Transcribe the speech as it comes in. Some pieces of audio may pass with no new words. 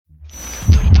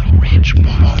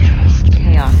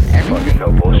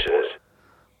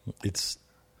It's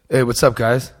Hey, what's up,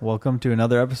 guys? Welcome to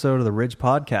another episode of the Ridge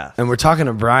Podcast. And we're talking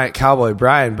to Cowboy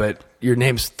Brian, but your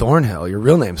name's Thornhill. Your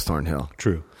real name's Thornhill.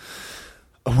 true.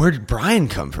 Where did Brian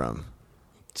come from?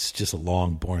 It's just a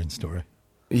long, boring story.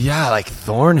 Yeah, like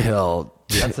Thornhill.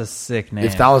 That's a sick name.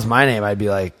 If that was my name, I'd be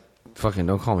like, fucking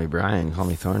don't call me Brian, call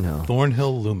me Thornhill.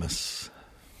 Thornhill Loomis.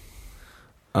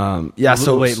 Yeah,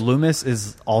 so wait, Loomis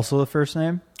is also the first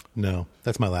name? No,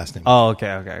 that's my last name. Oh,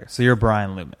 okay. So you're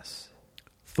Brian Loomis.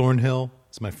 Thornhill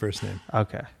is my first name.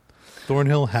 Okay.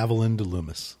 Thornhill Haviland de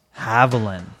Loomis.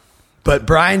 Haviland. But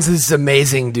Brian's this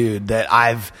amazing dude that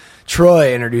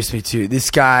Troy introduced me to. This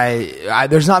guy,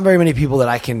 there's not very many people that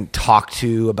I can talk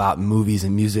to about movies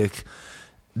and music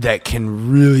that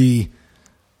can really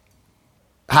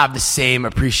have the same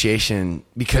appreciation,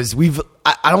 because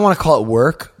I don't want to call it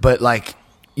work, but like,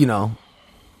 you know,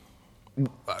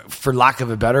 for lack of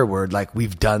a better word, like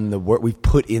we've done the work, we've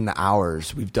put in the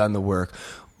hours, we've done the work.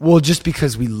 Well, just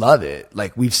because we love it.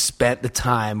 Like, we've spent the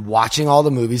time watching all the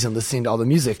movies and listening to all the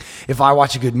music. If I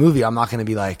watch a good movie, I'm not going to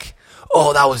be like,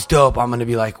 oh, that was dope. I'm going to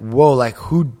be like, whoa, like,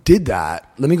 who did that?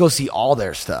 Let me go see all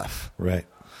their stuff. Right.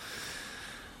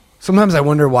 Sometimes I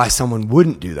wonder why someone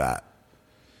wouldn't do that.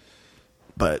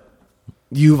 But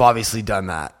you've obviously done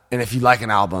that. And if you like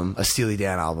an album, a Steely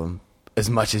Dan album, as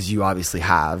much as you obviously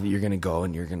have, you're going to go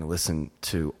and you're going to listen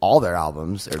to all their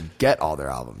albums or get all their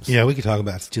albums. Yeah, we could talk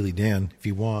about Steely Dan if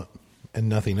you want and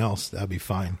nothing else. That'd be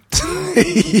fine.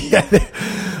 Yeah,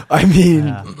 I mean,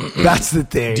 that's the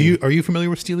thing. Are you familiar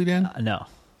with Steely Dan? No.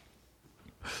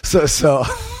 So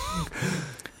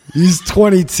he's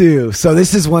 22. So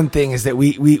this is one thing, is that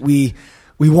we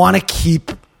want to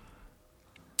keep,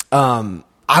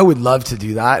 I would love to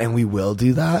do that, and we will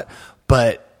do that,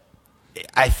 but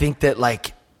I think that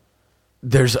like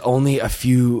there's only a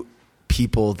few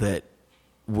people that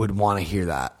would want to hear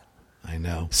that. I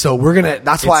know. So we're going to,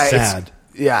 that's why sad,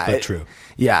 it's true.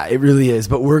 Yeah, it really is.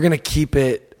 But we're going to keep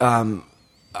it, I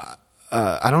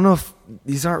don't know if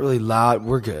these aren't really loud.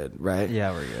 We're good, right?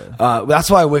 Yeah, we're good. That's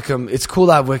why Wickham, it's cool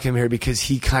to have Wickham here, because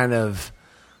he kind of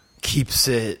keeps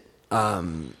it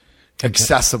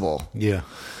accessible. Yeah.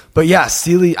 But yeah,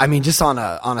 Steely, I mean, just on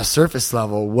a surface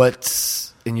level, what's,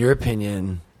 in your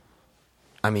opinion,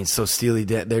 I mean, so Steely,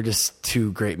 they're just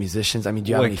two great musicians. I mean, do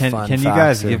you have any fun Can you facts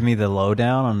guys or- give me the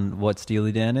lowdown on what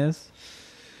Steely Dan is?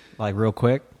 Like, real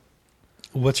quick?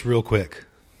 What's real quick?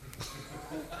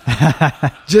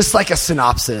 Just like a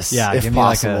synopsis, Yeah, if give me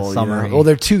like a possible. summary. You know? Well,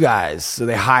 they're two guys, so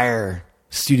they hire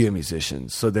studio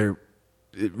musicians. So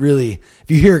it really,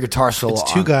 if you hear a guitar solo,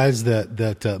 It's two guys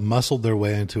that muscled their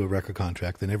way into a record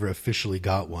contract. They never officially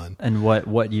got one. And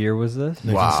what year was this?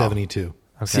 1972.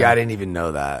 Okay. See, I didn't even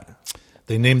know that.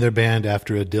 They named their band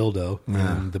after a dildo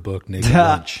in the book Naked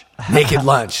Lunch. Naked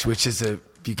Lunch, which is a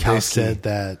Bukowski. They said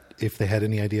that if they had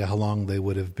any idea how long they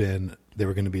were going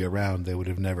to be around, they would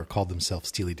have never called themselves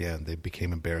Steely Dan. They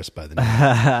became embarrassed by the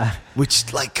name.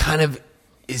 Which like kind of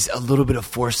is a little bit of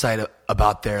foresight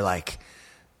about their like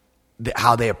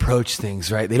how they approach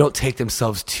things, right? They don't take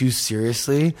themselves too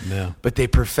seriously, No. but they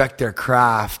perfect their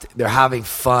craft. They're having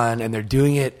fun, and they're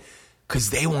doing it because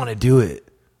they want to do it.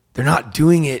 They're not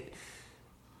doing it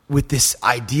with this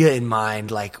idea in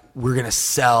mind, like we're going to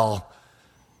sell.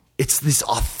 It's this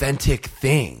authentic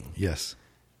thing. Yes.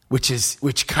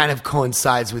 Which kind of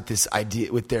coincides with this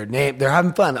idea, with their name. They're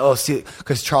having fun. Oh, see,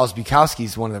 because Charles Bukowski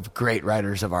is one of the great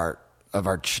writers of our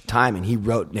time, and he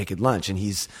wrote Naked Lunch, and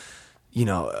he's, you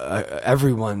know,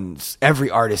 every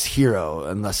artist's hero,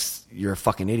 unless you're a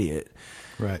fucking idiot.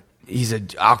 Right. He's an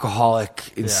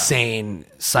alcoholic, insane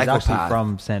psychopath. He's actually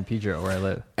from San Pedro, where I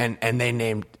live. And they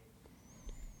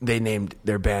named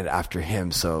their band after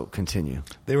him. So continue.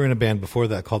 They were in a band before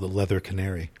that called the Leather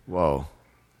Canary. Whoa.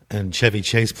 And Chevy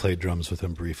Chase played drums with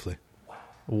him briefly.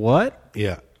 What?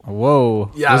 Yeah.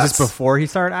 Whoa. Yeah, Was this that's- before he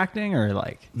started acting, or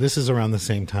like? This is around the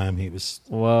same time he was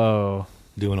Whoa.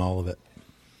 doing all of it.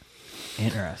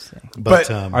 Interesting. But,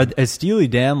 Is Steely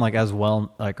Dan like as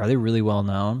well? Like, are they really well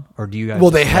known, or do you guys?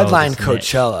 Well, they just know headlined this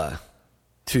niche? Coachella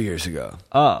 2 years ago.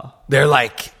 Oh, They're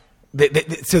like,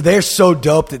 so they're so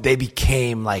dope that they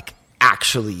became like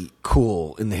actually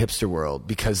cool in the hipster world,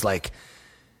 because like,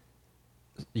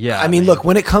 yeah. I mean, look,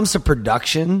 when it comes to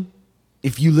production,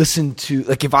 if you listen to,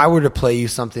 like, if I were to play you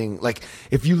something, like,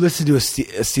 if you listen to a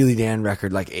Steely Dan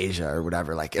record like Asia or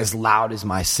whatever, like, as loud as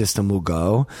my system will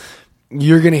go,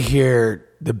 you're going to hear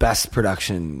the best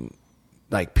production,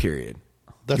 like, period.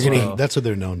 that's what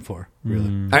they're known for, really.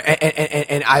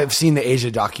 And I've seen the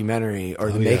Asia documentary,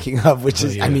 or the making of, which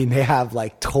is, I mean, they have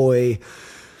like toy,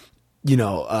 you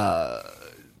know,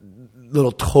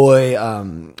 little toy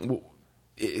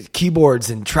keyboards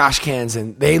and trash cans,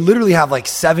 and they literally have like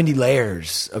 70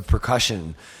 layers of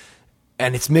percussion,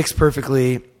 and it's mixed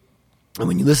perfectly. And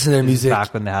when you listen to their music,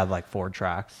 back when they had like 4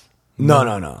 tracks. No.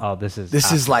 Oh, this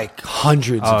is like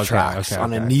hundreds of okay, tracks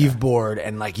on a Neve board,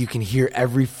 and like you can hear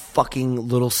every fucking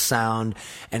little sound,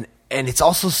 and it's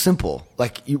also simple.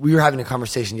 Like we were having a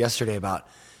conversation yesterday about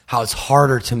how it's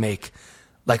harder to make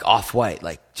like Off-White,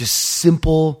 like just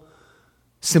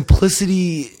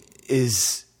simplicity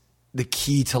is the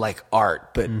key to like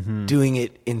art, but doing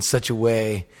it in such a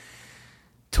way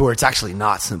to where it's actually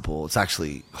not simple. It's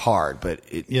actually hard, but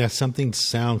something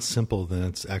sounds simple, then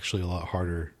it's actually a lot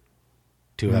harder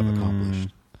to have accomplished.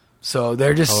 So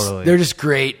they're just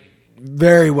great,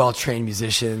 very well trained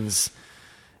musicians,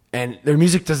 and their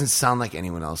music doesn't sound like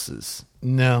anyone else's.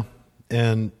 No,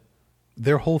 and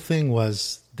their whole thing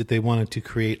was that they wanted to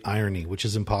create irony, which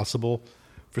is impossible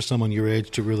for someone your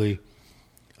age to really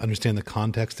understand the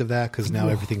context of that, because now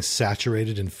everything's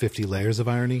saturated in 50 layers of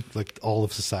irony, like all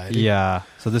of society. Yeah.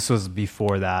 So this was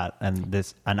before that, and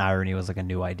an irony was like a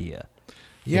new idea.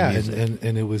 Yeah,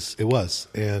 and it was.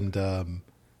 And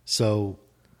so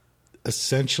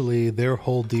essentially their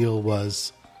whole deal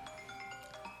was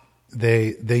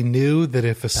they knew that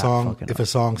if a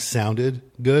song sounded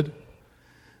good,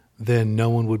 then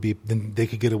then they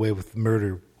could get away with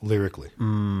murder lyrically.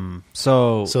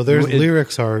 So their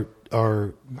lyrics are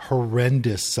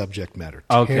horrendous subject matter.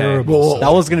 Okay. Terrible.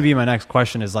 That was going to be my next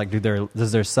question, is like,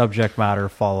 does their subject matter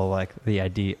follow like the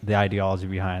ideology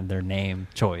behind their name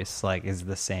choice? Like, is it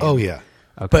the same? Oh yeah.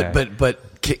 Okay.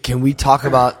 But can we talk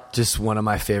about just one of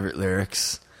my favorite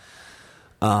lyrics?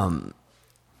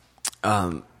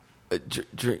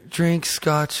 Drink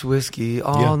Scotch whiskey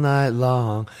all night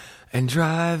long and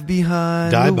drive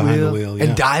behind the wheel. Yeah.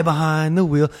 And die behind the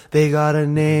wheel. They got a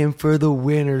name for the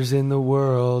winners in the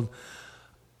world.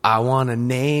 I want a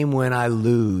name when I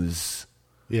lose.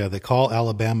 Yeah, they call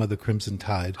Alabama the Crimson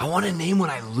Tide. I want a name when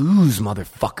I lose,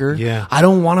 motherfucker. Yeah. I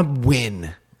don't want to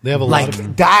win. They have a lot of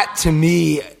them. That to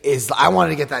me is, I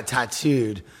wanted to get that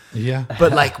tattooed. Yeah.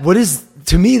 But like,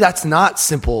 to me, that's not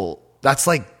simple. That's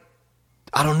like,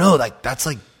 I don't know, like that's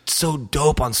like so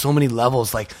dope on so many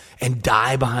levels, like, and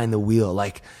die behind the wheel.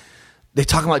 Like they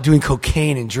talk about doing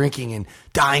cocaine and drinking and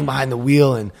dying behind the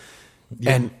wheel, and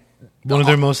one of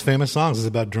their most famous songs is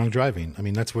about drunk driving. I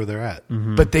mean, that's where they're at.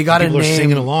 But they got a name. People are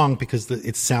singing along because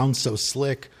it sounds so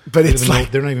slick. But it's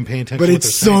like, they're not even paying attention. But to what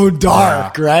it's they're so saying.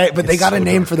 dark, right? But they got so a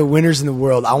name dark. for the winners in the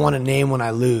world. I want a name when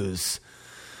I lose.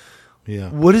 Yeah.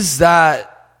 What is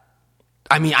that?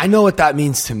 I mean, I know what that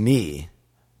means to me,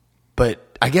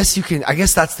 but I guess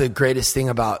that's the greatest thing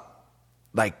about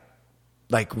like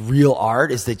real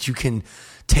art, is that you can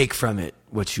take from it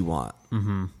what you want.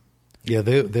 Mm-hmm. Yeah,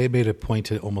 they made a point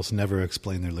to almost never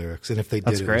explain their lyrics, and if they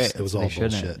did, it was all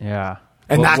bullshit. Yeah.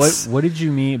 And what did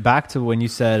you mean back to when you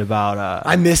said about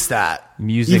I missed that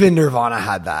music? Even Nirvana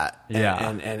had that. Yeah.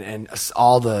 And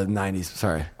all the 90s.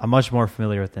 Sorry, I'm much more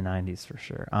familiar with the 90s for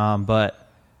sure. But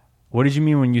what did you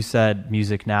mean when you said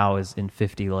music now is in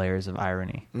 50 layers of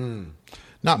irony?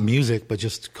 Not music, but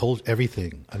just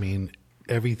everything. I mean,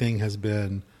 everything has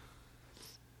been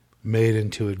made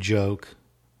into a joke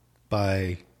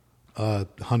by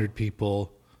 100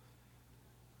 people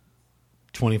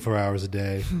 24 hours a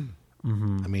day.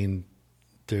 I mean,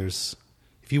 if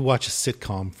you watch a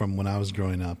sitcom from when I was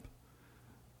growing up,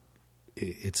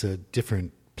 it's a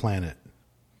different planet,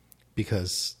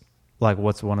 because Like,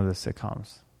 what's one of the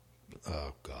sitcoms?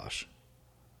 Oh gosh,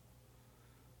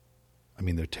 I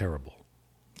mean, they're terrible.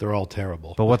 They're all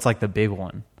terrible. But what's like the big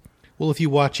one? Well, if you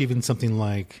watch even something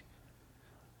like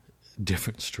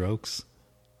Different Strokes,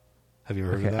 have you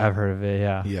heard of that? I've heard of it.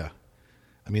 Yeah. Yeah,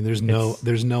 I mean, there's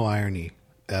no irony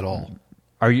at all.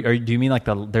 Do you mean like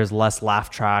there's less laugh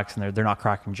tracks and they're not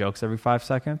cracking jokes every 5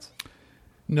 seconds?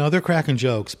 No, they're cracking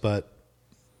jokes, but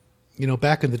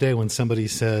back in the day when somebody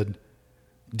said,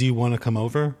 "Do you want to come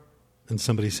over?" and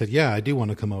somebody said, "Yeah, I do want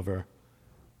to come over,"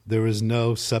 there was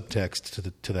no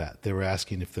subtext to that. They were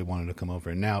asking if they wanted to come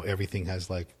over, and now everything has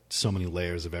like so many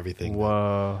layers of everything.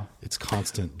 Whoa! It's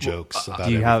constant jokes about.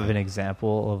 Do you everything. have an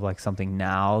example of like something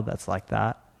now that's like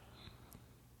that?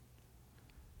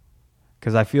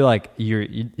 Because I feel like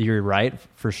you're right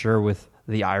for sure with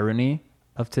the irony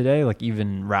of today, like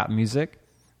even rap music,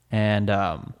 and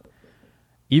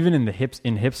even in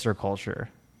hipster culture.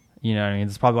 You know what I mean?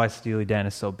 That's probably why Steely Dan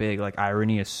is so big. Like,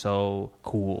 irony is so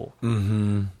cool.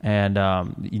 Mm-hmm. And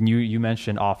you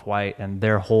mentioned Off-White, and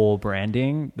their whole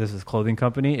branding, this is clothing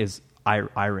company, is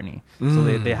irony. So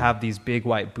they have these big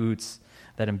white boots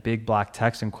that in big black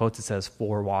text and quotes it says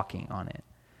 "for walking" on it.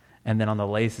 And then on the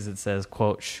laces it says,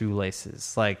 quote,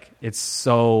 "shoelaces." Like, it's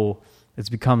so it's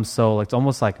become so like, it's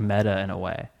almost like meta in a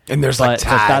way. And there's like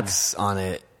tags on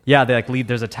it. Yeah, they like leave.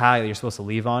 There's a tag that you're supposed to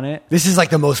leave on it. This is like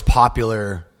the most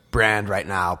popular brand right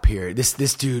now. Period.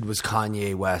 This dude was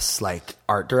Kanye West's like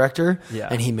art director,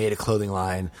 and he made a clothing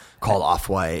line called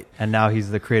Off-White. And now he's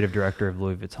the creative director of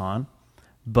Louis Vuitton.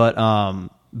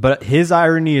 But his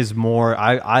irony is more.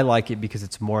 I like it because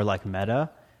it's more like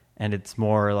meta, and it's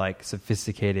more like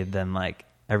sophisticated than like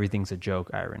everything's a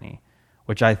joke irony,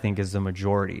 which I think is the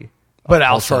majority. But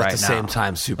also at the same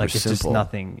time, super like, it's simple. Just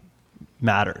nothing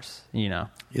matters, you know.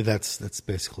 Yeah, that's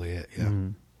basically it. Yeah.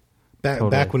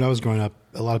 Back when I was growing up,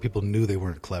 a lot of people knew they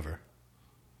weren't clever.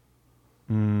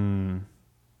 And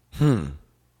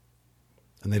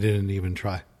they didn't even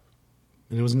try,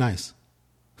 and it was nice.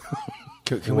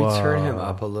 Can we turn him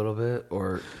up a little bit,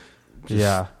 or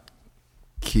just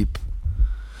keep?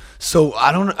 So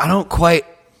I don't quite.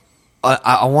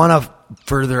 I want to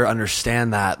further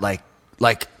understand that, like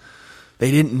they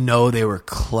didn't know they were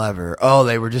clever. Oh,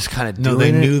 they were just kind of doing it. No,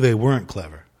 they knew they weren't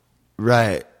clever.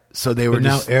 Right. So they were. But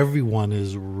now everyone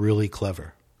is really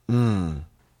clever.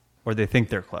 Or they think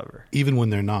they're clever. Even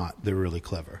when they're not, they're really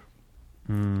clever.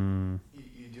 You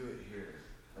do it here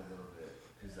a little bit,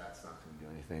 because that's not going to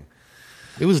do anything.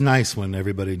 It was nice when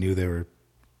everybody knew they were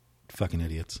fucking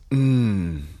idiots.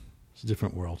 It's a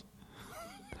different world.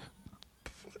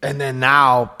 And then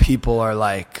now people are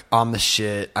like, I'm the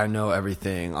shit. I know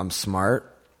everything. I'm smart.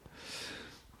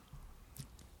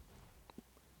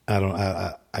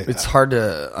 It's hard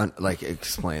to like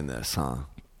explain this, huh?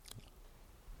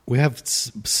 We have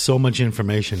so much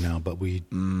information now, but we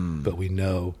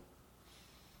know,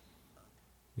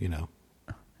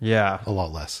 Yeah. a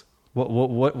lot less.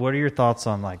 What are your thoughts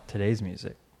on like today's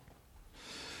music?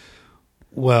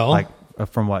 Well, Like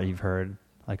from what you've heard,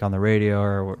 like on the radio,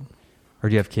 or do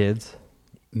you have kids?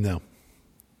 no.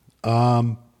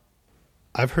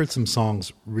 I've heard some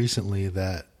songs recently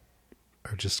that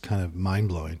are just kind of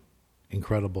mind-blowing,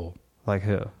 incredible. Like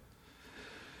who?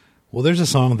 Well, there's a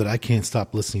song that I can't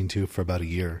stop listening to for about a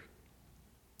year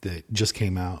that just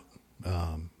came out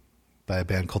by a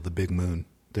band called The Big Moon.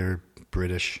 They're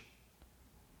British,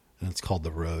 and it's called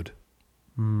The Road.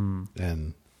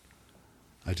 And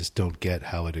I just don't get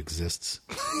how it exists.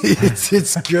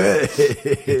 It's good.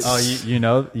 You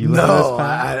know you listen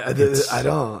to this band? I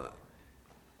don't.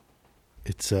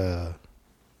 It's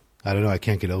I don't know. I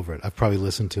can't get over it. I've probably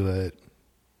listened to it,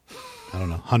 I don't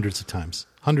know, hundreds of times.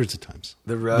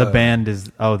 The Road. The band is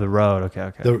The Road.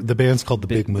 Okay. The band's called The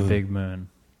Big Moon. The Big Moon.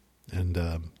 And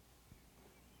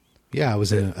I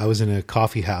was in a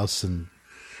coffee house, and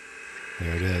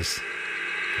there it is.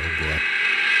 Oh boy.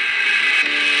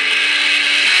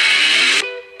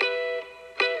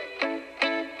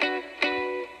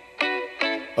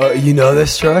 You know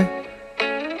this, Troy?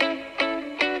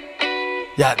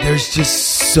 Yeah, there's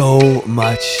just so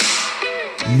much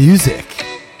music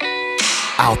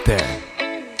out there.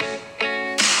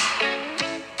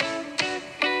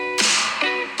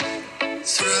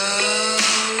 Throw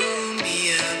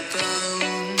me a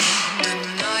bone. The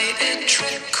night it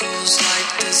trickles like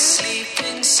the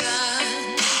sleeping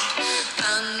sand,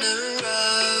 and the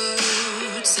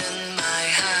roads in my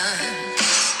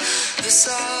hands. This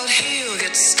old heel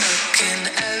gets stuck in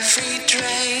every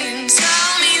drain.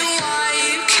 Tell me why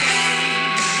you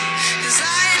came, 'cause I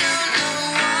don't know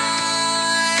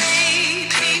why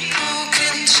people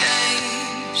can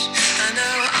change. I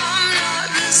know I'm not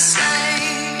the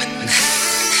same, and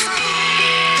heaven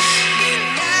help me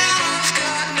now. I've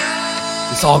got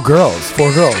no It's all girls,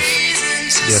 4 girls. reason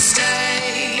to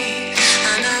stay.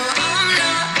 I know I'm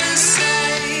not the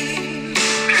same.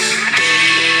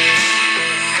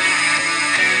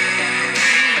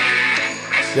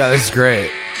 Yeah, this is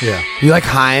great. Yeah, You like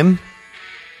Haim?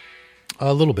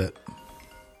 a little bit.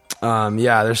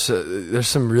 Yeah, there's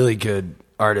some really good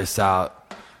artists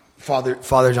out.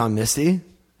 Father John Misty.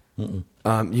 You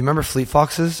remember Fleet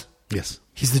Foxes? Yes.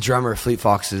 He's the drummer of Fleet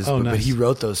Foxes, Oh, but nice. he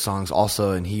wrote those songs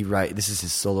also, and this is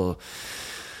his solo.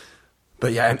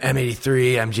 But yeah,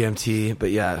 M83, MGMT, but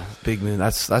yeah, Big Moon.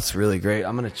 That's really great.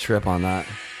 I'm gonna trip on that.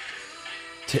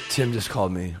 Tim just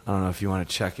called me. I don't know if you want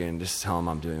to check in. Just tell him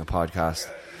I'm doing a podcast.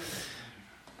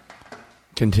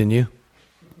 Continue.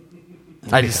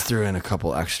 I just threw in a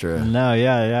couple extra. No,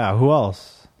 yeah. Who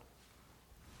else?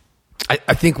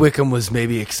 I think Wickham was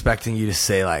maybe expecting you to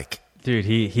say like, Dude,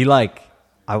 he like,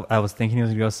 I was thinking he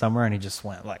was gonna go somewhere, and he just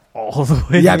went like all the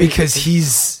way. yeah, because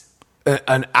he's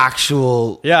an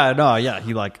actual. Yeah, no, yeah.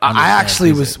 He like. I understands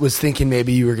actually music. was thinking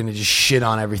maybe you were going to just shit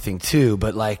on everything too,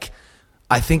 but like,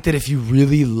 I think that if you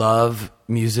really love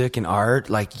music and art,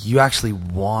 like you actually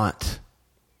want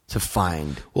to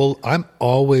find. Well, I'm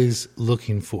always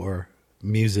looking for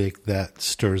music that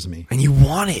stirs me. And you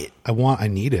want it. I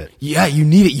need it. Yeah, you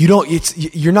need it.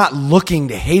 You're not looking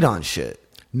to hate on shit.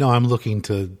 No, I'm looking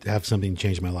to have something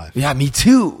change my life. Yeah, me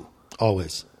too.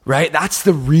 Always. Right? That's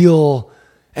the real.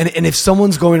 And if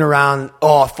someone's going around,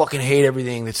 I fucking hate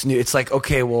everything that's new. It's like,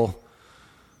 okay, well,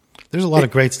 there's a lot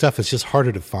of great stuff. It's just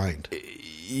harder to find.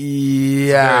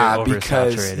 Yeah, very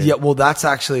because oversaturated. That's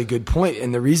actually a good point.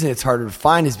 And the reason it's harder to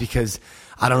find is because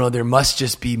I don't know. There must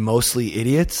just be mostly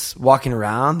idiots walking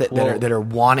around that are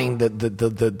wanting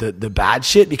the bad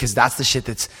shit, because that's the shit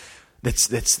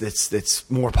that's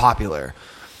more popular.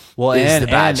 Well, is and the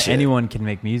bad shit. anyone can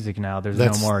make music now. There's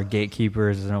no more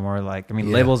gatekeepers. There's no more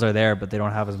labels are there, but they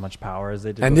don't have as much power as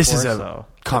they did. And before, this is a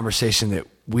conversation that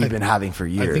we've been having for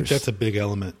years. I think that's a big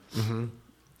element. Mm-hmm.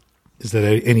 Is that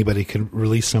anybody can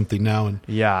release something now, and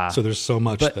so there's so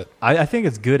much but that I think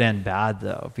it's good and bad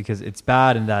though, because it's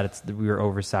bad in that we were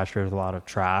oversaturated with a lot of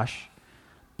trash,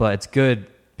 but it's good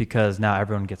because now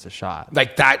everyone gets a shot.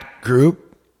 Like that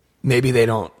group, maybe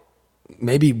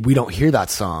we don't hear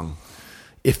that song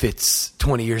if it's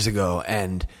 20 years ago,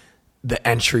 and the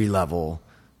entry level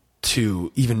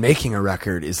to even making a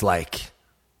record is like,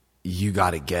 you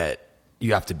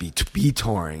have to be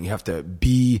touring, you have to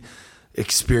be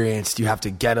experienced, you have to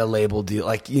get a label deal.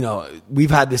 Like,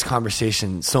 we've had this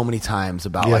conversation so many times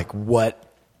about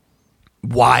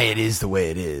why it is the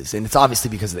way it is. And it's obviously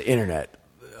because of the internet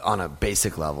on a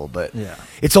basic level, but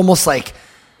it's almost like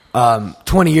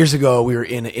 20 years ago we were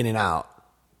in and out,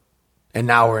 and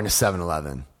now we're in a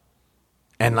 7-Eleven.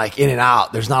 And like In and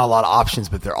Out, there's not a lot of options,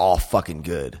 but they're all fucking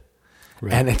good.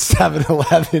 Right. And at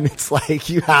 7-Eleven, it's like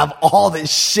you have all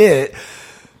this shit.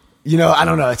 I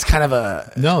don't know. It's kind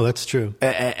of no, that's true.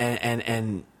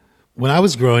 And when I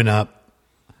was growing up,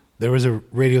 there was a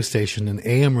radio station, an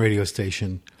AM radio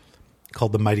station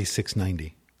called the Mighty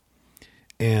 690.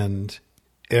 And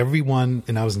I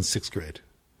was in 6th grade,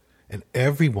 and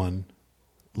everyone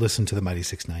listened to the Mighty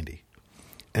 690.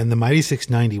 And the Mighty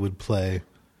 690 would play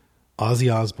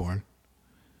Ozzy Osbourne,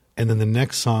 and then the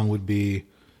next song would be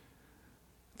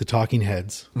the Talking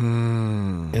Heads,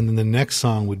 and then the next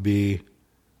song would be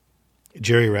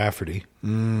Jerry Rafferty.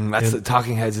 The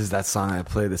Talking Heads is that song I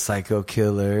play, the Psycho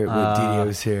Killer, with Didi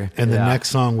was here. And the next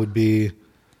song would be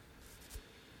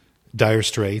Dire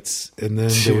Straits, and then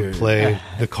they would play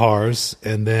the Cars,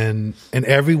 and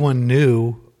everyone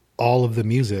knew all of the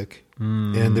music,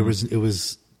 and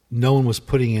no one was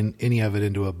putting in any of it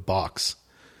into a box.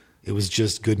 It was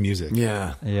just good music.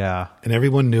 Yeah. And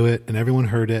everyone knew it, and everyone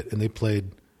heard it, and they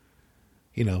played,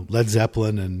 Led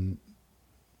Zeppelin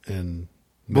and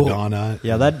Madonna.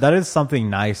 Yeah, that is something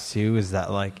nice too, is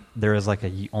that like there is like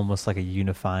almost like a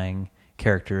unifying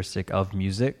characteristic of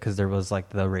music, because there was like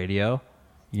the radio,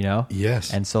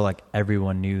 Yes. And so like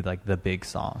everyone knew like the big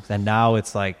songs. And now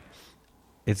it's like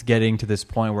it's getting to this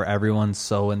point where everyone's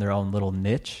so in their own little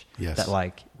niche that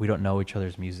like we don't know each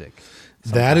other's music.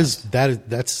 Sometimes.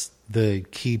 That's the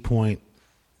key point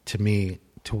to me,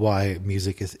 to why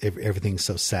music is everything's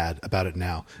so sad about it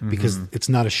now, because it's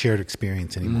not a shared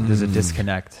experience anymore. There's a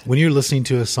disconnect. When you're listening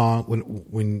to a song,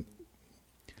 when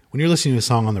you're listening to a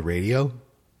song on the radio,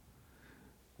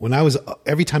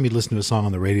 every time you listen to a song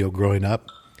on the radio growing up,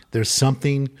 there's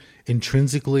something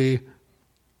intrinsically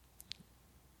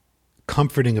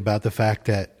comforting about the fact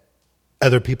that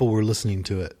other people were listening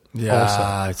to it. Yeah,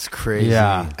 also. It's crazy.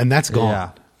 Yeah, and that's gone.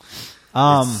 Yeah.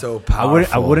 It's so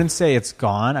powerful. I wouldn't say it's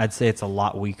gone. I'd say it's a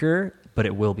lot weaker, but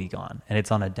it will be gone, and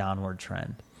it's on a downward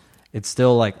trend. It's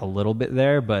still like a little bit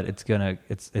there, but it's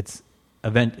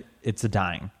a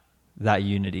dying. That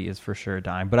unity is for sure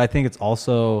dying. But I think it's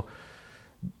also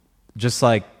just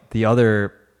like the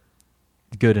other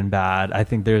good and bad. I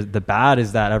think the bad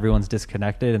is that everyone's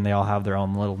disconnected and they all have their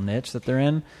own little niche that they're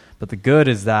in. But the good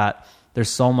is that there's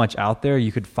so much out there.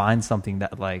 You could find something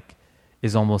that like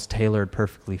is almost tailored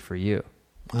perfectly for you.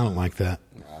 I don't like that.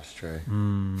 Gosh, Trey.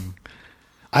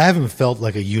 I haven't felt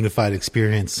like a unified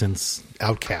experience since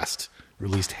Outkast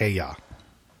released Hey Ya.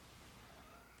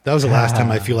 That was the last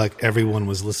time I feel like everyone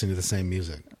was listening to the same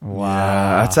music. Wow.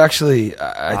 Yeah, that's actually,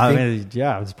 I think,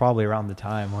 it was probably around the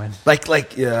time when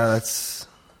that's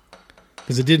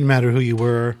because it didn't matter who you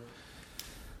were.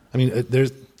 I mean,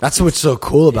 that's what's so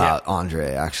cool about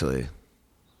Andre, actually.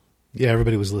 Yeah,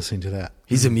 everybody was listening to that.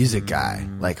 He's a music guy,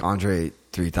 like Andre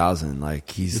 3000. Like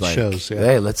he's shows,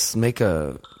 hey, let's make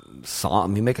a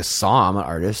song. You make a song. I'm an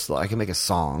artist. I can make a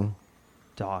song.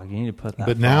 Dog, you need to put that.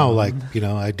 But now,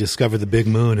 I discovered the Big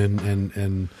Moon,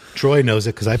 and Troy knows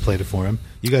it because I played it for him.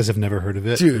 You guys have never heard of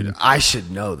it, dude. I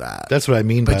should know that. That's what I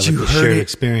mean by the shared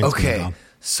experience. Okay,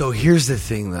 so here's the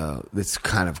thing, though. That's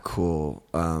kind of cool.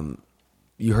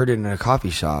 you heard it in a coffee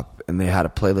shop and they had a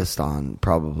playlist on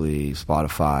probably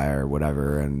Spotify or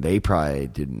whatever, and they probably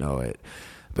didn't know it.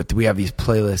 But we have these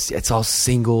playlists. It's all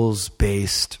singles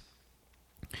based.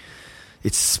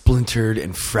 It's splintered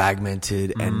and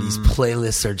fragmented, and these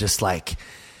playlists are just like,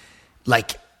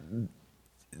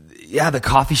 yeah, the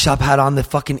coffee shop had on the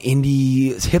fucking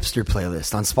indie hipster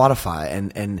playlist on Spotify,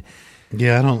 and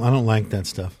yeah, I don't like that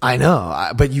stuff. I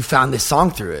know, but you found this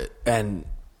song through it,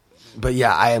 but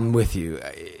yeah, I am with you.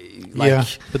 Yeah,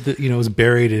 but it was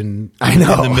buried in I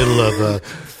know. in the middle of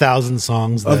 1,000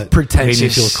 songs Of that pretentious- made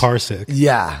me feel car sick.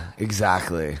 Yeah,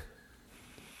 exactly.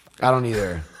 I don't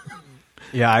either.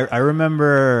 Yeah, I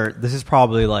remember this is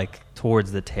probably like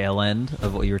towards the tail end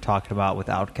of what you were talking about with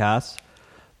Outkast.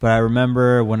 But I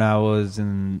remember when I was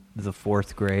in the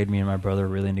 4th grade, me and my brother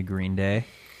were really into Green Day.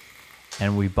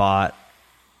 And we bought,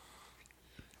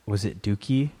 was it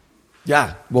Dookie?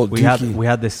 Yeah, well, We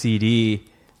had the CD,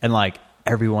 and like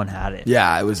everyone had it.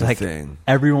 Yeah, it was like a thing.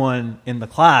 Everyone in the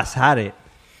class had it.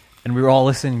 And we were all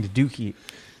listening to Dookie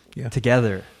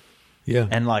together. Yeah,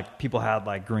 And like people had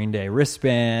like Green Day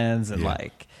wristbands, and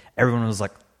like everyone was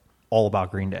like all about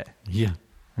Green Day. yeah.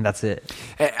 And that's it.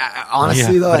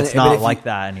 Honestly, though, But it's and not if like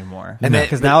that anymore. And then-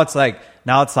 Because now it's like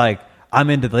I'm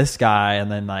into this guy,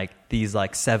 and then like these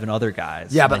like 7 other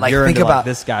guys. Yeah, And but, then like, you're think into, like, about-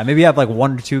 this guy. Maybe you have like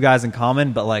 1 or 2 guys in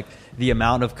common, but like the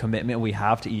amount of commitment we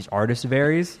have to each artist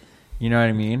varies. You know what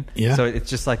I mean? Yeah. So it's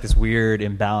just like this weird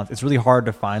imbalance. It's really hard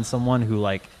to find someone who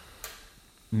like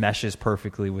meshes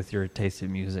perfectly with your taste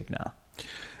in music now.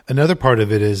 Another part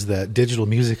of it is that digital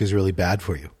music is really bad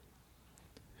for you.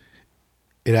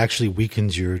 It actually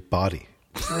weakens your body.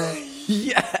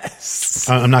 yes,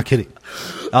 I'm not kidding.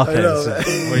 Okay, so what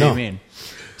do No. you mean?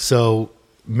 So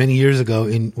many years ago,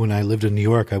 when I lived in New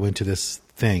York, I went to this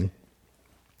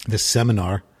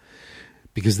seminar,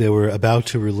 because they were about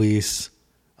to release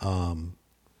a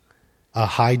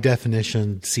high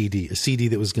definition CD, a CD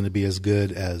that was going to be as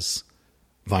good as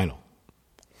vinyl.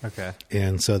 Okay.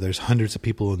 And so there's hundreds of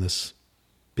people in this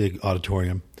big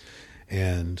auditorium,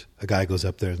 and a guy goes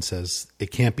up there and says,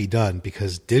 it can't be done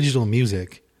because digital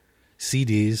music,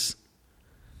 CDs,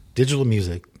 digital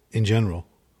music in general,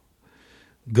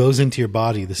 goes into your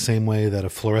body the same way that a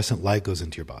fluorescent light goes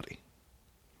into your body.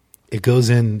 It goes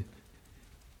in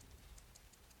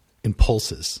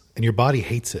pulses, and your body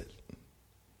hates it.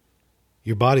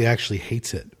 Your body actually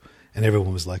hates it. And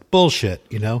everyone was like, bullshit,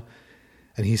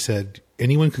 And he said,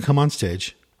 anyone can come on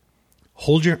stage,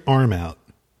 hold your arm out,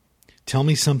 tell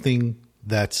me something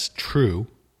that's true,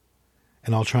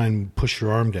 and I'll try and push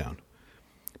your arm down.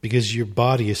 Because your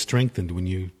body is strengthened when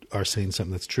you are saying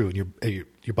something that's true, and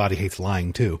your body hates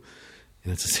lying too.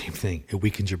 And it's the same thing. It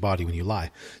weakens your body when you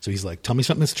lie. So he's like, tell me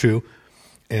something that's true,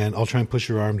 and I'll try and push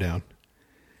your arm down.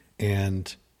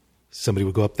 And somebody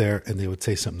would go up there, and they would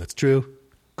say something that's true,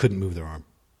 couldn't move their arm.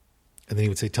 And then he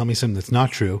would say, tell me something that's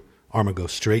not true, arm would go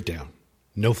straight down,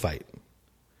 no fight.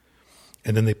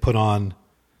 And then they put on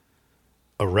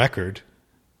a record,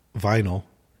 vinyl,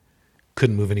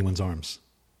 couldn't move anyone's arms.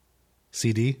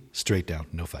 CD, straight down,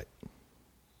 no fight.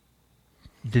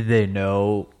 Did they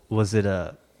know? Was it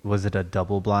a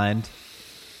double blind?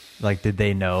 Like, did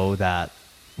they know that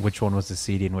which one was the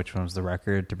CD and which one was the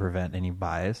record to prevent any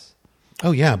bias?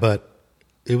 Oh yeah, but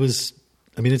it was.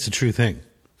 I mean, it's a true thing.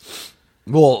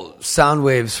 well, sound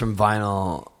waves from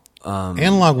vinyl.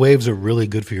 Analog waves are really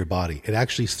good for your body. It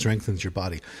actually strengthens your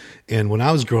body. And when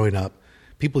I was growing up,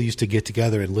 people used to get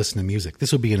together and listen to music.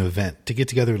 This would be an event to get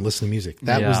together and listen to music.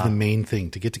 That was Yeah. the main thing,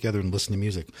 to get together and listen to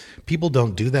music. People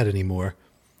don't do that anymore,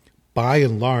 by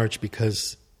and large,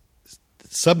 because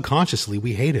subconsciously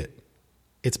we hate it.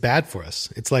 It's bad for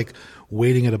us. It's like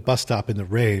waiting at a bus stop in the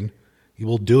rain. You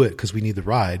will do it because we need the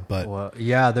ride, but Well,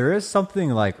 yeah, there is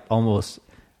something like almost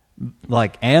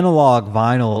like analog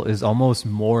vinyl is almost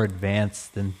more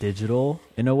advanced than digital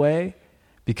in a way,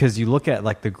 because you look at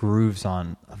like the grooves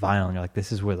on vinyl and you're like,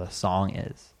 this is where the song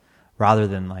is, rather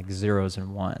than like zeros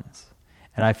and ones.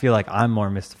 And I feel like I'm more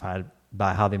mystified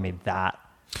by how they made that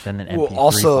than an MP3 Well,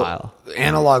 also, file.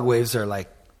 analog waves are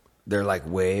they're like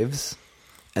waves,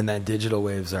 and then digital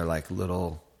waves are like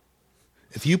little.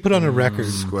 if you put on a record,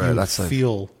 Square, you that's like-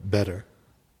 feel better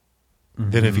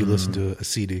than if you listen to a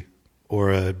CD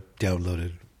or a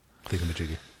downloaded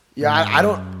thingamajiggy. Yeah, I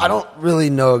don't really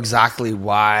know exactly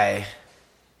why.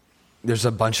 There's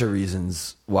a bunch of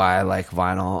reasons why I like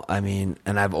vinyl. I mean,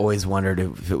 and I've always wondered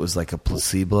if it was like a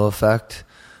placebo effect,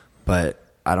 but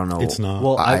I don't know. It's not.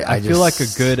 Well, I feel like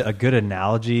just- a good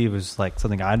analogy was like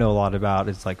something I know a lot about.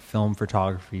 It's like film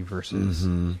photography versus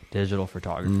digital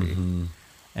photography.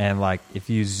 And like if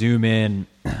you zoom in,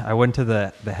 I went to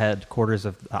the headquarters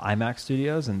of the IMAX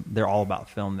studios, and they're all about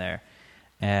film there.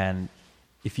 And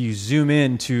if you zoom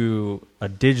into a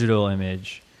digital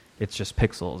image, it's just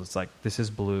pixels. It's like, this is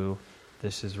blue,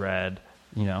 this is red,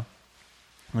 you know.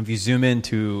 And if you zoom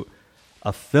into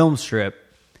a film strip,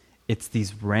 it's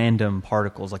these random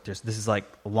particles. Like this is like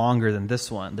longer than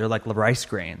this one. They're like rice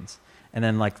grains. And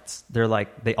then like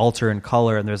they alter in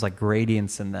color, and there's like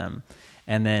gradients in them.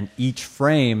 And then each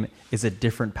frame is a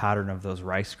different pattern of those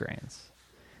rice grains.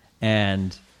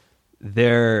 And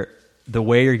the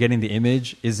way you're getting the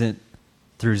image isn't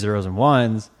through zeros and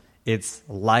ones. It's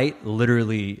light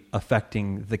literally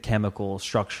affecting the chemical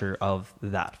structure of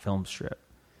that film strip.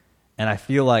 And I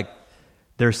feel like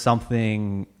there's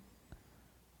something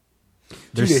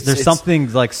there's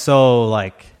something like so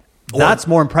like that's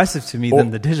more impressive to me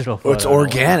than the digital photo. It's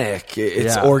organic.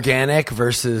 It's organic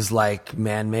versus like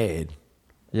man-made.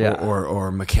 Yeah.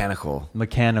 Or mechanical.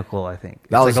 Mechanical, I think.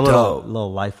 That was like a dope.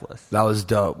 little lifeless. That was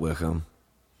dope, Wickham.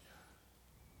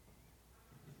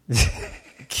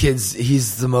 Kids,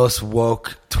 he's the most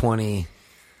woke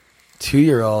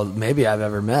 22-year-old maybe I've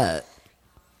ever met.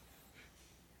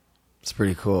 It's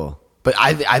pretty cool. But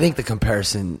I think the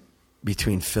comparison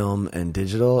between film and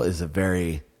digital is a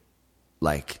very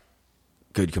like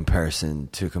good comparison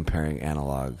to comparing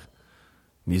analog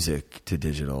music to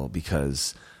digital,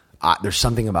 because there's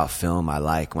something about film I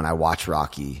like. When I watch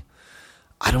Rocky,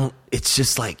 there's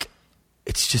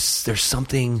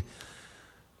something,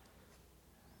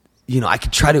 you know, I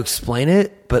could try to explain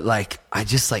it, but like, I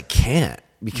just like can't,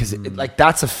 because like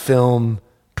that's a film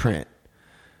print.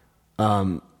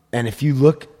 And if you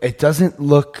look, it doesn't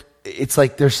look, it's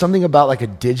like, there's something about like a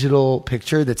digital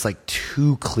picture that's like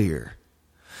too clear.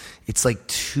 It's like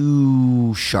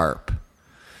too sharp.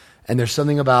 And there's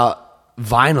something about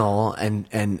vinyl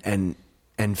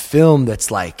and film that's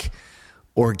like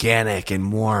organic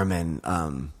and warm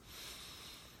and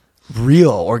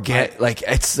real, organic. Like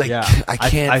it's like I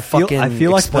can't I feel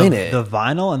explain like the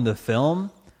vinyl and the film,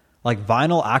 like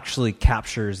vinyl actually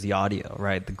captures the audio,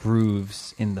 right? The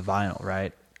grooves in the vinyl,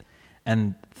 right?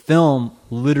 And film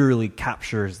literally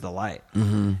captures the light.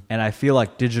 Mm-hmm. And I feel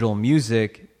like digital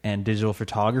music and digital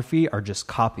photography are just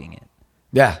copying it.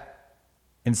 Yeah.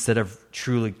 Instead of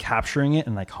truly capturing it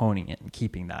and like honing it and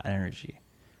keeping that energy.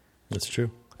 That's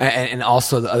true. And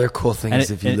also the other cool thing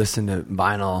is if you listen to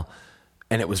vinyl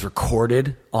and it was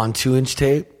recorded on 2-inch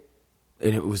tape,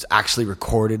 and it was actually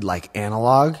recorded like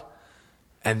analog,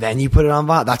 and then you put it on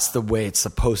vinyl, that's the way it's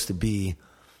supposed to be.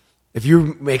 If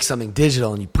you make something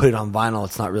digital and you put it on vinyl,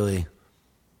 it's not really.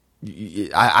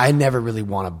 I never really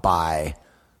want to buy,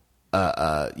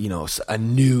 a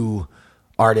new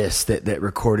artist that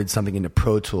recorded something into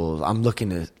Pro Tools. I'm looking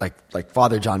to like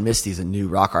Father John Misty's a new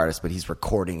rock artist, but he's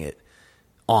recording it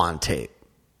on tape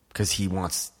because he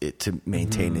wants it to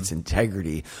maintain its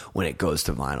integrity when it goes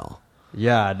to vinyl.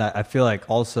 Yeah, and I feel like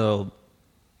also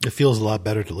it feels a lot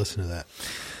better to listen to that.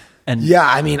 And yeah,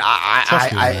 I mean,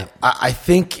 I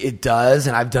think it does,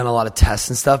 and I've done a lot of tests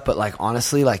and stuff. But like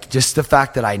honestly, like just the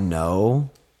fact that I know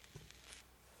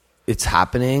it's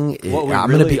happening, I'm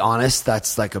going to be honest,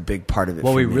 that's like a big part of it.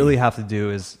 What we me. really have to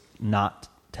do is not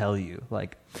tell you,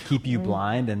 like keep you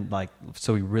blind, and like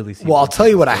so we really see. Well, I'll tell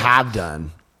you what I have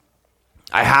done.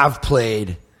 I have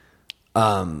played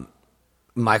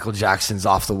Michael Jackson's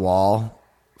 "Off the Wall"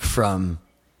 from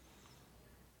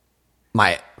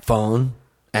my phone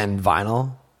and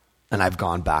vinyl, and I've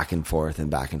gone back and forth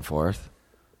and back and forth.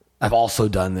 I've also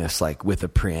done this like with a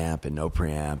preamp and no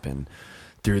preamp, and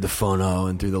through the phono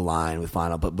and through the line with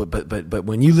vinyl. But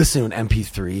when you listen to an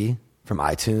MP3 from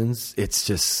iTunes, it's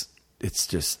just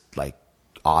like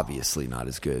obviously not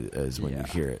as good as when you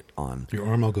hear it on your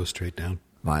arm will go straight down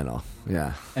vinyl.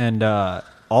 Yeah. And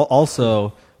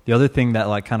also the other thing that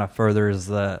like kind of furthers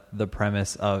the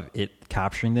premise of it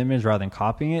capturing the image rather than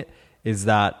copying it is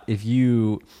that if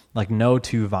you like no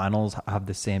two vinyls have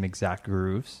the same exact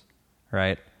grooves,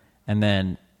 right? And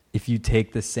then if you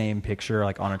take the same picture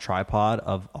like on a tripod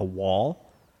of a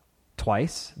wall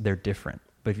twice, they're different.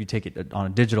 But if you take it on a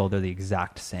digital, they're the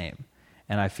exact same.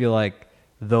 And I feel like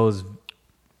those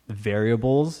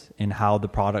variables in how the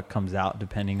product comes out,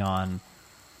 depending on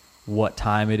what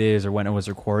time it is or when it was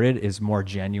recorded, is more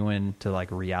genuine to like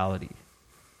reality.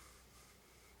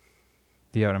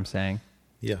 Do you know what I'm saying?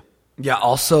 Yeah. Yeah,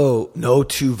 also, no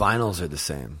two vinyls are the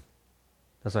same.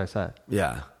 That's what I said.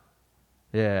 Yeah.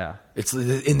 Yeah. It's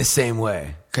in the same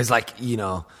way. Because, like, you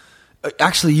know,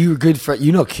 actually, you were good for,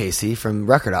 you know, Casey from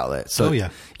Record Outlet. So, yeah.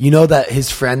 You know that his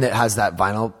friend that has that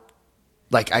vinyl,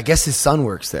 like, I guess his son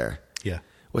works there. Yeah.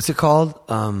 What's it called?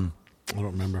 I don't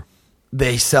remember.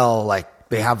 They sell, like,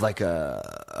 they have like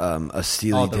a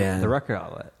Steely Dan. The record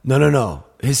outlet. No.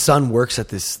 His son works at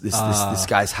this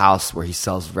guy's house where he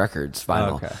sells records,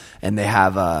 vinyl. Okay. And they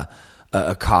have a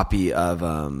copy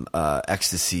of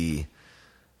Ecstasy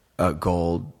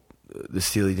Gold, the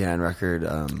Steely Dan record.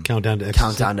 Countdown to Ecstasy.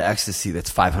 Countdown to Ecstasy.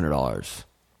 That's $500.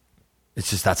 It's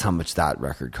just that's how much that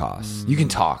record costs. You can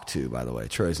talk too, by the way.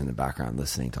 Troy's in the background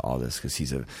listening to all this because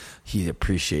he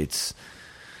appreciates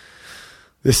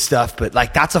this stuff. But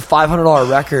like that's a $500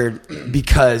 record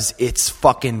because it's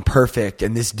fucking perfect,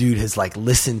 and this dude has like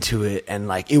listened to it, and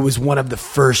like it was one of the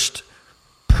first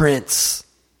prints.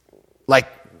 Like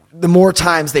the more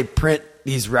times they print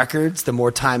these records, the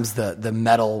more times the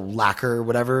metal lacquer or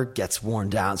whatever gets worn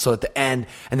down. So at the end,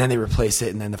 and then they replace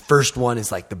it, and then the first one is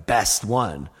like the best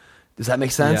one. Does that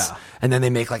make sense? Yeah. And then they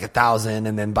make like 1,000,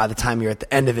 and then by the time you're at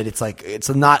the end of it, it's like it's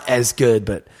not as good.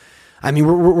 But I mean,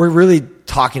 we're really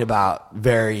talking about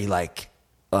very like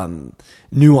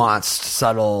nuanced,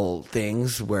 subtle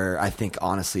things. Where I think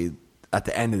honestly, at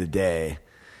the end of the day,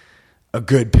 a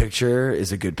good picture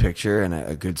is a good picture, and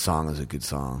a good song is a good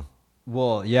song.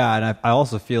 Well, yeah, and I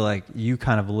also feel like you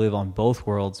kind of live on both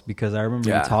worlds because I remember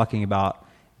you talking about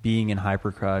being in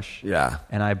Hypercrush. Yeah.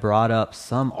 And I brought up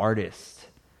some artist.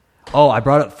 Oh, I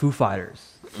brought up Foo Fighters.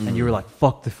 And you were like,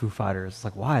 fuck the Foo Fighters. It's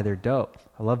like, why? They're dope.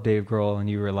 I love Dave Grohl. And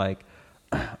you were like,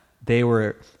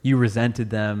 you resented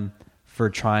them for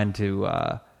trying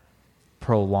to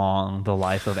prolong the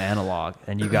life of analog.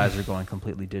 And you guys are going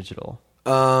completely digital.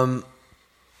 Can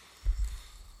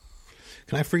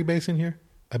I freebase in here?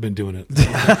 I've been doing it. You're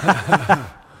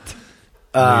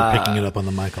picking it up on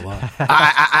the mic a lot.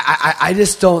 I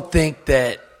just don't think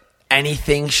that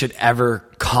anything should ever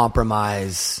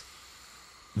compromise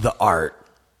the art.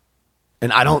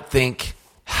 And I don't think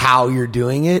how you're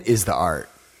doing it is the art.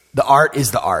 The art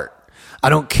is the art. I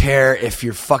don't care if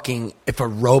you're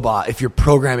if you're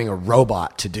programming a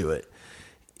robot to do it.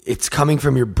 It's coming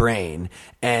from your brain,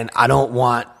 and I don't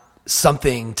want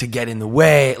something to get in the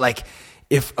way. Like,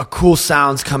 if a cool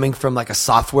sound's coming from like a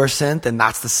software synth and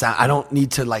that's the sound, I don't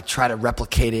need to like try to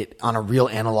replicate it on a real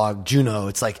analog Juno.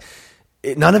 It's like,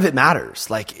 none of it matters.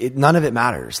 None of it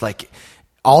matters. Like,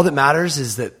 all that matters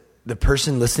is that the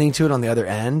person listening to it on the other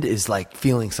end is like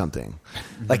feeling something.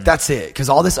 Mm-hmm. Like, that's it. Cause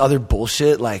all this other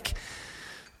bullshit, like,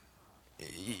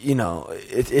 you know,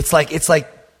 it's like,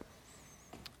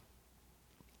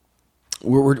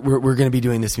 we're going to be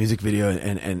doing this music video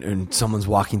and someone's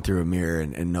walking through a mirror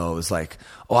and knows like,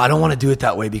 oh, I don't want to do it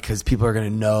that way because people are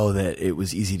going to know that it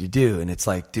was easy to do. And it's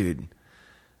like, dude,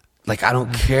 like, I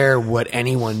don't care what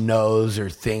anyone knows or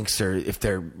thinks or if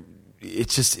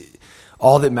it's just,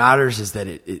 all that matters is that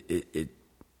it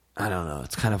I don't know.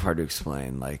 It's kind of hard to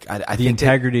explain. Like, I the think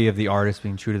integrity of the artist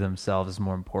being true to themselves is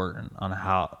more important on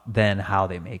how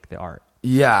they make the art.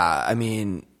 Yeah. I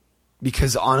mean,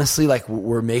 because honestly, like,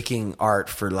 we're making art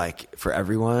for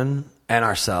everyone and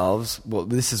ourselves. Well,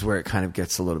 this is where it kind of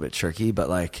gets a little bit tricky, but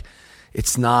like,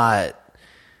 it's not,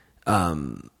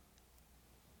 you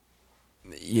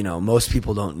know, most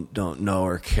people don't know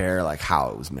or care like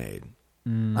how it was made.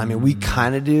 I mean, we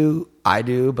kind of do. I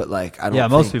do, but like, I don't. Yeah,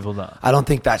 most people don't. I don't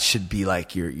think that should be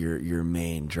like your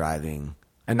main driving.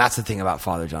 And that's the thing about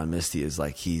Father John Misty is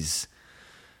like he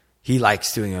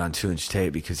likes doing it on 2-inch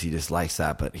tape because he just likes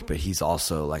that. But he's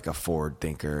also like a forward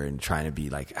thinker and trying to be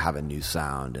like have a new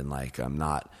sound. And like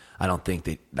I don't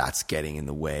think that's getting in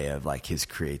the way of like his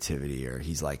creativity, or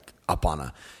he's like up on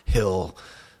a hill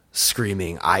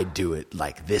screaming, "I do it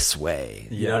like this way."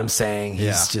 You know what I'm saying?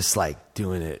 He's just like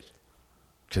doing it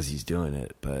because he's doing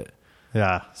it. But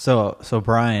yeah. So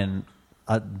Brian,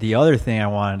 the other thing I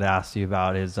wanted to ask you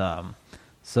about is,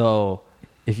 so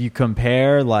if you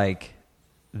compare like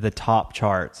the top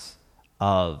charts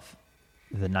of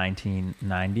the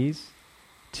 1990s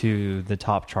to the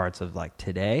top charts of like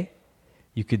today,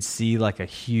 you could see like a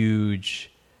huge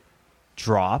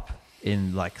drop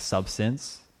in like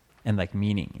substance and like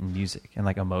meaning in music and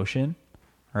like emotion,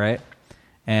 right?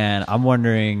 And I'm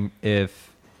wondering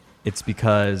if it's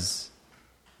because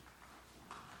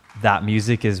that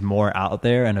music is more out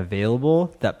there and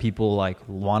available that people like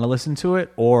want to listen to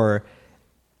it, or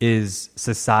is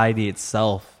society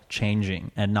itself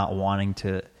changing and not wanting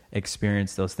to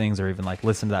experience those things or even like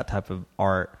listen to that type of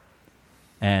art,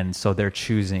 and so they're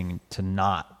choosing to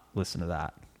not listen to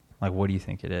that? Like, what do you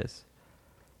think it is?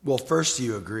 well, first, do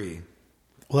you agree?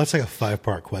 Well, that's like a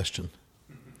 5-part question.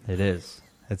 It is.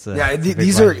 It's a Yeah, it's a big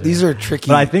these question. are tricky.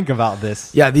 But I think about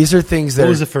this. Yeah, these are things that What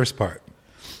was the first part?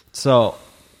 So,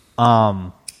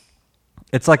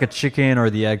 it's like a chicken or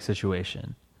the egg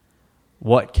situation.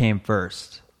 What came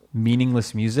first?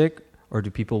 Meaningless music, or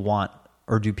do people want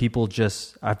or have people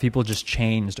just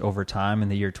changed over time in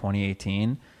the year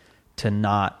 2018 to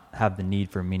not have the need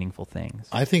for meaningful things?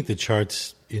 I think the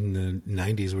charts in the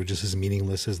 90s were just as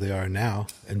meaningless as they are now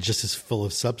and just as full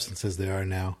of substance as they are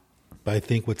now. But I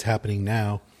think what's happening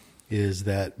now is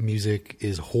that music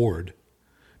is hoard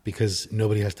because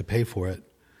nobody has to pay for it.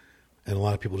 And a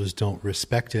lot of people just don't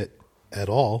respect it at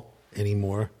all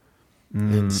anymore.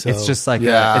 And so It's just like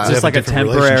Yeah. a They have a different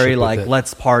temporary relationship like with it.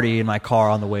 let's party in my car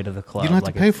on the way to the club. you don't have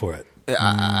Like to pay for it.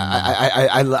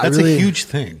 I That's really, a huge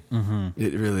thing.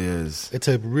 It really is. It's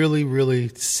a really, really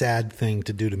sad thing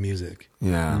to do to music.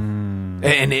 Yeah.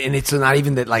 And it's not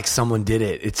even that like someone did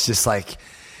it. It's just like,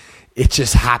 it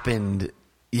just happened.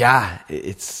 Yeah.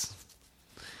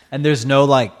 And there's no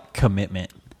like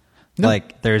commitment. No.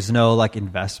 Like there's no like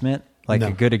investment. Like No.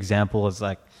 a good example is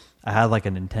like I had like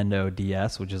a Nintendo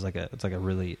DS, which is it's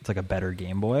like a better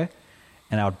Game Boy,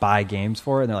 and I would buy games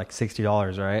for it, and they're like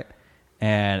 $60, right?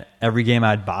 And every game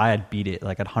I'd buy, I'd beat it,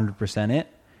 like I'd 100% it.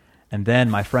 And then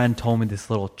my friend told me this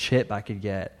little chip I could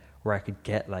get where I could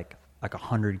get like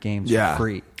 100 games Yeah. for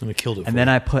free. And it killed it. And then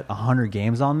I put 100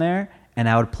 games on there, and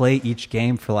I would play each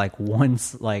game for like one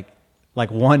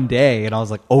day, and I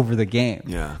was like over the game.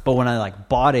 Yeah. But when I like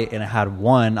bought it and I had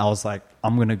one, I was like,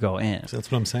 I'm gonna go in. So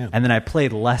that's what I'm saying. And then I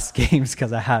played less games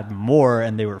because I had more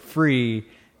and they were free,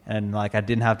 and like I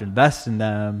didn't have to invest in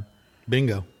them.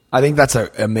 Bingo. I think that's an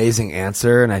amazing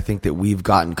answer, and I think that we've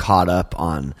gotten caught up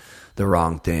on the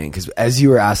wrong thing. Because as you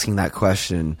were asking that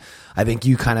question, I think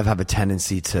you kind of have a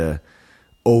tendency to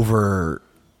or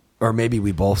maybe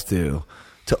we both do,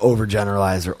 to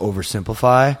overgeneralize or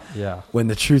oversimplify. Yeah. When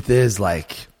the truth is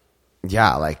like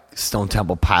Stone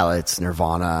Temple Pilots,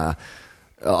 Nirvana,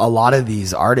 a lot of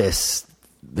these artists,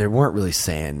 they weren't really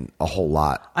saying a whole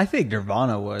lot I think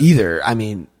Nirvana was either. I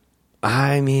mean,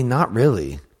 not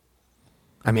really.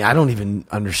 I mean, I don't even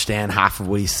understand half of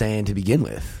what he's saying to begin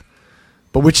with,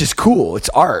 but which is cool. It's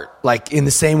art. Like in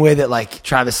the same way that like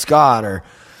Travis Scott or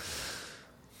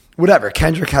whatever,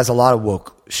 Kendrick has a lot of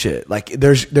woke shit. Like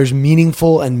there's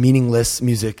meaningful and meaningless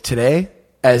music today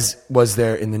as was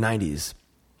there in the 90s.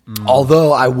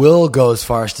 Although I will go as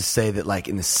far as to say that like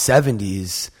in the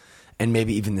 70s and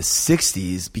maybe even the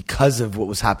 60s, because of what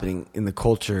was happening in the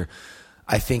culture,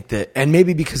 I think that, and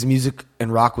maybe because music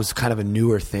and rock was kind of a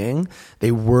newer thing,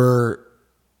 there was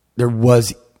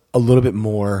a little bit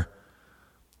more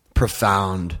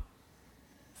profound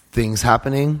things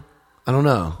happening. I don't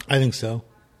know. I think so.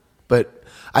 But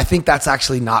I think that's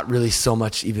actually not really so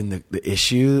much even the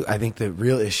issue. I think the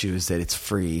real issue is that it's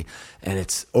free and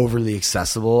it's overly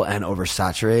accessible and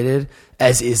oversaturated,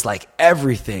 as is like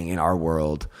everything in our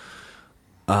world.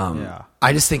 Yeah.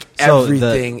 I just think So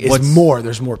everything is more.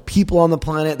 There's more people on the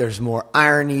planet. There's more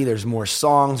irony. There's more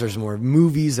songs. There's more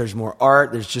movies. There's more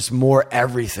art. There's just more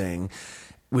everything,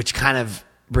 which kind of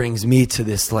brings me to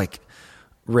this like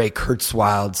Ray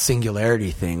Kurzweil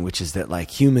singularity thing, which is that like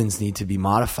humans need to be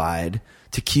modified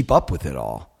to keep up with it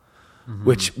all,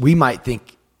 which we might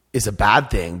think is a bad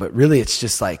thing, but really it's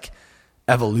just like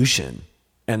evolution,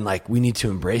 and like we need to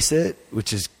embrace it,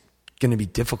 which is going to be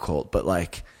difficult. But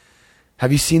like,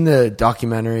 have you seen the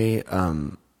documentary?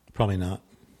 Probably not.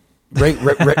 Ray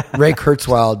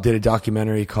Kurzweil did a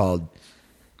documentary called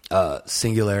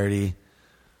Singularity,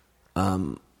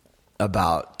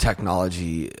 about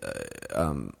technology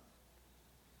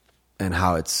and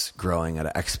how it's growing at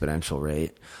an exponential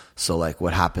rate. So like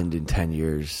what happened in 10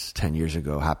 years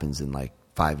ago happens in like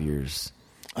 5 years.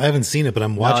 I haven't seen it, but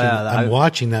I'm watching. yeah, I'm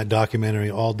watching that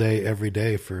documentary all day, every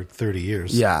day for 30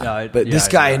 years. Yeah, Yeah, but this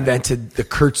guy yeah. invented the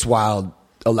Kurzweil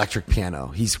electric piano.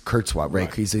 He's Kurzweil,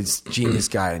 right? He's a genius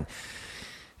guy, and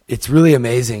it's really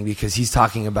amazing because he's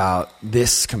talking about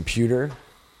this computer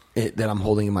that I'm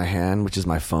holding in my hand, which is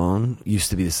my phone, used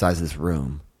to be the size of this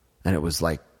room, and it was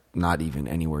like not even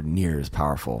anywhere near as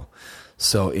powerful.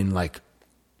 So in like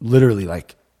literally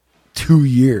like 2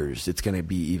 years, it's going to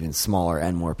be even smaller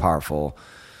and more powerful.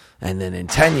 And then in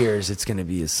 10 years, it's going to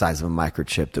be the size of a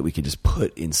microchip that we could just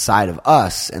put inside of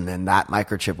us. And then that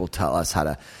microchip will tell us how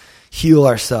to heal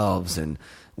ourselves, and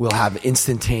we'll have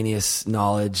instantaneous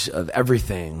knowledge of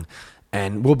everything.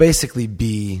 And we'll basically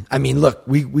be, I mean, look,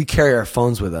 we carry our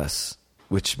phones with us,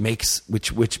 which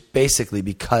basically,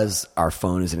 because our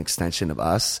phone is an extension of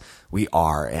us, we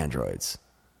are androids.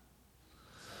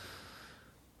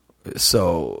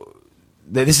 So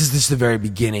this is just the very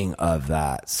beginning of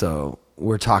that. So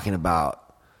we're talking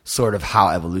about sort of how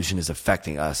evolution is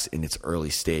affecting us in its early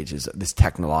stages, this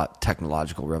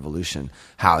technological revolution,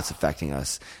 how it's affecting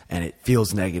us. And it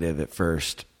feels negative at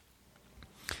first.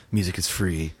 Music is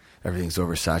free. Everything's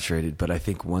oversaturated. But I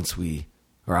think once we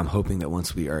or I'm hoping that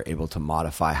once we are able to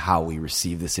modify how we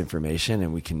receive this information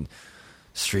and we can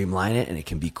streamline it and it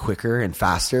can be quicker and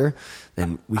faster,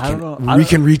 then we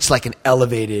can reach like an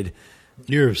elevated.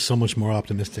 You're so much more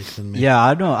optimistic than me. Yeah,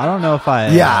 I don't know if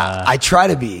I. I try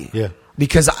to be. Yeah.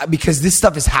 Because this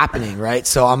stuff is happening, right?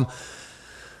 So I'm,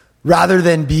 rather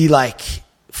than be like,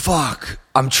 fuck,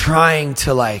 I'm trying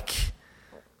to like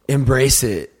embrace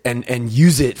it and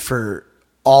use it for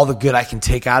all the good I can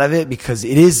take out of it, because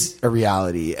it is a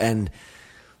reality. And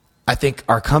I think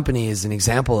our company is an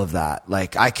example of that.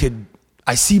 Like I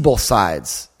see both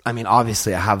sides. I mean,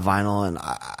 obviously I have vinyl and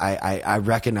I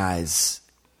recognize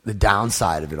the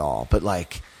downside of it all, but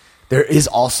like there is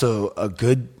also a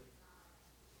good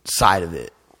side of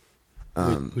it.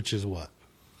 Which is what?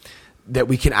 That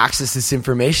we can access this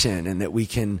information, and that we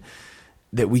can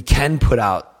put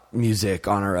out music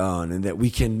on our own, and that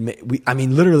I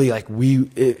mean, literally, like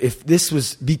if this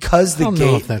was because the I don't gate.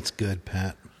 know if that's good,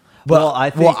 Pat. Well,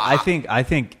 I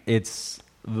think it's,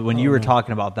 when you were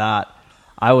talking about that,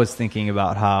 I was thinking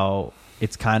about how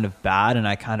it's kind of bad, and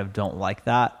I kind of don't like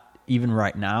that. Even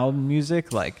right now in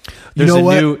music, like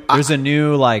there's a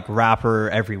new like rapper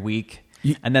every week.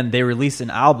 And then they release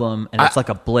an album and it's like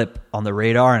a blip on the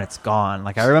radar and it's gone.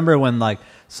 Like I remember when like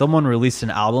someone released an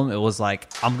album, it was like,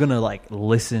 I'm going to like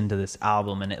listen to this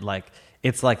album, and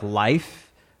it's like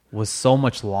life was so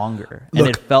much longer. And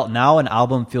it felt, now an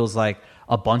album feels like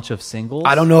a bunch of singles.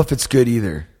 I don't know if it's good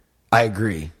either. I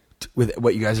agree with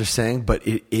what you guys are saying, but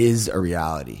it is a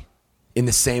reality. In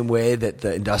the same way that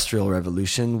the Industrial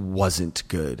Revolution wasn't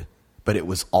good, but it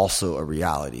was also a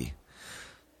reality.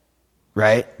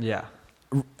 Right? Yeah.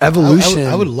 Evolution.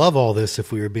 I would love all this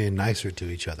if we were being nicer to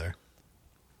each other.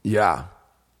 Yeah.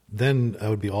 Then I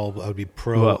would be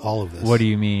pro all of this. What do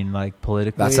you mean, like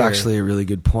politically? That's actually a really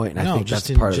good point, and I think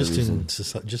that's part of the reason.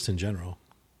 Just in general.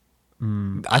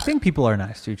 I think people are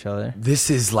nice to each other. This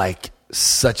is like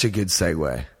such a good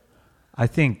segue.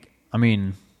 I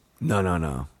mean,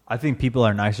 no. I think people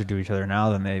are nicer to each other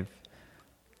now than they've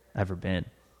ever been.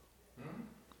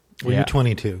 Well, you're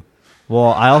 22.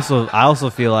 Well, I also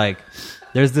feel like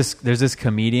there's this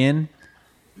comedian.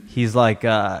 He's like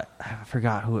I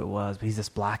forgot who it was, but he's this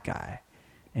black guy,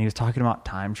 and he was talking about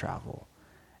time travel.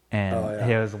 And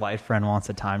his white friend wants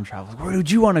to time travel. Where would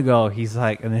you want to go? He's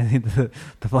like, and then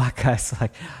the black guy's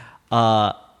like,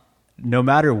 no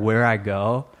matter where I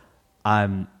go,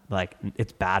 I'm like,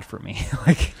 it's bad for me.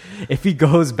 Like if he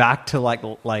goes back to like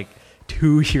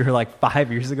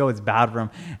 5 years ago, it's bad for him.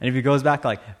 And if he goes back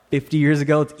like 50 years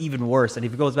ago, it's even worse. And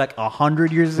if he goes back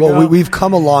 100 years ago, well, we've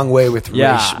come a long way with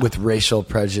racial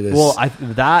prejudice. Well,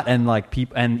 that and like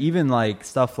people, and even like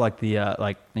stuff like the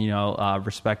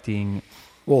respecting.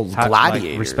 Well,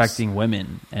 gladiators, like respecting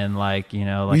women, and like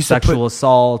like sexual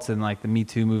assault, and like the Me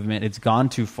Too movement. It's gone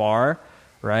too far,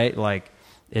 right? Like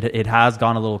it has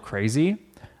gone a little crazy.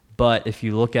 But if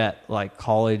you look at like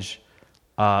college,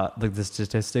 like the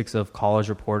statistics of college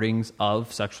reportings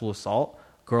of sexual assault,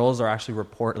 girls are actually they're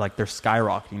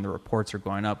skyrocketing. The reports are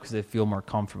going up because they feel more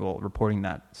comfortable reporting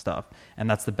that stuff, and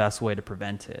that's the best way to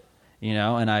prevent it.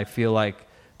 And I feel like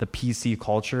the PC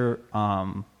culture,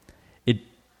 it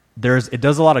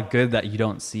does a lot of good that you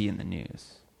don't see in the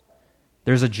news.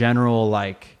 There's a general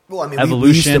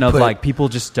evolution of like people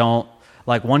just don't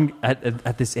like one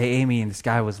at this AA meeting. This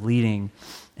guy was leading,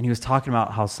 and he was talking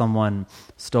about how someone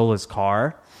stole his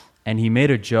car, and he made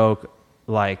a joke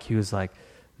like he was like,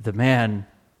 the man,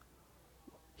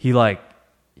 he's not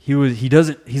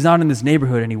in this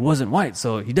neighborhood and he wasn't white,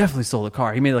 so he definitely stole the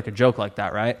car. He made like a joke like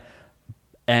that, right?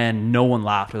 And no one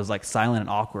laughed. It was like silent and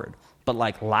awkward. But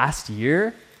like last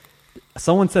year,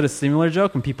 someone said a similar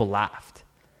joke and people laughed.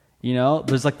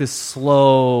 There's like this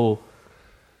slow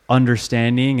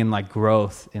understanding and like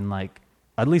growth in like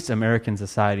at least American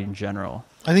society in general.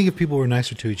 I think if people were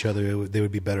nicer to each other, they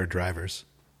would be better drivers.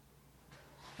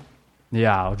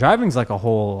 Yeah, driving's like a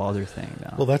whole other thing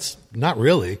now. Well, that's not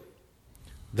really.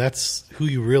 That's who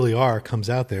you really are comes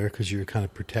out there because you're kind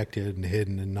of protected and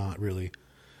hidden and not really.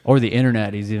 Or the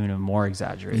internet is even more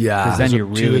exaggerated. Yeah, because then you're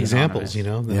really two examples.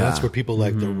 anonymous. That's where people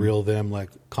like the real them like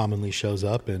commonly shows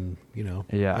up, and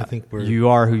Yeah, I think you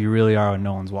are who you really are when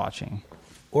no one's watching.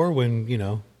 Or when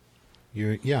when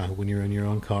you're in your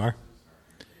own car,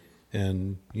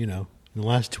 and in the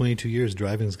last 22 years,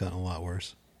 driving's gotten a lot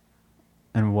worse.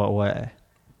 In what way?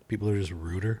 People are just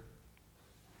ruder.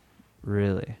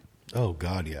 Really? Oh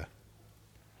God, yeah.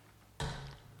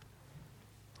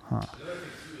 Huh.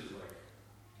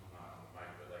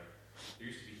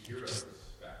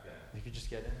 You could just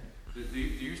get in. There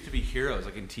used to be heroes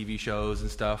like in TV shows and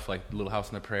stuff, like Little House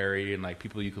on the Prairie, and like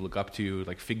people you could look up to,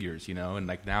 like figures, and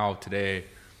like now today,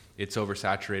 it's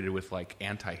oversaturated with like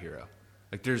anti-hero.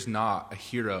 Like there's not a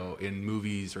hero in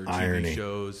movies or TV Irony.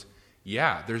 shows.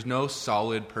 Yeah, there's no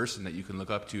solid person that you can look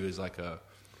up to as like a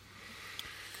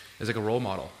role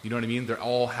model. You know what I mean? They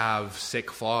all have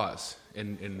sick flaws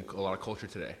in a lot of culture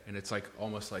today, and it's like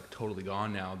almost like totally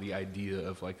gone now. The idea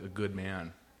of like a good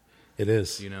man. It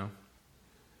is. You know.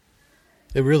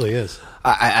 It really is.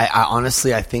 I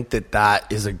honestly, I think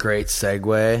that is a great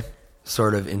segue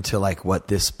sort of into like what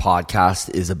this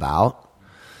podcast is about,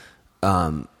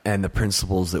 and the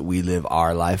principles that we live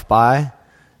our life by,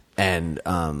 and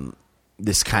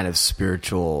this kind of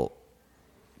spiritual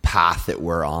path that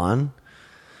we're on.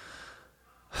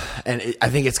 And I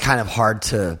think it's kind of hard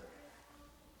to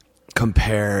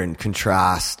compare and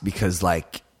contrast because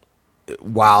like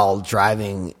while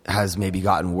driving has maybe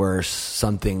gotten worse,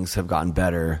 some things have gotten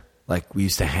better. Like we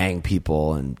used to hang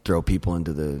people and throw people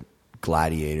into the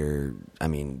Gladiator. I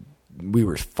mean, we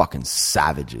were fucking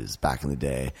savages back in the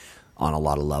day on a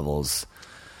lot of levels.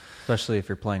 Especially if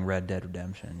you're playing Red Dead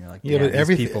Redemption. You're like, Yeah, yeah, but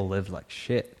these people lived like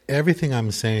shit. Everything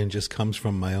I'm saying just comes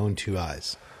from my own two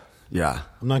eyes. Yeah.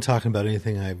 I'm not talking about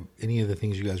any of the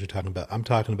things you guys are talking about. I'm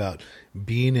talking about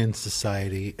being in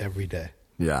society every day.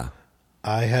 Yeah.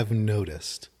 I have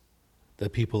noticed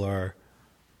that people are,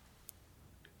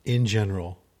 in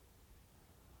general,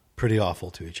 pretty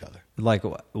awful to each other. Like,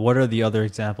 what are the other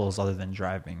examples other than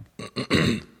driving?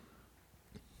 I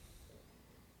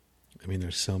mean,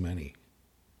 there's so many.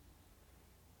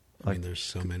 There's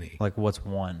so many. Like, what's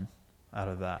one out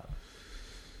of that?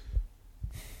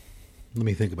 Let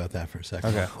me think about that for a second.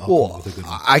 Okay. I'll come up Well, with a good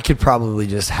one. I could probably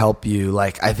just help you.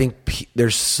 Like, I think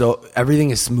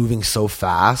everything is moving so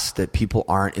fast that people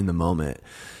aren't in the moment.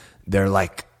 They're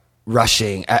like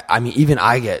rushing. I mean, even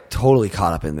I get totally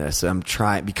caught up in this. I'm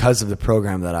trying because of the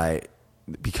program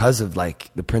because of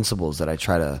like the principles that I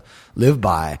try to live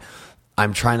by.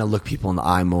 I'm trying to look people in the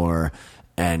eye more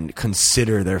and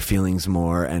consider their feelings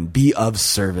more and be of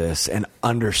service and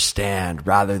understand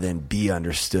rather than be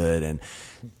understood.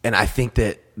 And I think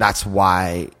that's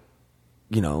why,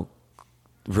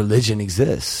 religion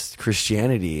exists,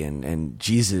 Christianity and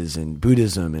Jesus and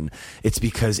Buddhism. And it's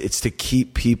because it's to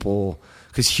keep people,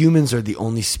 because humans are the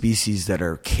only species that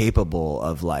are capable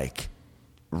of like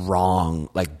wrong,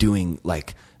 like doing,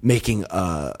 like making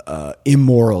a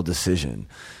immoral decision.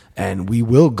 And we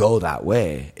will go that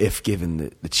way if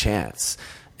given the chance.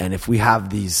 And if we have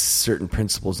these certain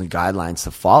principles and guidelines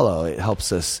to follow, it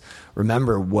helps us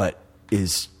remember what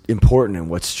is important and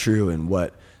what's true and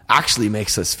what actually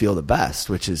makes us feel the best,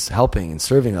 which is helping and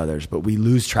serving others. But we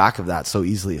lose track of that so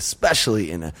easily,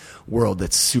 especially in a world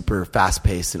that's super fast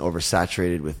paced and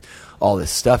oversaturated with all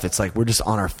this stuff. It's like we're just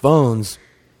on our phones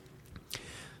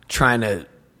trying to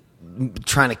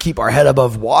keep our head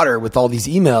above water with all these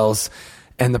emails.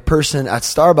 And the person at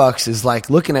Starbucks is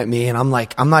like looking at me and I'm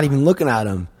like, I'm not even looking at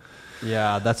him.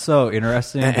 Yeah, that's so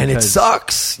interesting. And it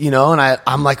sucks, and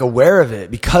I'm like aware of it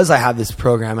because I have this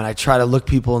program and I try to look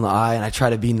people in the eye and I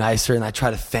try to be nicer and I try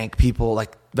to thank people.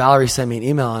 Like Valerie sent me an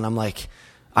email and I'm like,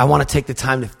 I want to take the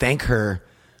time to thank her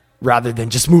rather than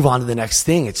just move on to the next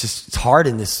thing. It's hard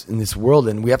in this world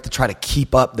and we have to try to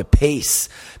keep up the pace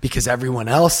because everyone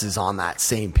else is on that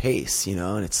same pace,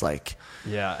 and it's like.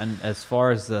 Yeah, and as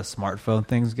far as the smartphone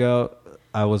things go,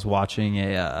 I was watching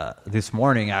this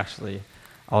morning actually.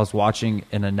 I was watching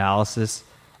an analysis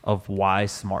of why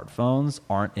smartphones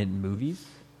aren't in movies.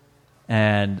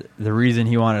 And the reason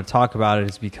he wanted to talk about it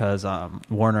is because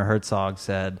Werner Herzog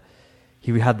said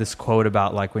he had this quote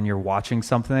about like when you're watching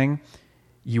something,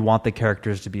 you want the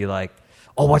characters to be like,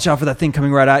 oh, watch out for that thing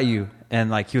coming right at you. And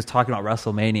like he was talking about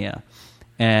WrestleMania.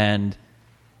 And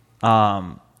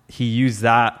he used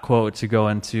that quote to go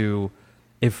into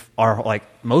if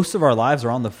most of our lives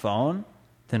are on the phone,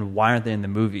 then why aren't they in the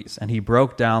movies? And he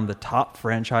broke down the top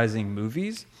franchising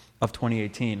movies of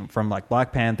 2018 from like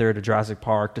Black Panther to Jurassic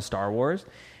Park to Star Wars.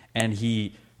 And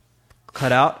he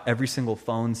cut out every single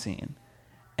phone scene.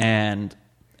 And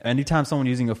anytime someone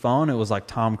using a phone, it was like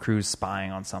Tom Cruise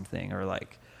spying on something or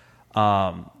like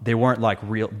they weren't like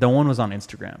real. No one was on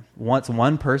Instagram. Once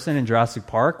one person in Jurassic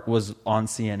Park was on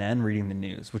CNN reading the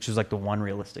news, which is like the one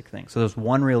realistic thing. So there's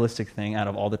one realistic thing out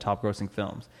of all the top grossing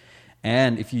films.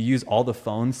 And if you use all the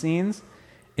phone scenes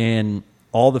in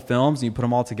all the films and you put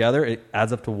them all together, it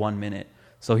adds up to 1 minute.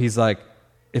 So he's like,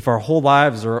 if our whole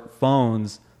lives are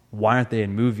phones, why aren't they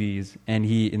in movies? And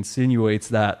he insinuates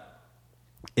that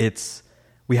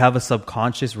we have a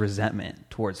subconscious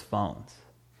resentment towards phones.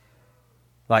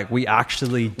 Like we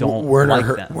actually don't like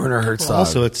them. Werner Herzog. Well,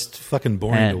 also, it's fucking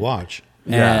boring to watch.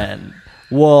 And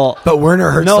well, but Werner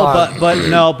Herzog.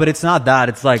 but it's not that.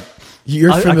 It's like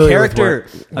You're familiar with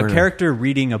a character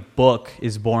reading a book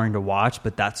is boring to watch,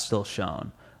 but that's still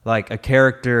shown. Like a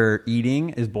character eating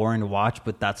is boring to watch,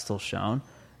 but that's still shown.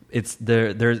 It's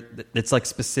it's like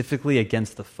specifically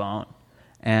against the phone.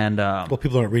 And well,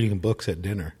 people aren't reading books at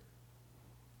dinner.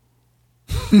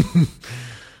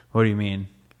 What do you mean?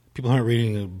 People aren't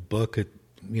reading a book at,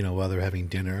 while they're having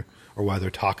dinner or while they're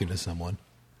talking to someone.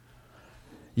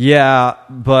 Yeah,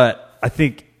 but I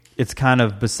think it's kind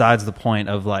of besides the point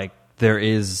of like there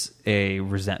is a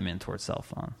resentment towards cell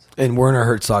phones. And Werner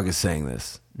Herzog is saying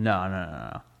this.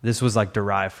 No. This was like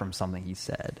derived from something he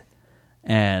said.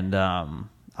 And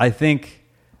I think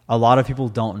a lot of people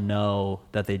don't know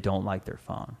that they don't like their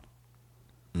phone.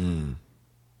 You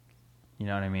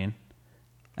know what I mean?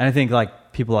 And I think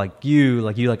like people like you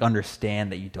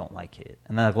understand that you don't like it.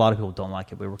 And then like, a lot of people don't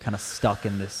like it, but we're kind of stuck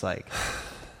in this like...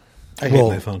 I hate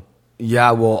my phone.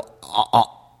 Yeah, well,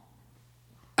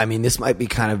 I mean, this might be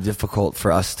kind of difficult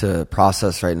for us to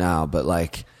process right now, but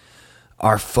like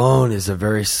our phone is a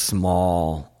very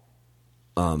small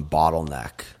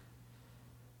bottleneck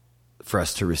for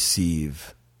us to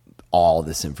receive all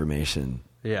this information.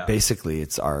 Yeah. Basically,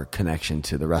 it's our connection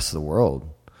to the rest of the world.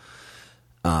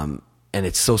 And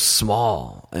it's so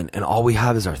small, and all we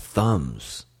have is our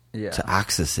thumbs to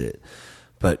access it.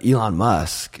 But Elon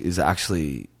Musk is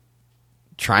actually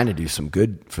trying to do some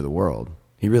good for the world.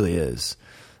 He really is.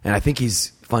 And I think he's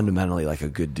fundamentally like a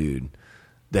good dude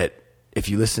that if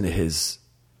you listen to his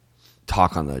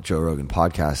talk on the Joe Rogan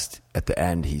podcast, at the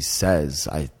end he says,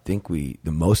 I think the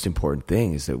most important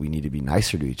thing is that we need to be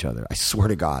nicer to each other. I swear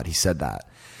to God, he said that.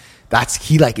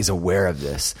 He like is aware of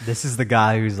this. This is the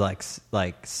guy who's like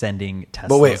sending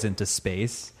Teslas into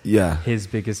space. Yeah. His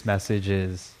biggest message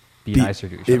is be nicer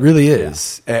to each other. It really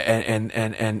is. Yeah.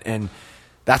 And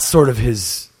that's sort of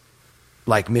his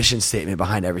like mission statement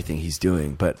behind everything he's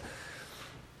doing. But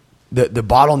the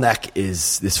bottleneck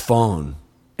is this phone,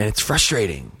 and it's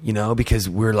frustrating, because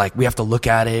we're like, we have to look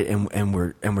at it and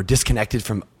we're disconnected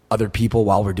from other people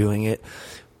while we're doing it,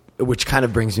 which kind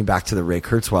of brings me back to the Ray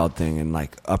Kurzweil thing and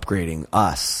like upgrading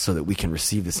us so that we can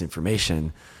receive this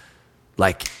information.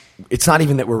 Like, it's not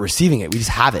even that we're receiving it. We just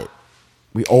have it.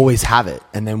 We always have it.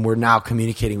 And then we're now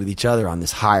communicating with each other on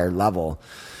this higher level.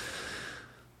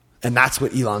 And that's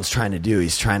what Elon's trying to do.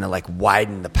 He's trying to like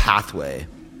widen the pathway.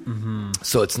 Mm-hmm.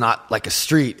 So it's not like a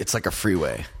street, it's like a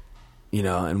freeway,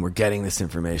 and we're getting this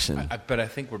information. But I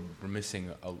think we're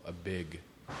missing a big...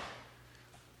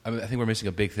 I think we're missing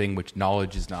a big thing, which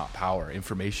knowledge is not power.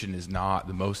 Information is not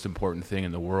the most important thing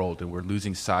in the world, and we're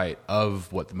losing sight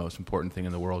of what the most important thing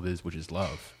in the world is, which is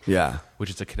love. Yeah. Which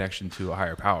is a connection to a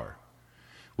higher power,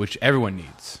 which everyone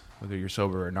needs, whether you're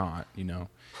sober or not,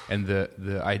 And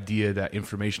the idea that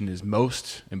information is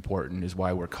most important is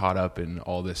why we're caught up in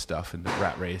all this stuff and the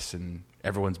rat race, and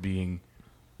everyone's being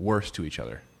worse to each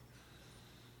other.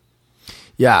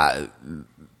 Yeah,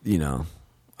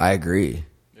 I agree.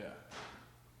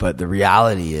 But the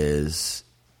reality is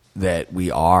that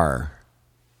we are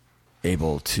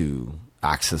able to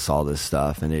access all this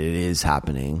stuff, and it is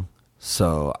happening.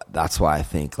 So that's why I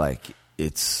think like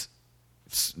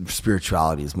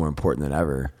spirituality is more important than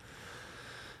ever.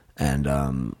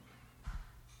 And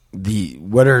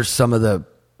what are some of the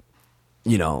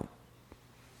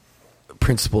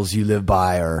principles you live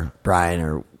by, or Brian,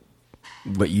 or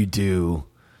what you do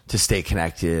to stay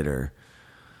connected, or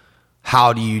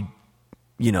how do you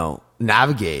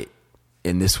navigate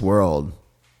in this world?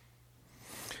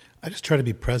 I just try to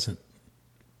be present.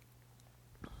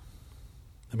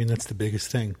 I mean, that's the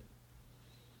biggest thing.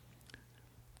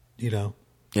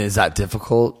 Is that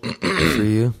difficult for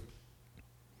you?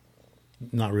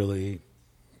 Not really,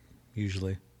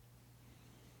 usually.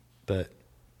 But,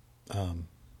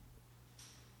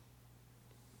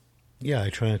 yeah,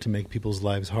 I try not to make people's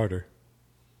lives harder.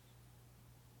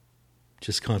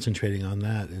 Just concentrating on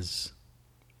that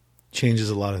changes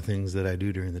a lot of things that I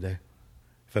do during the day,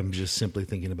 if I'm just simply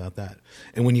thinking about that.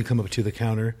 And when you come up to the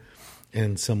counter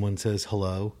and someone says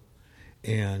hello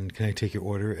and can I take your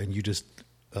order, and you just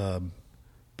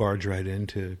barge right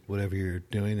into whatever you're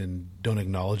doing and don't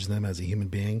acknowledge them as a human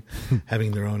being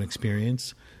having their own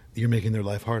experience, you're making their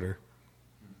life harder.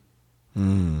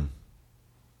 And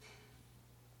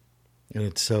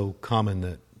it's so common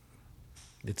that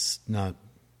it's not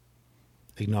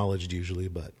acknowledged usually,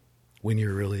 but when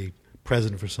you're really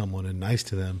present for someone and nice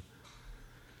to them.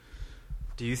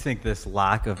 Do you think this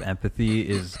lack of empathy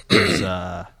is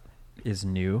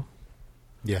new?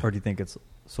 Yeah. Or do you think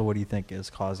so what do you think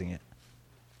is causing it?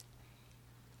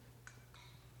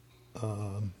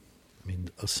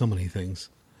 So many things.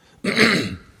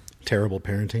 Terrible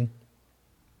parenting.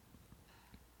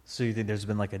 So you think there's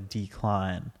been like a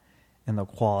decline in the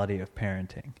quality of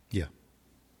parenting? Yeah.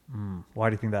 Why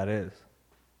do you think that is?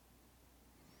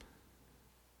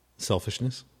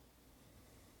 Selfishness.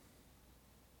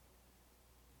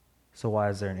 So why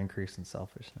is there an increase in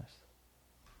selfishness?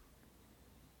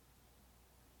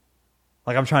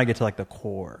 Like I'm trying to get to like the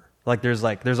core. Like there's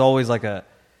always like a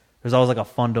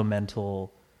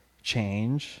fundamental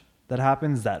change that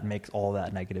happens that makes all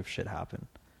that negative shit happen.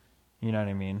 You know what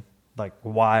I mean? Like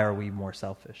why are we more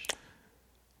selfish?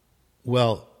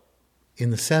 Well, in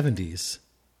the 70s,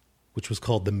 which was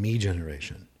called the Me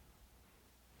generation.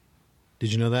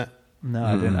 Did you know that? No,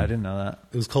 I didn't know that.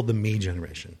 It was called the Me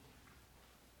generation.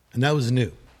 And that was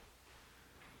new.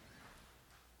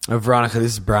 Veronica,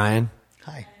 this is Brian.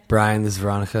 Hi. Brian, this is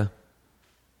Veronica.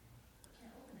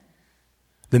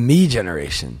 The Me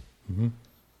generation. Mm-hmm.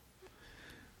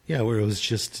 Yeah, where it was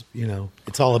just,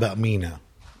 it's all about me now.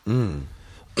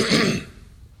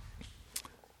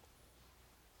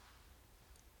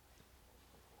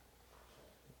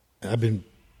 I've been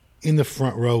in the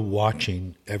front row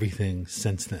watching everything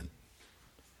since then.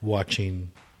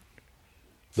 Watching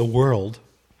the world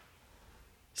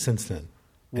since then.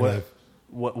 Like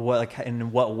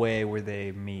in what way were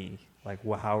they me? Like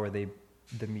how were they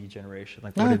the me generation?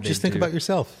 Like what did just they think do? about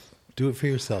yourself. Do it for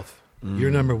yourself.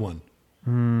 You're number one.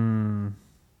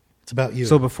 It's about you.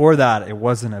 So before that, it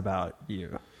wasn't about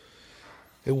you.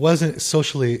 It wasn't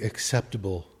socially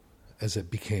acceptable as it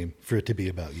became for it to be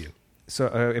about you. So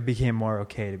it became more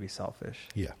okay to be selfish.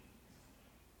 Yeah.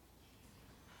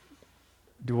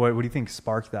 What do you think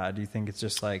sparked that? Do you think it's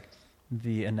just like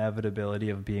the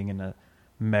inevitability of being in a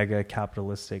mega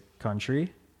capitalistic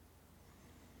country?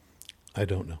 I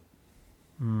don't know.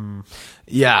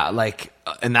 Yeah, like,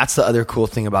 and that's the other cool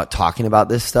thing about talking about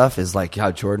this stuff is like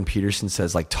how Jordan Peterson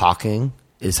says, like, talking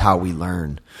is how we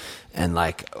learn. And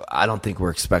like, I don't think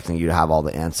we're expecting you to have all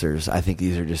the answers. I think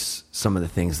these are just some of the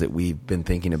things that we've been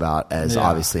thinking about, as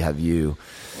obviously have you.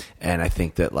 And I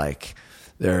think that like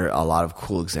there are a lot of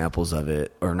cool examples of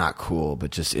it, or not cool,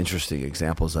 but just interesting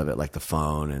examples of it, like the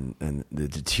phone and the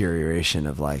deterioration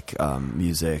of like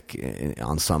music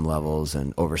on some levels,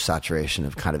 and oversaturation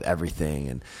of kind of everything.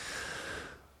 And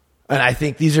I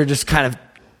think these are just kind of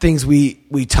things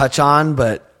we touch on,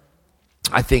 but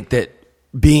I think that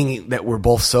being that we're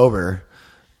both sober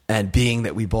and being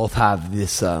that we both have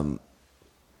this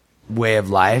way of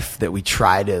life that we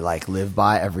try to like live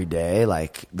by every day,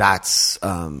 like that's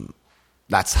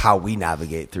how we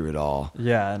navigate through it all.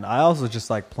 Yeah, and I also just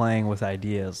like playing with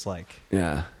ideas, like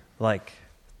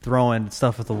throwing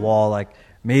stuff at the wall. Like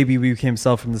maybe we became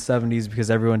self in the 70s because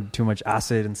everyone did too much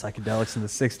acid and psychedelics in the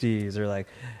 60s, or like,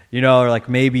 or like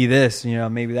maybe this,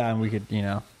 maybe that, and we could,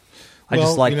 I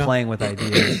just like playing with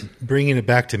ideas. Bringing it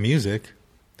back to music,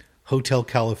 Hotel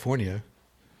California.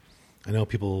 I know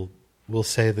people will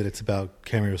say that it's about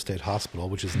Camarillo State Hospital,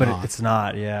 which is not. But it's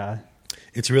not, yeah.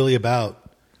 It's really about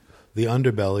the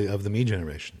underbelly of the me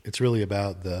generation. It's really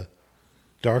about the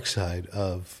dark side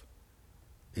of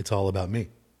it's all about me.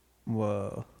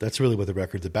 Whoa. That's really what the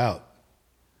record's about,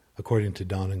 according to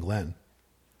Don and Glenn.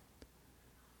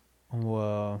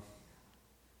 Whoa.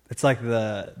 It's like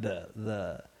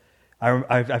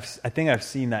I think I've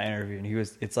seen that interview, and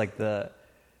it's like the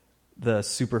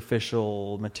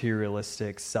superficial,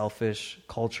 materialistic, selfish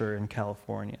culture in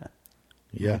California.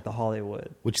 Yeah. Like the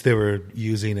Hollywood. Which they were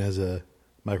using as a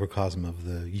microcosm of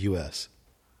the U.S.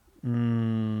 Yeah.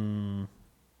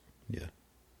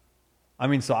 I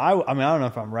mean, I don't know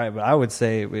if I'm right, but I would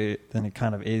say then it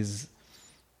kind of is.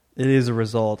 It is a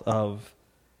result of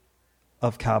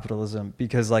capitalism,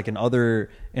 because like in other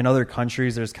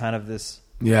countries, there's kind of this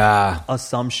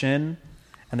assumption,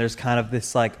 and there's kind of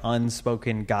this like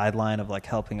unspoken guideline of like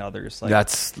helping others. Like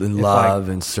that's in love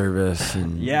and service.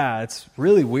 And yeah, it's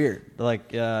really weird.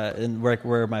 Like in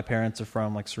where my parents are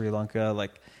from, like Sri Lanka,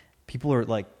 like people are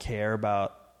like care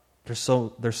about. They're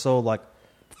so like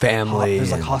family.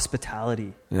 There's like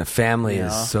hospitality. Yeah, family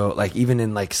is so like, even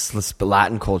in like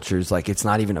Latin cultures, like it's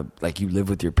not even like you live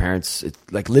with your parents. It's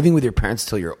like living with your parents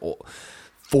till you're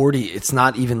 40. It's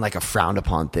not even like a frowned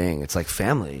upon thing. It's like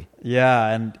family. Yeah,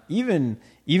 and even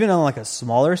on like a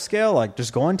smaller scale, like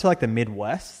just going to like the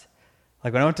Midwest.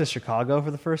 Like when I went to Chicago for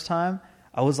the first time,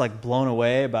 I was like blown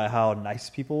away by how nice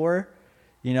people were.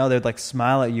 They'd like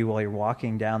smile at you while you're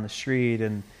walking down the street,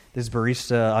 and this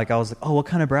barista, like I was like, oh, what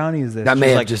kind of brownie is this? That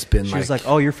may have just been she was like,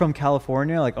 oh, you're from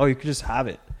California? Like, oh, you could just have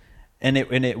it. And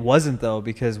it wasn't, though,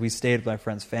 because we stayed with my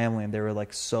friend's family, and they were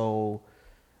like so,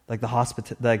 like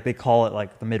like they call it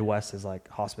like the Midwest is like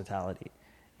hospitality,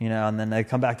 and then they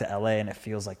come back to LA and it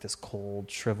feels like this cold,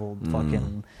 shriveled,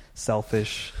 fucking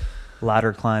selfish,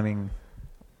 ladder climbing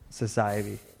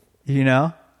society, you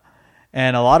know?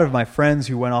 And a lot of my friends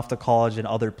who went off to college in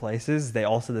other places, they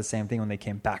all said the same thing when they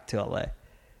came back to LA.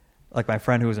 Like my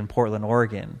friend who was in Portland,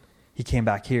 Oregon, he came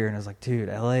back here and was like, dude,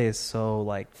 LA is so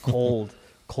like cold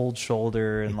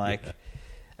shoulder, and like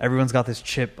everyone's got this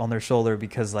chip on their shoulder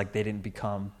because like they didn't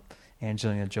become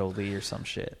Angelina Jolie or some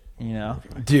shit, you know?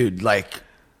 Dude, like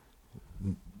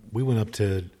We went up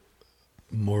to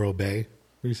Morro Bay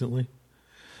recently.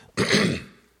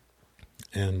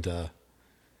 And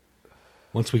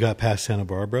once we got past Santa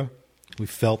Barbara, we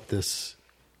felt this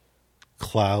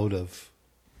cloud of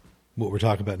what we're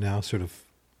talking about now sort of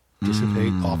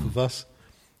dissipate off of us.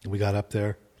 And we got up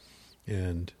there,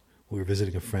 and we were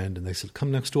visiting a friend, and they said,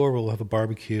 come next door, we'll have a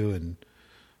barbecue. And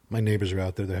my neighbors are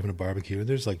out there, they're having a barbecue. And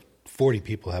there's like 40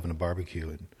 people having a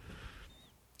barbecue.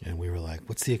 And we were like,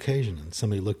 what's the occasion? And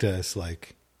somebody looked at us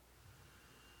like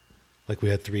we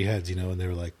had three heads, you know, and they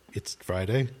were like, it's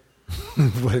Friday.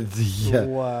 Yeah.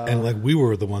 Wow. And like we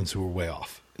were the ones who were way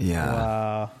off. Yeah.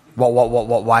 Wow.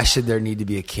 Well, why should there need to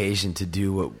be occasion to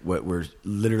do what we're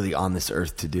literally on this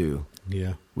earth to do?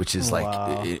 Yeah. Which is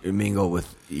like mingle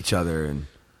with each other and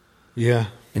Yeah.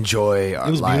 enjoy our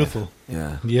It was life. beautiful.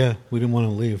 Yeah. Yeah. We didn't want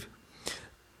to leave.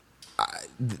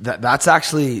 That's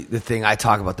actually the thing I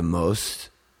talk about the most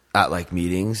at like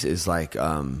meetings is like,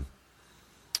 and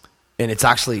it's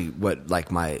actually what like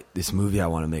this movie I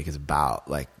want to make is about,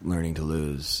 like learning to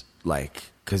lose, like,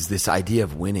 cause this idea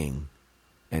of winning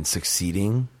and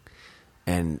succeeding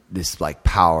and this like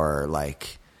power,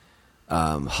 like,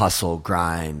 hustle,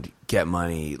 grind, get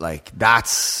money, like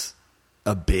that's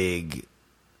a big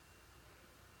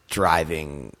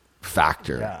driving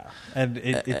factor. Yeah. And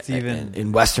it's even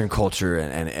in Western culture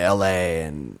and LA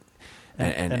and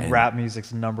rap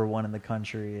music's number one in the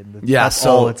country, and yeah, that's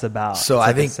so all it's about. So it's I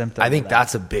like a think symptom of that.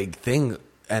 that's a big thing,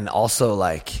 and also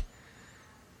like,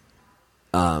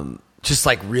 just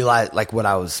like realize like what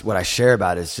I share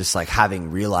about is just like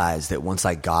having realized that once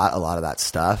I got a lot of that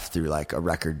stuff through like a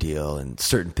record deal and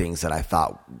certain things that I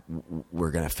thought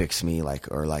were gonna fix me,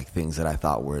 like or like things that I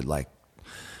thought were like,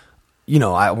 you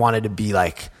know, I wanted to be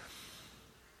like.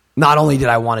 Not only did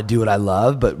I want to do what I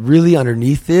love, but really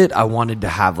underneath it, I wanted to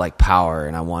have like power,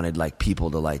 and I wanted like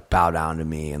people to like bow down to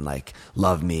me and like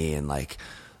love me, and like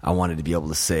I wanted to be able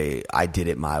to say I did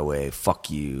it my way,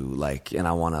 fuck you, like, and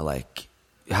I want to like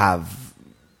have,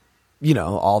 you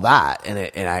know, all that, and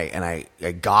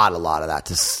I got a lot of that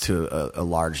to a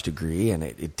large degree, and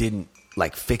it didn't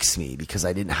like fix me because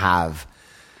I didn't have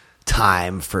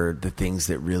time for the things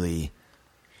that really.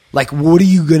 Like, what are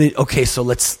you gonna? Okay, so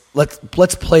let's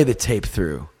play the tape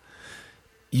through.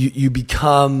 You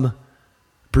become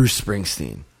Bruce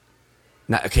Springsteen.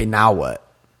 Now what?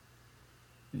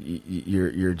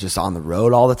 You're just on the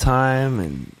road all the time,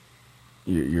 and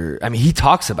you're. I mean, he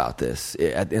talks about this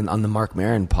on the Mark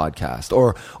Maron podcast,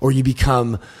 or you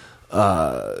become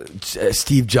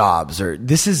Steve Jobs, or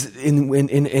this is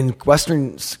in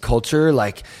Western culture,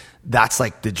 like. That's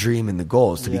like the dream and the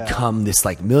goal is to become this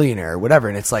like millionaire or whatever.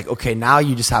 And it's like, okay, now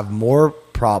you just have more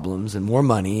problems and more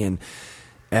money. And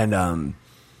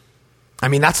I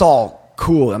mean, that's all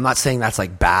cool. I'm not saying that's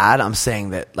like bad. I'm saying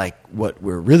that like what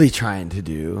we're really trying to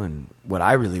do and what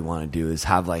I really want to do is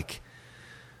have like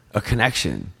a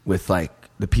connection with like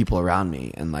the people around me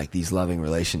and like these loving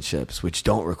relationships, which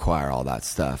don't require all that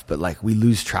stuff. But like we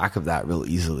lose track of that real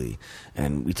easily.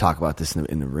 And we talk about this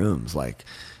in the rooms, like,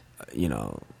 you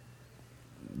know,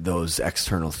 those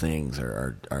external things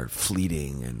are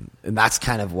fleeting, and that's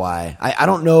kind of why I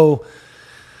don't know.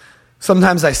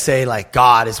 Sometimes I say like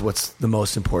God is what's the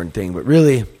most important thing, but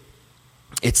really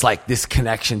it's like this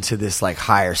connection to this like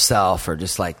higher self or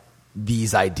just like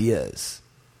these ideas.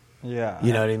 Yeah.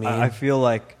 You know what I mean? I feel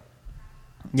like,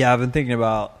 yeah, I've been thinking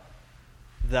about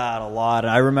that a lot.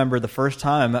 And I remember the first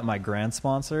time I met my grant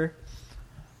sponsor,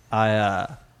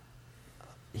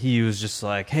 he was just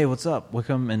like, hey, what's up?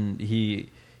 Wickham? And he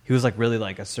was like really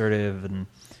like assertive, and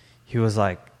he was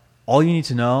like, all you need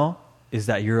to know is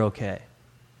that you're okay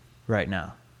right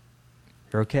now.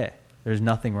 You're okay. There's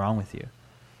nothing wrong with you.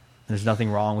 There's nothing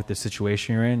wrong with the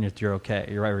situation you're in. You're okay.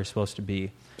 You're right where you're supposed to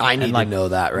be. I need to know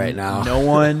that right now. No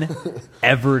one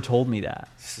ever told me that.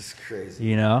 This is crazy.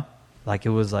 You know? Like it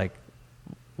was like,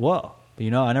 whoa.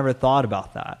 You know, I never thought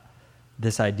about that.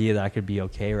 This idea that I could be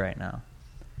okay right now.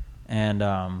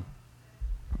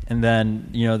 And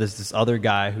then, you know, there's this other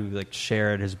guy who like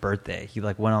shared his birthday. He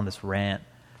like went on this rant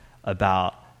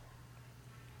about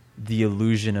the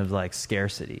illusion of like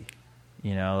scarcity.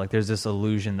 You know, like there's this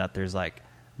illusion that there's like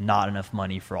not enough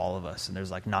money for all of us, and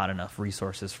there's like not enough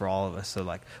resources for all of us. So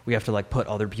like we have to like put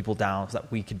other people down so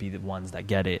that we could be the ones that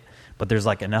get it. But there's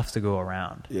like enough to go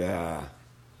around. Yeah.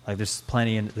 Like there's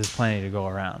plenty to go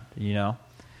around, you know,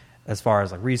 as far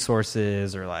as like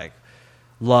resources or like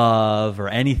love or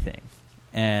anything.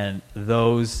 And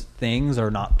those things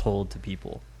are not told to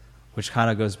people, which kind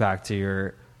of goes back to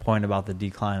your point about the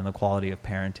decline in the quality of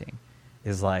parenting.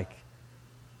 Is like,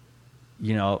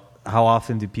 you know, how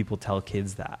often do people tell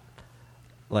kids that?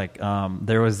 Like,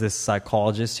 there was this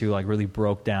psychologist who like really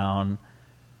broke down,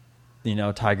 you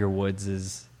know, Tiger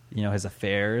Woods's, you know, his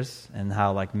affairs and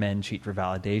how like men cheat for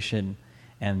validation.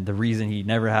 And the reason he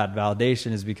never had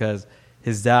validation is because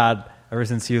his dad, ever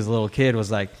since he was a little kid, was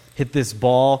like, hit this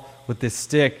ball with this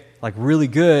stick like really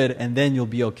good and then you'll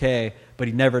be okay. But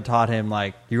he never taught him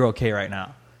like, you're okay right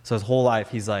now. So his whole life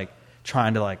he's like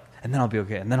trying to like, and then I'll be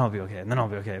okay, and then I'll be okay, and then I'll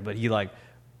be okay. But he like,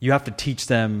 you have to teach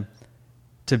them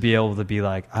to be able to be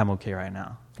like, I'm okay right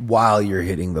now. While you're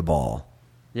hitting the ball.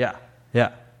 Yeah.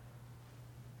 Yeah.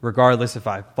 Regardless if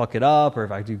I fuck it up or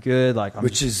if I do good, like I'm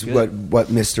which is good. what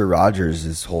Mr.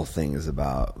 Rogers' whole thing is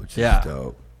about, which is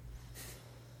dope.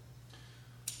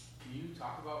 Can you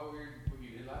talk about what you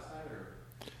did last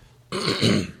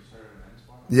night, or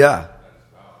Yeah.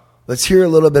 Let's hear a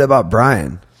little bit about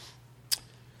Brian.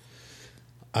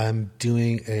 I'm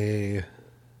doing a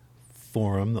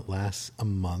forum that lasts a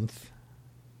month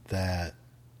that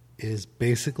is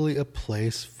basically a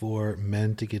place for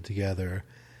men to get together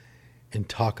and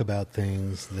talk about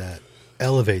things that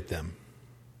elevate them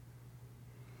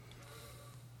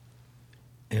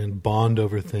and bond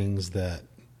over things that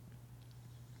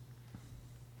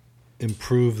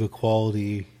improve the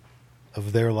quality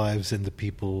of their lives and the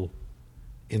people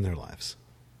in their lives.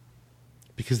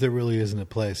 Because there really isn't a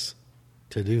place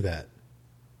to do that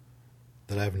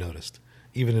I've noticed.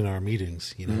 Even in our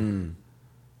meetings, you know,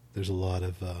 there's a lot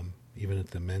of, even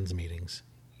at the men's meetings,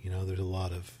 you know, there's a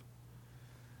lot of,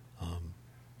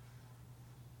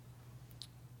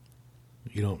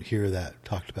 you don't hear that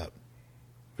talked about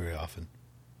very often.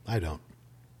 I don't.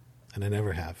 And I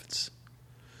never have. It's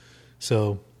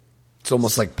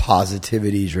almost like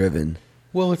positivity driven.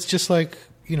 Well, it's just like,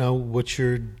 you know, what's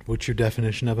your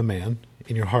definition of a man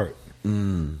in your heart?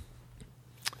 And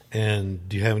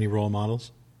do you have any role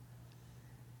models?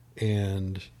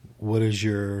 And what is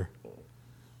your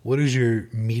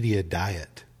media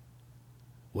diet?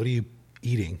 What are you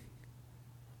eating?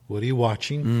 What are you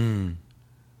watching?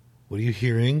 What are you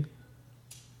hearing?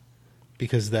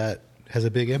 Because that has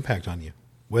a big impact on you,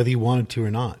 whether you wanted to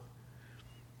or not.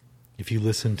 If you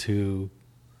listen to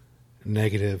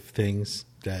negative things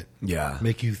that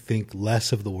make you think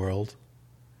less of the world,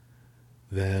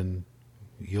 then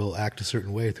you'll act a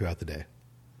certain way throughout the day.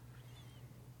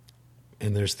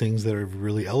 And there's things that are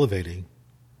really elevating.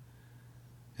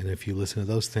 And if you listen to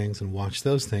those things and watch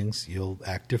those things, you'll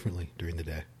act differently during the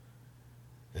day.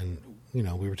 And, you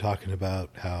know, we were talking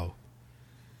about how,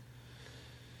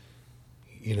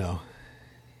 you know,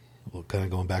 well, kind of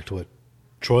going back to what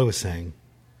Troy was saying,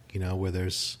 you know, where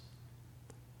there's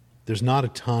not a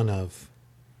ton of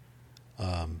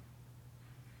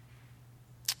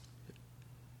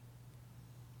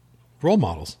role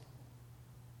models.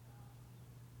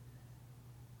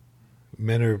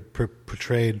 Men are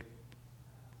portrayed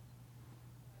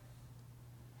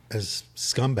as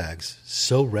scumbags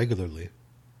so regularly.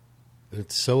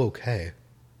 It's so okay.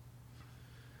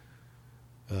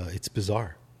 It's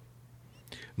bizarre.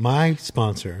 My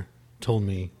sponsor told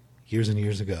me years and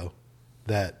years ago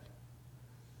that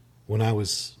when I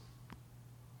was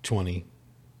 22,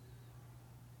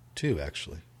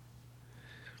 actually,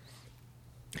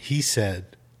 he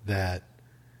said that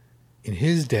in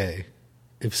his day,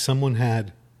 if someone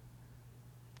had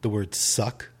the word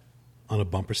suck on a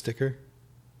bumper sticker,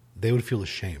 they would feel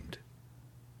ashamed.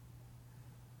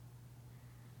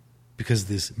 Because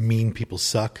this mean people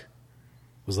suck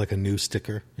was like a new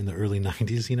sticker in the early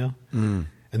 90s, you know? And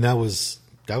that was,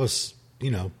 you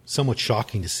know, somewhat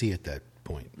shocking to see at that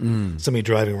point. Somebody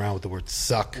driving around with the word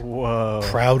suck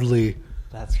proudly.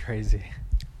 That's crazy.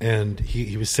 And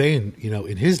he was saying, you know,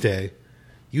 in his day,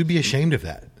 you'd be ashamed of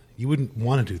that. You wouldn't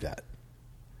want to do that.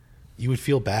 You would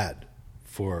feel bad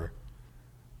for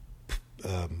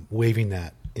waving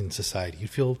that in society. You'd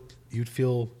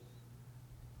feel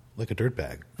like a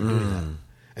dirtbag for doing that.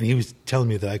 And he was telling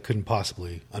me that I couldn't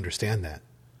possibly understand that.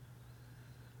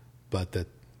 But that,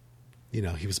 you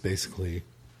know, he was basically,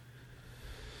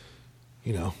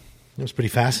 you know, it was pretty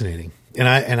fascinating. And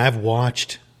I've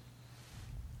watched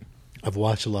a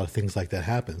lot of things like that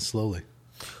happen slowly.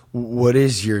 What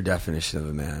is your definition of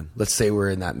a man? Let's say we're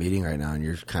in that meeting right now and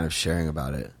you're kind of sharing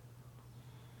about it.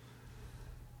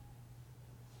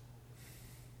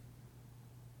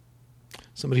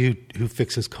 Somebody who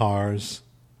fixes cars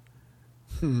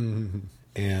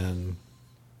and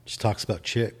She talks about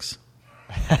chicks.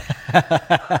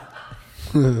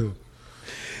 No,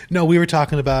 we were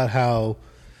talking about how,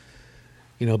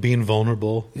 being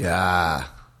vulnerable, Yeah,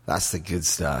 that's the good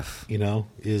stuff.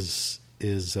 is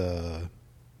it's some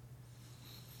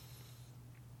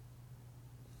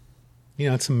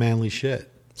manly shit.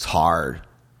 It's hard.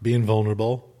 Being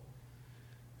vulnerable,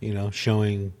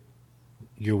 showing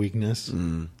your weakness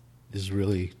is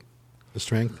really a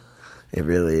strength. It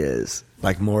really is.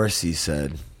 Like Morrissey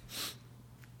said,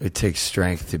 it takes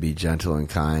strength to be gentle and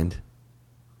kind.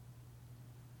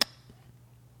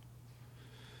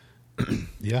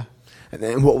 Yeah. And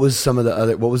then what was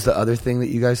the other thing that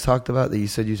you guys talked about that you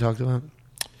said you talked about?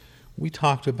 We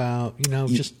talked about,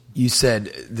 You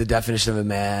said the definition of a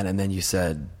man, and then you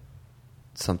said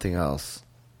something else.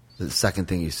 The second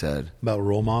thing you said. About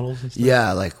role models and stuff?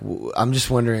 Yeah, like I'm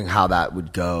just wondering how that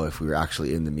would go if we were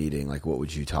actually in the meeting. Like, what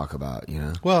would you talk about,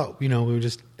 Well, we would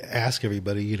just ask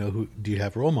everybody, who do you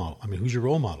have a role model? I mean, who's your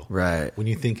role model? Right. When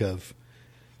you think of,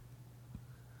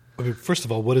 first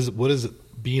of all, what is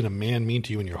being a man mean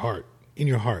to you in your heart? In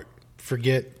your heart.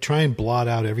 Try and blot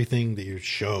out everything that you're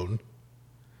shown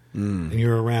and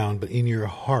you're around, but in your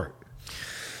heart,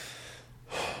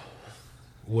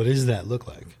 what does that look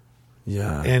like?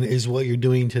 Yeah. And is what you're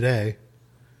doing today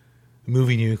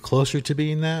moving you closer to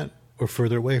being that or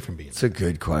further away from being It's a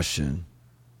good question.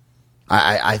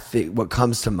 I think what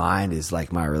comes to mind is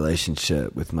like my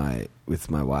relationship with my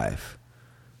wife.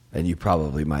 And you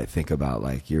probably might think about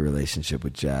like your relationship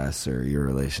with Jess or your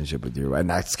relationship with your wife. And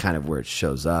that's kind of where it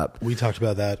shows up. We talked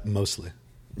about that mostly.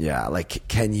 Yeah. Like,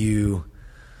 can you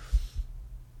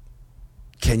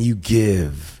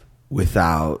give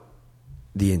without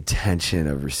the intention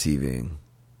of receiving?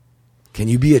 Can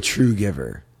you be a true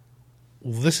giver?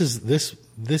 Well, this is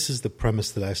the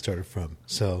premise that I started from.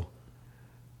 So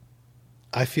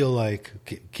I feel like,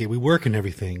 okay, we work and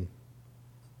everything,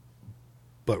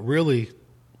 but really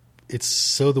it's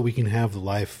so that we can have the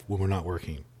life when we're not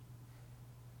working.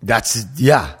 That's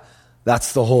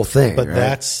the whole thing. But right?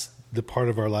 that's the part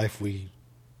of our life we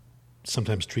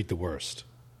sometimes treat the worst.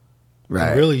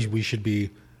 right. And really, we should be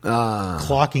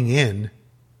clocking in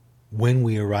when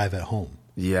we arrive at home.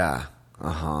 Yeah.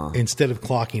 Instead of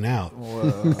clocking out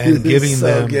and giving So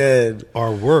them good.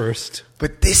 our worst.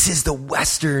 But this is the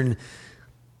Western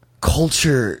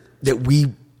culture that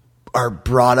we are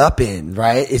brought up in,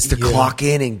 right? It's to clock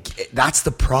in, and that's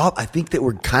the problem. I think that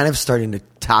we're kind of starting to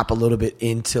tap a little bit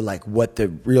into like what the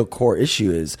real core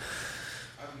issue is.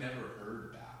 I've never heard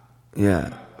that.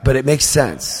 Yeah, but it makes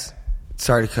sense.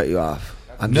 Sorry to cut you off.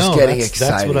 I'm just getting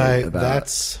excited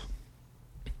about.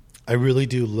 I really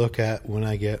do look at when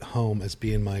I get home as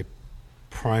being my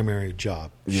primary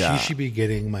job. Yeah. She should be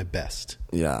getting my best.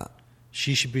 Yeah.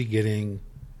 She should be getting,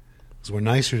 because we're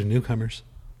nicer to newcomers.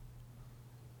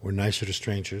 We're nicer to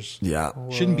strangers. Yeah.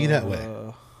 Shouldn't be that way.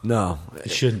 No,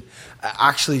 It shouldn't.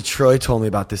 Actually, Troy told me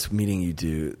about this meeting you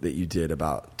did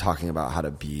about talking about how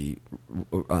to be,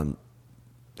 how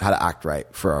to act right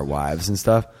for our wives and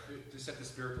stuff. To set the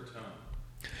spiritual tone.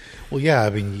 Well, yeah, I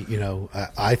mean,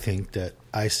 I think that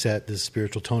I set the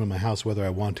spiritual tone in my house whether I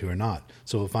want to or not.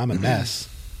 So if I'm a mess,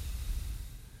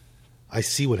 I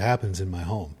see what happens in my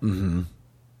home. Mm-hmm.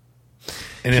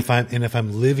 And if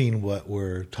I'm living what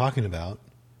we're talking about,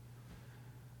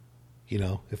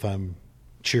 if I'm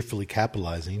cheerfully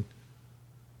capitalizing,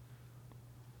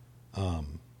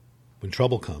 when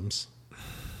trouble comes,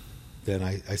 then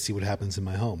I see what happens in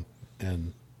my home.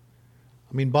 And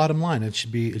I mean, bottom line, it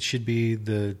should be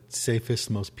the safest,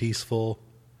 most peaceful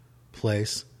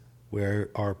place where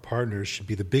our partners should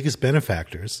be the biggest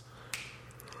benefactors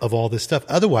of all this stuff.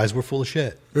 Otherwise, we're full of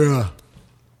shit. Yeah.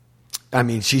 I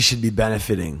mean, she should be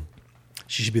benefiting.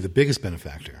 She should be the biggest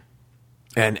benefactor.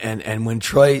 And when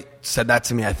Troy said that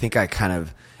to me, I think I kind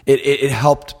of it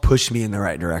helped push me in the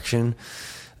right direction,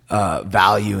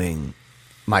 valuing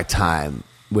my time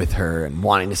with her and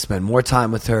wanting to spend more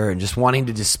time with her and just wanting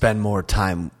to just spend more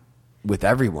time with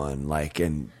everyone, like,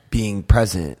 and being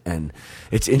present. And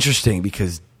it's interesting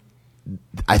because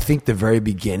I think the very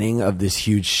beginning of this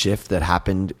huge shift that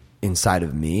happened inside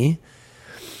of me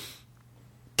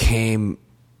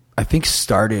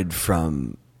started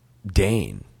from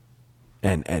Dane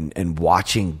and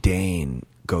watching Dane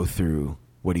go through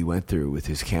what he went through with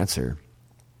his cancer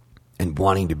and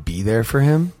wanting to be there for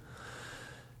him.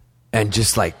 And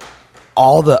just like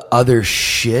all the other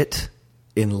shit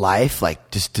in life,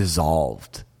 like just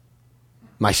dissolved.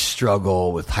 My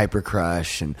struggle with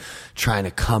hypercrush and trying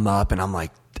to come up, and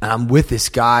I'm with this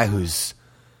guy who's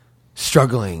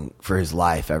struggling for his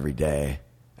life every day,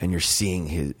 and you're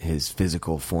seeing his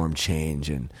physical form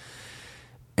change, and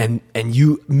And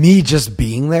me just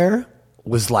being there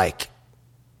was like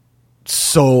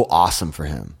so awesome for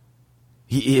him.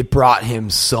 It brought him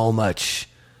so much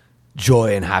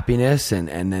joy and happiness.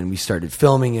 And then we started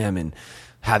filming him and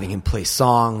having him play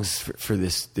songs for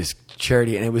this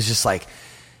charity. And it was just like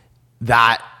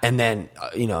that. And then,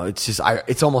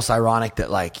 it's almost ironic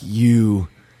that like you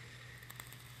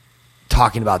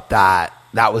talking about that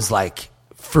was like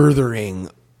furthering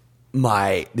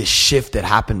this shift that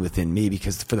happened within me,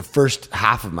 because for the first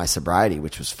half of my sobriety,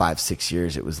 which was 5-6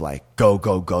 years, it was like go,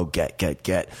 get,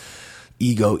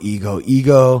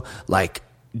 ego, like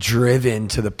driven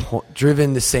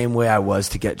the same way I was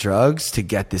to get drugs, to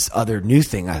get this other new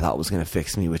thing I thought was going to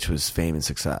fix me, which was fame and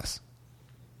success.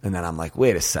 And then I'm like,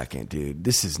 wait a second, dude,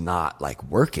 this is not like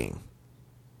working.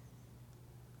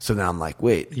 So then I'm like,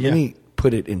 wait, let me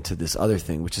put it into this other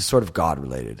thing, which is sort of God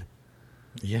related.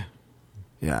 Yeah.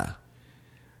 Yeah.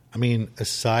 I mean,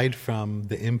 aside from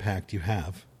the impact you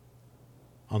have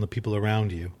on the people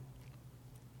around you,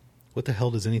 what the hell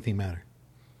does anything matter?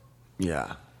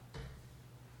 Yeah.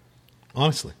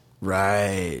 Honestly.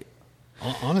 Right.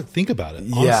 Think about it.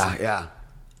 Honestly. Yeah.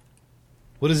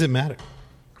 What does it matter?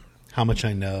 How much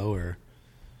I know or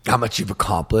how much you've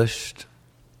accomplished?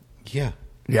 Yeah.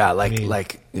 Yeah,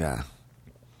 yeah.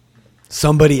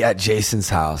 Somebody at Jason's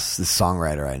house, the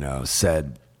songwriter I know,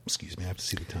 said... Excuse me, I have to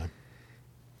see the time.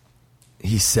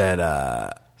 He said,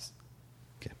 I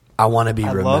want to be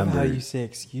remembered. I love how you say,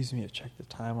 excuse me, to check the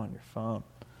time on your phone.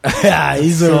 Yeah,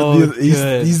 he's good,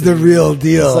 the real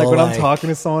deal. It's like when I'm talking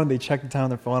to someone, they check the time on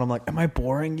their phone. I'm like, am I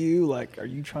boring you? Like, are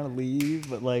you trying to leave?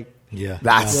 But like... Yeah,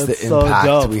 that's the so impact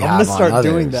dope. we I'm have gonna start on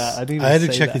others. doing that. I had to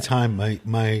check the time.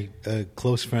 My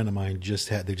close friend of mine just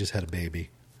had a baby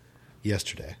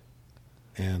yesterday,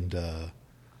 and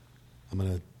I'm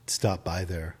gonna stop by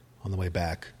there on the way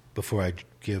back before I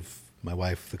give my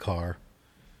wife the car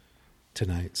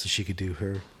tonight, so she could do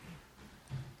her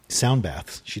sound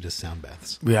baths. She does sound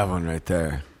baths. We have one right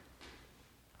there,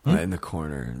 right in the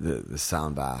corner. The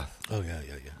sound bath. Oh yeah.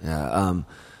 Yeah.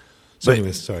 So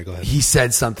anyways, sorry, go ahead. He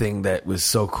said something that was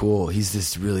so cool. He's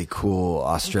this really cool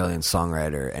Australian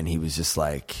songwriter, and he was just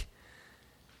like,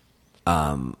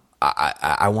 I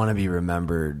want to be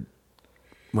remembered.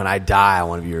 When I die, I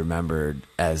want to be remembered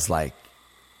as like,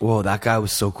 whoa, that guy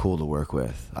was so cool to work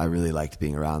with. I really liked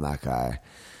being around that guy.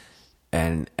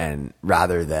 And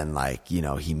rather than like,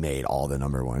 he made all the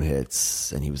number one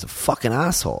hits and he was a fucking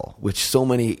asshole, which so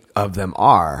many of them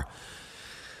are.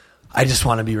 I just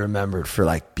want to be remembered for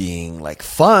like being like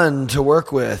fun to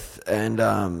work with. And,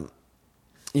 I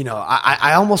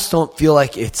almost don't feel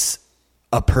like it's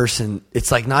a person.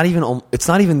 It's like it's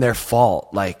not even their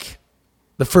fault. Like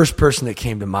the first person that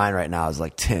came to mind right now is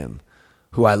like Tim,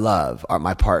 who I love,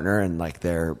 my partner and like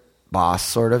their boss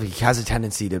sort of. He has a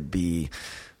tendency to be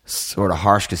sort of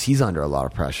harsh because he's under a lot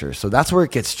of pressure. So that's where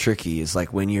it gets tricky, is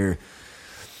like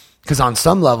because on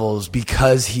some levels,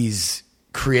 because he's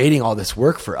creating all this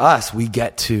work for us, we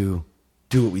get to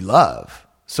do what we love.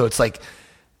 So it's like,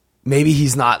 maybe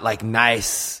he's not like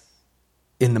nice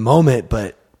in the moment,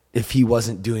 but if he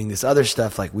wasn't doing this other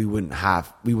stuff, like we wouldn't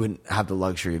have the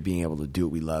luxury of being able to do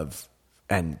what we love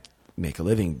and make a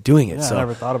living doing it. Yeah, so I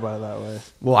never thought about it that way.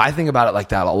 Well, I think about it like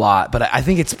that a lot, but I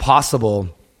think it's possible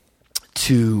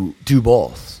to do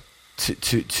both,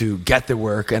 to get the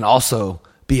work and also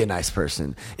be a nice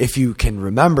person if you can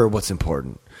remember what's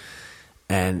important.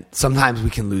 And sometimes we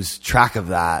can lose track of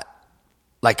that.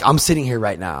 Like I'm sitting here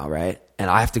right now, right? And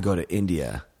I have to go to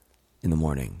India in the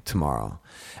morning tomorrow.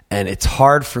 And it's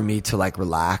hard for me to like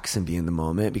relax and be in the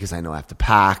moment because I know I have to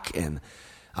pack and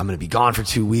I'm going to be gone for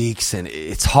 2 weeks. And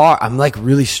it's hard. I'm like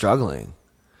really struggling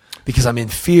because I'm in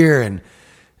fear. And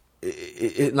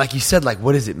like you said, like,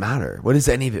 what does it matter? What does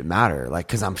any of it matter? Like,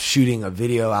 cause I'm shooting a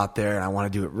video out there and I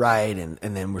want to do it right. And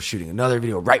then we're shooting another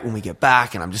video right when we get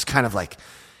back. And I'm just kind of like,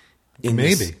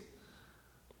 maybe,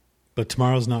 but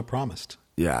tomorrow's not promised.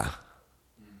 Yeah.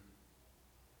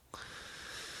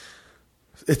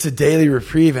 It's a daily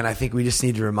reprieve, and I think we just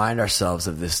need to remind ourselves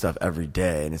of this stuff every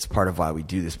day. And it's part of why we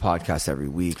do this podcast every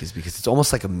week, is because it's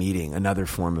almost like a meeting, another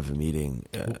form of a meeting.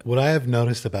 What I have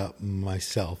noticed about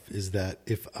myself is that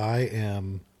if I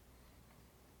am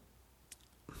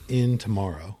in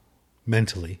tomorrow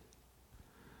mentally,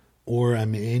 or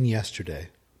I'm in yesterday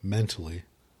mentally,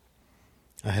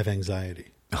 I have anxiety.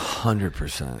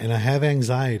 100%. And I have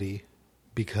anxiety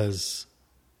because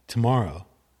tomorrow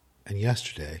and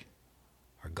yesterday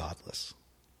are godless.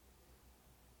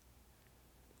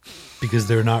 Because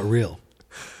they're not real.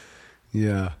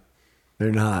 Yeah. They're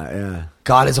not, yeah.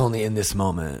 God is only in this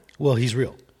moment. Well, he's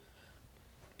real.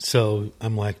 So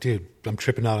I'm like, dude, I'm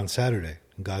tripping out on Saturday.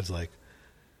 And God's like,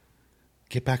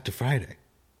 get back to Friday.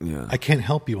 Yeah. I can't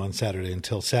help you on Saturday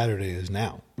until Saturday is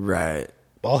now. Right.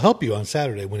 I'll help you on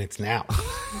Saturday when it's now.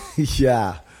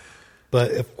 Yeah.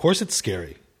 But of course it's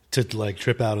scary to like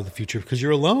trip out of the future because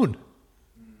you're alone.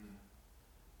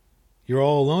 You're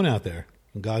all alone out there.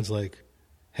 And God's like,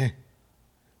 hey,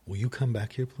 will you come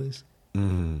back here, please?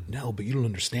 No, but you don't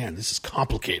understand. This is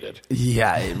complicated.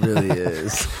 Yeah, it really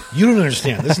is. You don't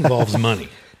understand. This involves money.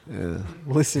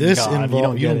 Listen, This God,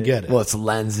 involves you don't get it. Well, it's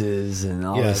lenses and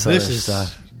all Yeah, this other this is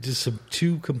stuff. just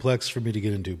too complex for me to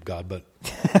get into, God. But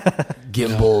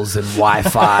Gimbals and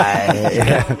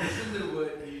Wi-Fi.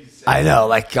 I know,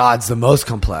 like God's the most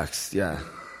complex. Yeah.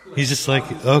 he's just like,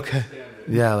 okay.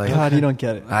 Yeah, like God, you don't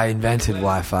get it. I invented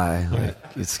Wi-Fi. Like,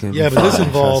 it's gonna Yeah, be but this fine,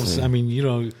 involves, trust me. I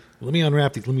mean, let me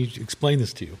unwrap it. Let me explain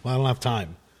this to you. Well, I don't have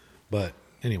time. But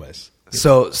anyways.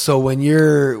 So when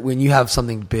you have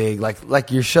something big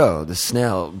like your show, the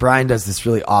Snail, Brian does this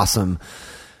really awesome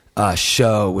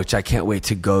show, which I can't wait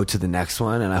to go to the next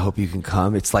one, and I hope you can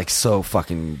come. It's like so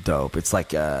fucking dope. It's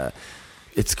like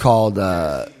it's called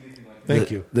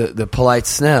Thank you. The Polite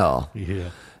Snail. Yeah.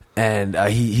 And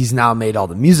he's now made all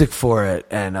the music for it,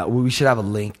 and we should have a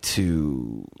link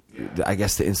to, I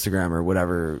guess, the Instagram or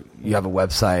whatever. You have a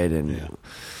website, and Yeah.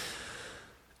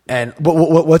 and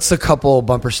what's a couple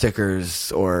bumper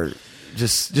stickers, or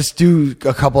just do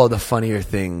a couple of the funnier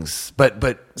things. But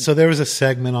So there was a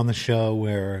segment on the show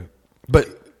where, go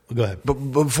ahead. But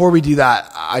before we do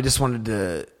that, I just wanted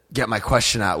to get my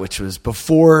question out, which was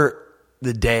before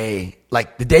the day,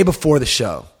 like the day before the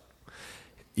show,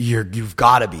 you've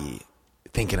got to be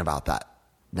thinking about that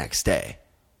next day,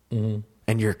 and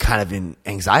you're kind of in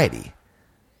anxiety.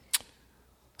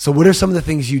 So what are some of the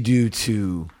things you do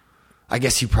to, I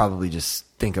guess you probably just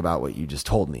think about what you just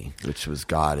told me, which was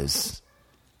God is.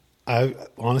 I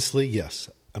honestly, yes.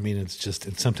 I mean, it's just,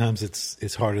 and sometimes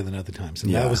it's harder than other times.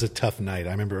 And Yeah. that was a tough night.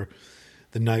 I remember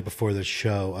the night before the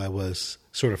show, I was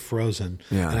sort of frozen,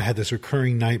 Yeah. and I had this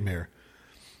recurring nightmare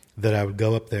that I would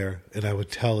go up there and I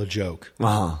would tell a joke,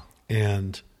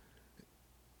 and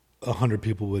 100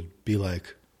 people would be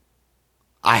like,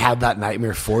 I had that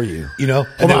nightmare for you. and Hold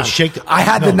they on. would shake. I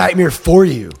had the nightmare for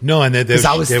you. No, and they Because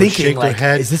I was they would thinking, shake their like,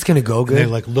 head, is this going to go good? And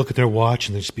they like look at their watch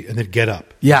and and they'd get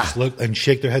up, Yeah. just look and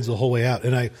shake their heads the whole way out.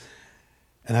 And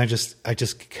I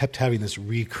just kept having this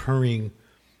recurring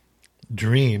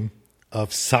dream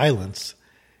of silence,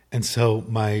 and so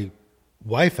my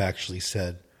wife actually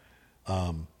said,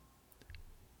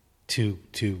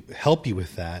 to help you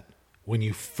with that, when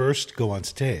you first go on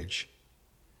stage,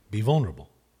 be vulnerable.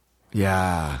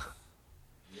 Yeah.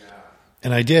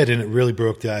 And I did, and it really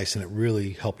broke the ice, and it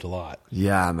really helped a lot.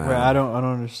 Yeah, man. Wait, I don't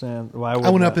understand why. I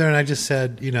went up there and I just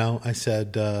said, I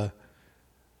said, I'm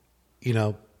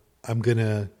going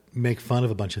to make fun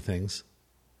of a bunch of things,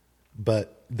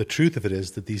 but the truth of it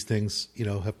is that these things,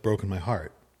 have broken my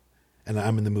heart, and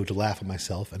I'm in the mood to laugh at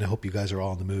myself, and I hope you guys are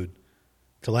all in the mood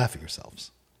to laugh at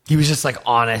yourselves. He was just like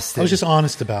honest. I was just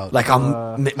honest about, like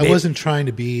I wasn't trying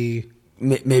to be.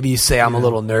 Maybe you say I'm a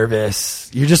little nervous.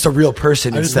 You're just a real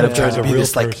person I just instead of want trying to to be be a real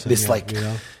this like person, this yeah, like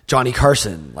Johnny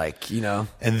Carson, like. And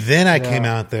then I came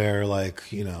out there like,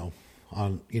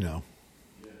 on,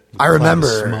 I remember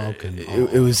smoke and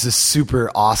it was a super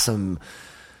awesome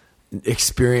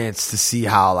experience to see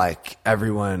how like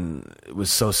everyone was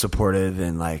so supportive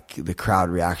and like the crowd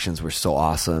reactions were so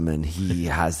awesome, and he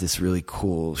has this really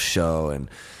cool show, and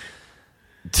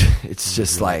it's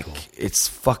just really like cool. It's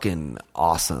fucking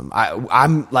awesome.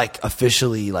 I'm like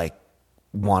officially like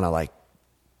want to like,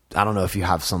 I don't know if you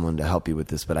have someone to help you with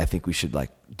this, but I think we should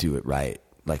like do it right,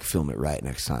 like film it right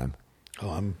next time.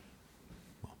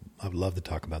 I'd love to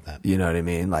talk about that. You know what I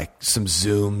mean? Like some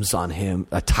zooms on him,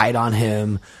 a tight on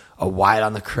him, a wide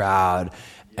on the crowd,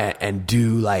 and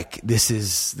do like, this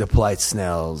is the Polite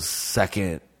Snail's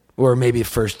second or maybe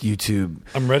first YouTube.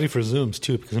 I'm ready for Zooms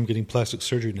too, because I'm getting plastic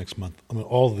surgery next month.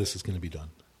 All of this is going to be done.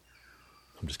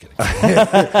 I'm just kidding.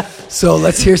 So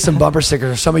let's hear some bumper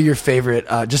stickers or some of your favorite,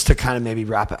 just to kind of maybe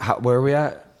wrap it. Where are we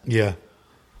at? Yeah.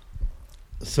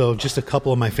 So just a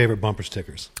couple of my favorite bumper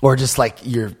stickers. Or just like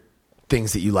your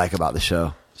things that you like about the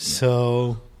show.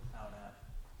 So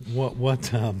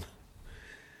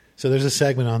so there's a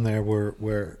segment on there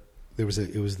where it was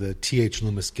the T.H.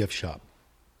 Loomis gift shop,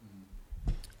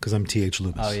 because I'm T.H.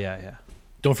 Loomis. Oh yeah.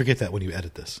 Don't forget that when you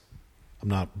edit this. I'm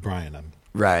not Brian. I'm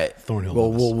Right. Thornhill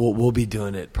Well, Loomis. we'll be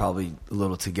doing it probably a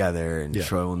little together, and Yeah.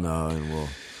 Troy will know, and we'll.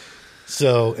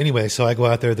 So anyway, so I go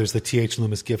out there. There's the T.H.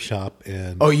 Loomis gift shop,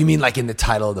 and Oh, you mean like in the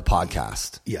title of the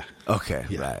podcast? yeah. Okay,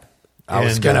 Yeah. right. I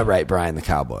was And, gonna write Brian the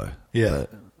Cowboy. Yeah.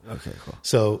 but- okay, cool.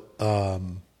 So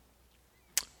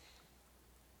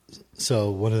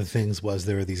So one of the things was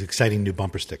there were these exciting new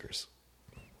bumper stickers,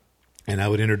 and I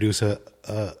would introduce a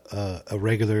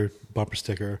regular bumper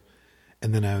sticker,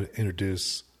 and then I would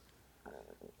introduce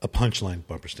a punchline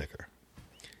bumper sticker.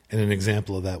 And an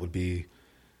example of that would be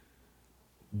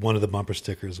one of the bumper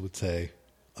stickers would say,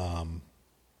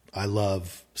 I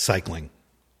love cycling.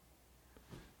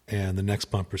 And the next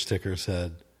bumper sticker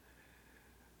said,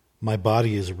 my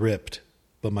body is ripped,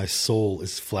 but my soul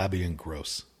is flabby and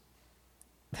gross.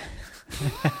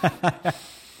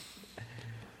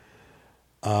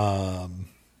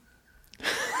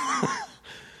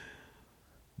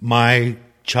 My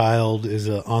child is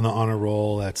on the honor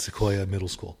roll at Sequoia Middle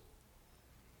School.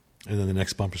 And then the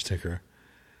next bumper sticker,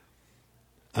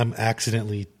 I'm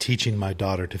accidentally teaching my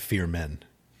daughter to fear men.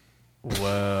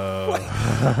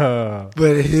 Whoa.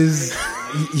 But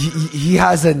he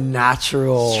has a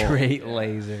natural Straight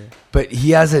laser. But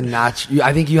he has a natural.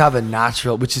 I think you have a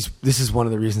natural, this is one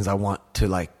of the reasons I want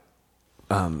to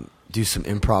do some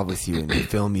improv with you and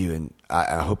film you, and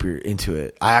I hope you're into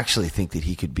it. I actually think that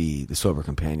he could be the sober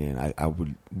companion. I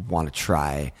would want to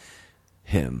try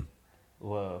him.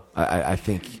 Whoa. I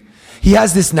think he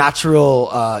has this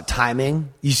natural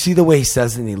timing. You see the way he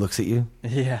says it and he looks at you?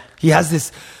 Yeah. He has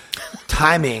this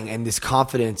timing and this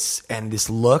confidence and this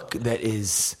look that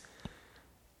it's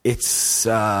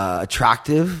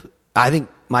attractive. I think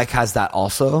Mike has that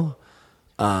also.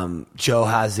 Joe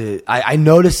has it. I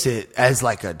notice it as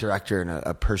like a director and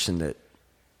a person that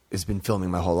has been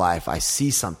filming my whole life. I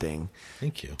see something.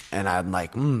 Thank you. And I'm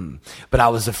like, But I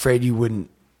was afraid you wouldn't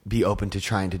be open to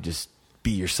trying to just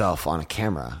be yourself on a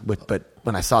camera. But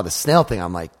when I saw the snail thing,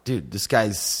 I'm like, dude, this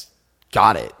guy's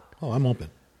got it. Oh, I'm open.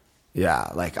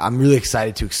 Yeah, like I'm really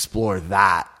excited to explore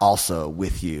that also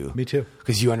with you. Me too.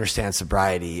 Because you understand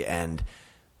sobriety and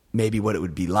maybe what it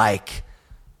would be like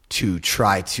to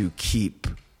try to keep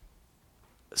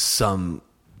some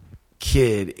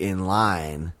kid in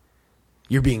line.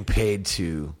 You're being paid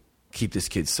to keep this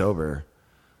kid sober.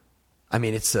 I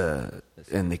mean,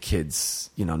 and the kid's,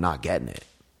 not getting it.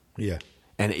 Yeah.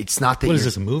 And it's not that What is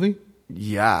this, a movie?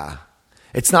 Yeah.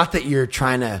 It's not that you're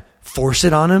trying to force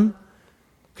it on him,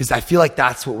 because I feel like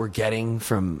that's what we're getting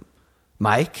from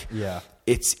Mike. Yeah.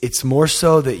 It's more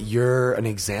so that you're an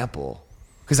example.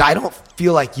 Because I don't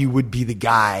feel like you would be the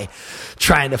guy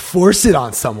trying to force it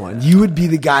on someone. You would be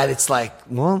the guy that's like,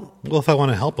 well, if I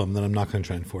want to help him, then I'm not going to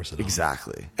try and force it on him.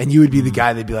 Exactly. And you would be the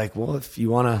guy that'd be like, well, if you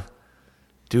want to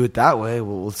do it that way,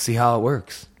 we'll see how it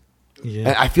works. Yeah.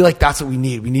 And I feel like that's what we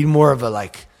need. We need more of a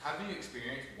like. Have you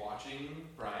experienced watching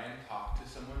Brian talk to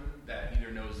someone that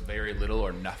either knows very little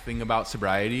or nothing about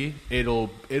sobriety? It'll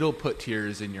put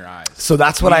tears in your eyes. So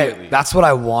that's what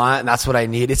I want. And that's what I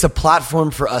need. It's a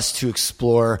platform for us to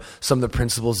explore some of the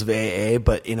principles of AA,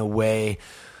 but in a way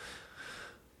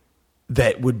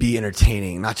that would be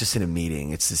entertaining, not just in a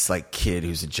meeting. It's this like kid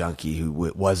who's a junkie who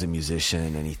was a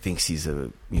musician and he thinks he's a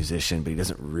musician, but he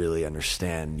doesn't really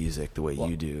understand music the way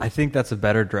you do. I think that's a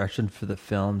better direction for the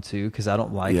film too, because I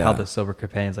don't like how the sober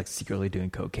companion's like secretly doing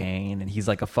cocaine and he's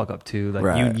like a fuck up too. Like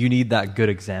Right. you need that good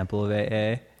example of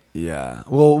AA. Yeah.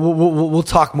 Well, we'll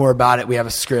talk more about it. We have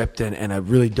a script and a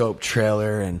really dope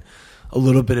trailer and a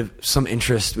little bit of some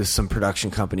interest with some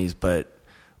production companies, but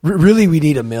really we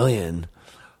need $1 million.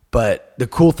 But the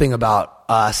cool thing about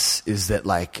us is that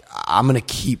like I'm going to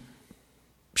keep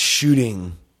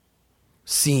shooting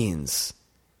scenes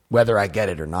whether I get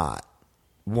it or not,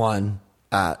 one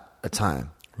at a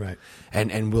time. Right.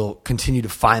 And we'll continue to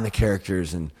find the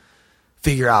characters and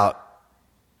figure out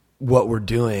what we're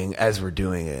doing as we're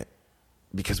doing it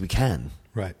because we can.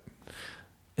 Right.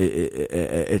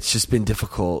 It's just been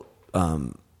difficult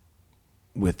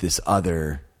with this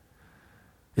other.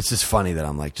 It's just funny that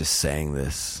I'm like just saying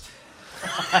this,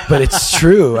 but it's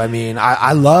true. I mean,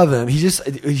 I love him. He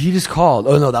just called.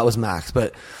 Oh no, that was Max.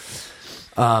 But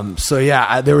so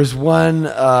yeah, there was one.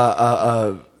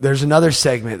 There's another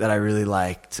segment that I really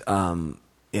liked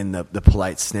in the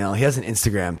Polite Snail. He has an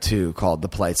Instagram too called The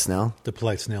Polite Snail. The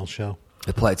Polite Snail Show.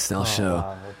 The Polite Snail Show.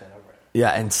 Wow.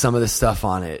 Yeah, and some of the stuff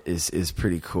on it is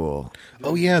pretty cool.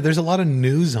 Oh yeah, there's a lot of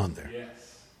news on there.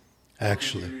 Yes.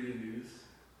 Actually.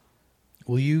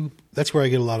 Will you? That's where I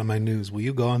get a lot of my news. Will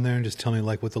you go on there and just tell me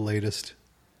like what the latest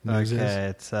news is? Okay,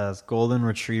 it says Golden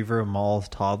Retriever mauls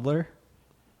toddler.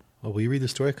 Oh, will you read the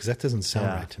story? Because that doesn't sound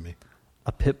right to me.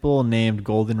 A pit bull named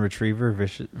Golden Retriever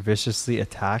viciously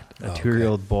attacked a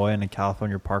 2-year-old boy in a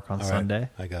California park on Sunday.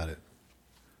 I got it.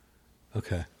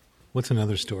 Okay. What's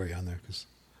another story on there? Because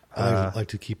I like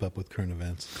to keep up with current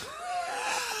events.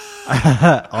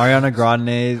 Ariana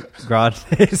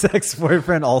Grande's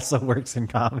ex-boyfriend also works in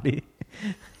comedy.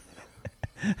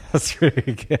 That's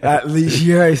pretty good. At least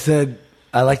here I said,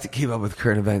 I like to keep up with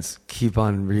current events. Keep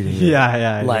on reading it.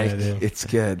 Yeah, Like, I do. it's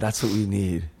good. That's what we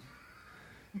need.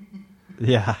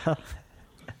 Yeah.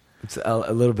 It's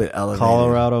a little bit elevated.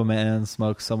 Colorado man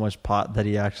smokes so much pot that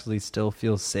he actually still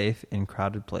feels safe in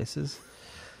crowded places.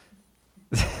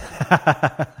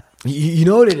 You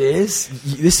know what it is?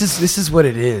 This is what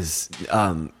it is,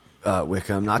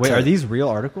 Wickham. Wait, are these real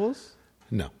articles?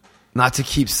 No. Not to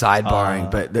keep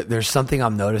sidebarring, but there's something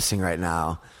I'm noticing right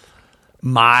now.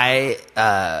 My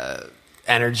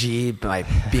energy by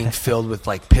being filled with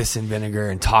like piss and vinegar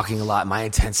and talking a lot, my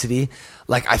intensity,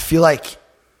 like I feel like,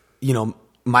 you know,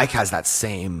 Mike has that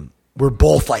same. We're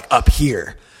both like up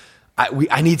here.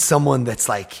 I need someone that's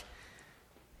like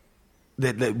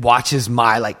that watches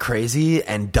my like crazy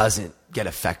and doesn't get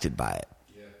affected by it.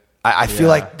 I feel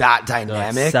like that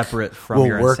dynamic separate from will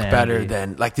your work insanity. better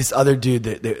than like this other dude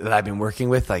that I've been working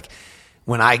with. Like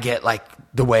when I get like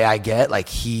the way I get, like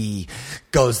he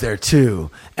goes there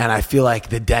too. And I feel like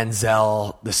the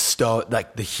Denzel,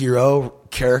 like the hero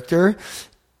character.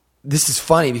 This is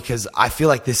funny because I feel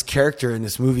like this character in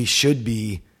this movie should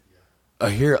be a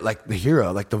hero, like the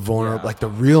hero, like the vulnerable, like the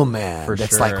real man. For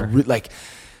that's sure. like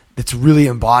that's really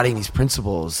embodying these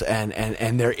principles,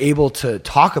 and they're able to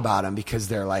talk about them because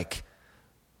they're like,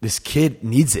 this kid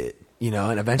needs it, you know,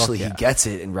 and eventually he gets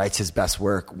it and writes his best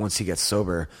work once he gets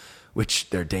sober, which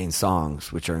they're Dane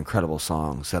songs, which are incredible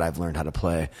songs that I've learned how to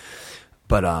play.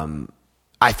 But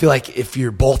I feel like if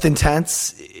you're both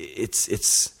intense,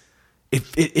 it's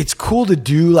cool to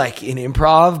do like in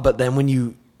improv, but then when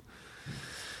you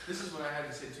This is what I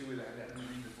had to say too. With that. I didn't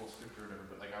read the full script or whatever,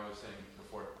 but like I was saying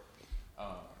before, I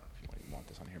don't know if you want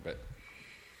this on here, but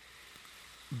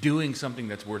doing something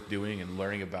that's worth doing and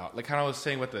learning about, like kind of I was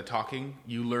saying with the talking,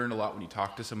 you learn a lot when you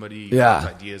talk to somebody. You bounce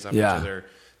ideas off each other.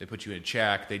 They put you in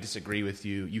check. They disagree with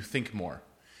you. You think more.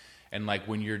 And like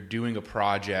when you're doing a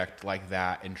project like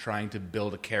that and trying to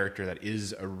build a character that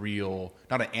is a real,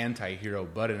 not an anti-hero,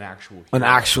 but an actual hero. an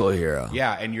actual hero.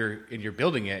 Yeah, and you're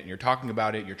building it and you're talking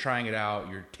about it, you're trying it out,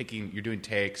 you're doing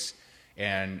takes,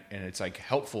 and it's like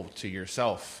helpful to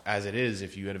yourself as it is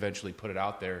if you had eventually put it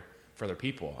out there for other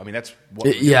people. I mean, that's what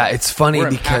we're doing. It's funny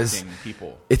We're because impacting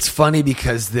people. It's funny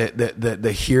because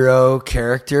the hero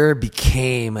character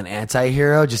became an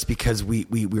anti-hero just because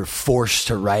we were forced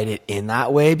to write it in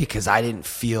that way, because I didn't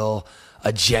feel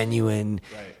a genuine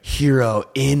hero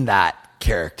in that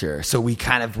character. So we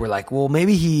kind of were like, well,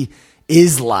 maybe he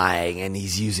is lying and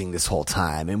he's using this whole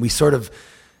time. And we sort of,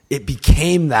 it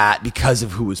became that because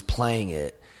of who was playing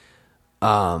it.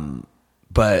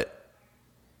 But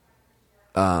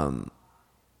I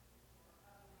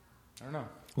don't know.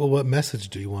 Well, what message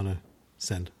do you want to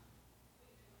send?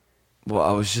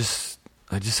 well, I just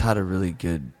had a really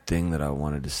good thing that I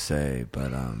wanted to say,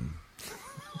 but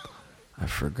I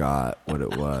forgot what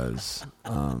it was.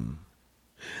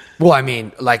 Well, I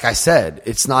mean, like I said,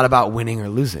 it's not about winning or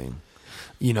losing.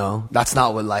 You know, that's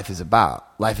not what life is about.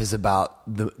 Life is about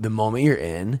the moment you're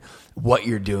in, what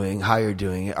you're doing, how you're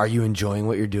doing it. Are you enjoying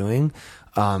what you're doing?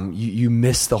 You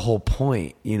miss the whole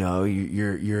point. You know,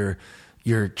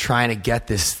 you're trying to get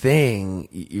this thing.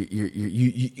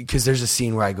 Because there's a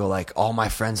scene where I go like, all my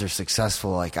friends are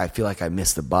successful. Like I feel like I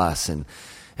missed the bus, and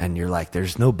you're like,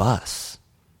 there's no bus.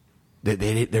 They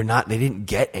didn't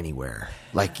get anywhere.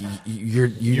 Like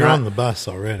you're on the bus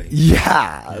already.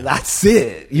 Yeah, that's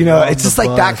it. You know, it's just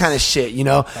like that kind of shit. You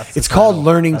know, it's called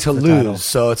learning to lose.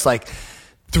 So it's like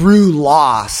through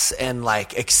loss and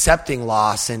like accepting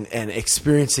loss and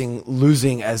experiencing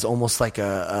losing as almost like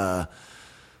a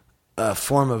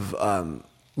form of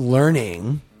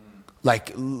learning.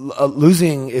 Like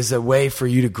losing is a way for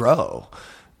you to grow.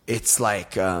 It's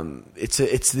like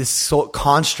it's this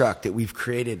construct that we've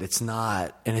created. It's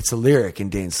not, and it's a lyric in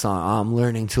Dane's song. I'm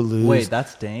learning to lose. Wait,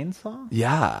 that's Dane's song?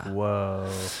 Yeah.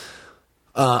 Whoa.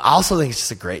 I also think it's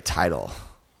just a great title.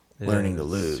 Learning to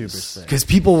lose. Super sick. Because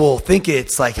people will think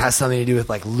it's like has something to do with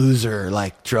like loser,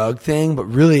 like drug thing, but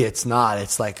really it's not.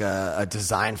 It's like a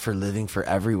design for living for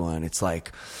everyone. It's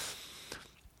like,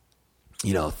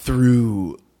 you know,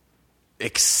 through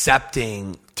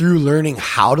learning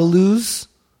how to lose.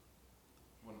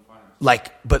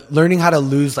 Like, but learning how to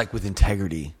lose like with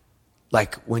integrity.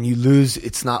 Like when you lose,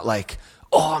 it's not like,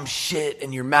 oh, I'm shit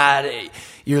and you're mad.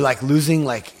 You're like losing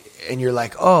like, and you're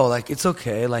like, oh, like it's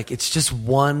okay. Like it's just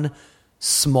one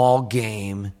small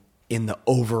game in the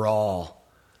overall.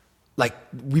 Like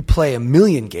we play 1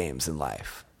 million games in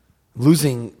life.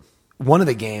 Losing one of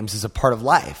the games is a part of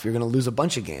life. You're going to lose a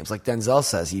bunch of games. Like Denzel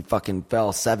says, he fucking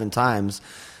fell 7 times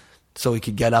so he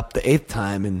could get up the 8th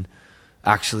time and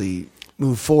actually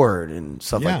move forward and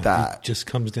stuff like that. It just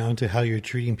comes down to how you're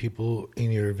treating people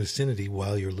in your vicinity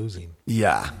while you're losing.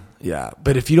 Yeah.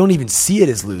 But if you don't even see it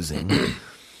as losing,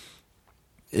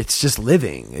 it's just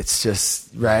living. It's just,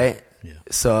 right? Yeah.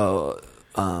 So,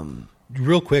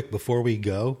 Real quick, before we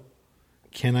go,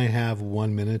 can I have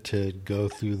 1 minute to go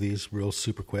through these real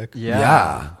super quick?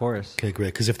 Yeah. Of course. Okay, great.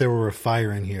 Because if there were a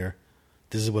fire in here,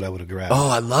 this is what I would have grabbed. oh,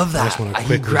 I love I that. just wanna He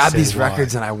quickly grabbed say these why.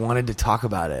 records and I wanted to talk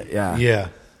about it. Yeah. Yeah.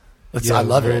 I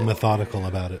love very it. methodical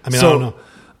about it. I mean, I don't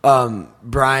So, know.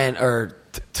 Brian or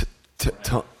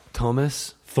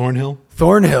Thomas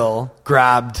Thornhill?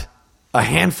 grabbed a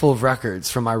handful of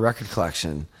records from my record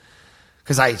collection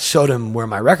because I showed him where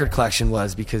my record collection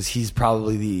was because he's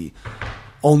probably the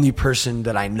only person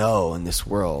that I know in this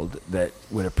world that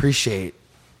would appreciate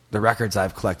the records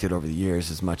I've collected over the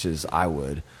years as much as I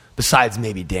would, besides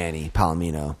maybe Danny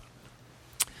Palomino.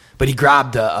 But he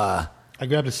grabbed I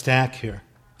grabbed a stack here.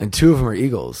 and two of them are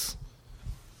Eagles.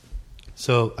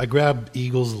 So I grabbed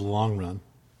Eagles The Long Run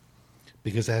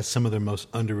because it has some of their most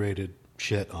underrated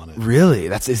shit on it. Really?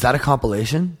 Is that a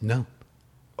compilation? No.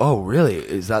 Oh, really?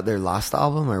 Is that their last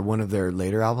album or one of their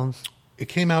later albums? It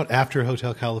came out after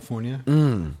Hotel California,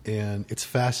 and it's a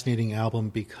fascinating album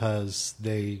because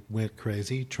they went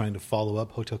crazy trying to follow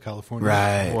up Hotel California.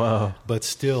 Right. Whoa. But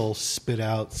still spit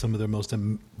out some of their most...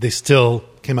 they still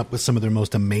came up with some of their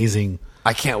most amazing...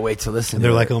 I can't wait to listen And to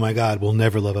they're it. like, oh my God, we'll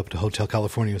never live up to Hotel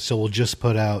California, so we'll just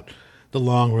put out The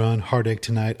Long Run, Heartache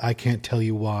Tonight, I Can't Tell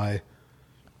You Why.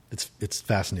 It's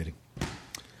fascinating.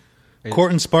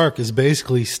 Court and Spark is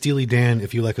basically Steely Dan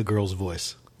if you like a girl's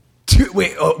voice.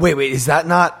 Wait, is that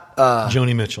not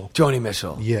Joni Mitchell. Joni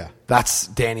Mitchell? Yeah. That's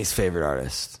Danny's favorite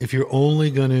artist. If you're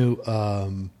only going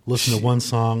to listen to one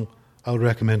song, I would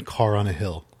recommend Car on a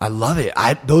Hill. I love it.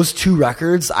 Those two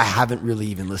records I haven't really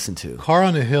even listened to. Car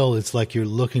on a Hill, it's like you're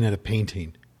looking at a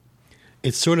painting.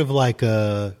 It's sort of like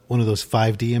one of those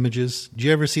 5D images. Do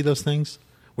you ever see those things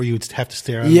where you would have to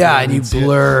stare at it? Yeah, and you see it?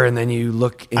 blur and then you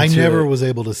look into I never it. was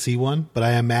able to see one, but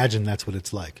I imagine that's what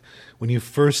it's like. When you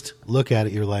first look at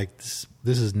it, you're like, this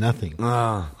is nothing.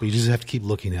 But you just have to keep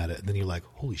looking at it. And then you're like,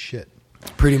 holy shit.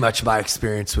 Pretty much my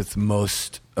experience with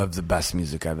most of the best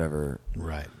music I've ever...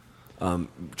 Right.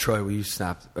 Troy, will you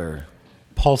snap... or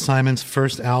Paul Simon's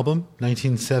first album,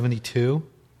 1972.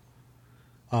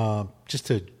 Just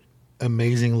an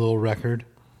amazing little record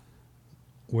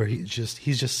where he's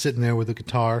just sitting there with a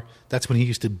guitar. That's when he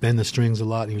used to bend the strings a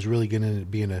lot. He was really getting into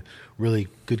being a really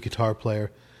good guitar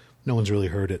player. No one's really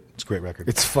heard it. It's a great record.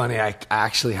 It's funny, I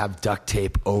actually have duct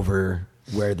tape over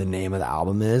where the name of the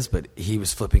album is, but he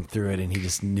was flipping through it and he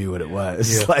just knew what it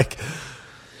was. Yeah. Like,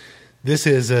 This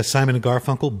is Simon and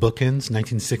Garfunkel, Bookends,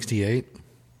 1968.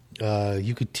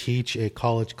 You could teach a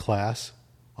college class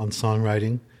on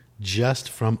songwriting just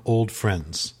from old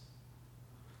friends.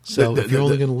 So if you're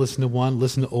only going to listen to one,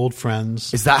 listen to Old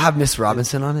Friends. does that have Miss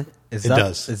Robinson on it? Is It that,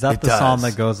 does. Is that It the song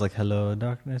does. that goes like, hello,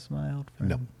 darkness, my old friend?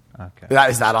 No. Okay.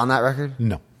 Is that on that record?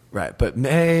 No. Right, but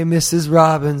hey, Mrs.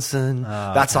 Robinson,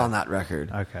 that's on that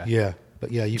record. Okay. Yeah.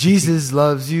 But yeah, you could Jesus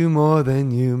loves you more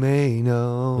than you may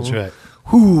know. That's right.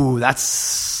 Whoo,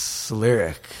 that's a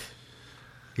lyric.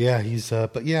 Yeah, he's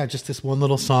but yeah, just this one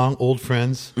little song, Old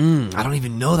Friends. I don't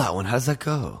even know that one. How does that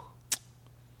go?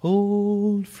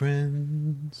 Old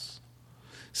friends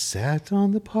sat on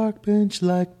the park bench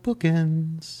like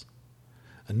bookends.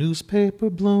 A newspaper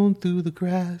blown through the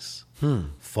grass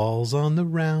falls on the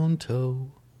round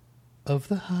toe of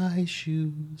the high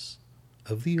shoes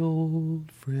of the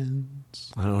old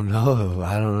friends. I don't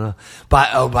know.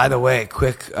 By the way,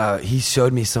 quick, he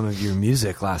showed me some of your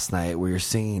music last night where you're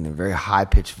singing in a very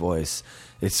high-pitched voice.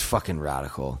 It's fucking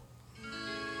radical.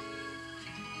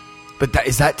 But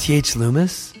is that T.H.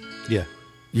 Loomis? Yeah,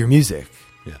 Your music?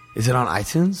 yeah, Is it on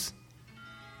iTunes?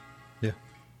 yeah.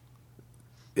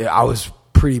 Yeah, I was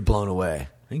pretty blown away.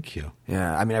 Thank you.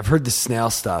 Yeah, I mean, I've heard the snail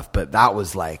stuff, but that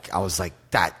was like, I was like,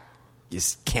 that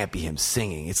just can't be him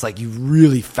singing. It's like you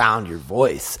really found your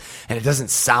voice, and it doesn't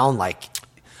sound like,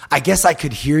 I guess I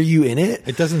could hear you in it,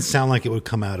 It doesn't sound like it would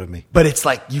come out of me. but it's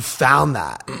like you found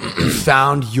that. You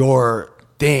found your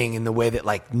thing in the way that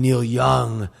like Neil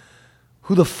Young,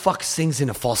 who the fuck sings in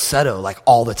a falsetto like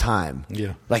all the time?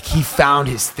 Yeah. Like he found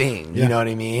his thing, you Yeah. know what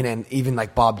I mean? And even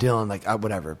like Bob Dylan, like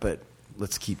whatever, but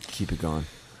let's keep it going.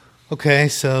 Okay,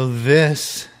 so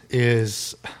this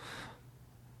is...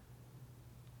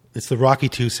 It's the Rocky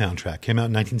II soundtrack. Came out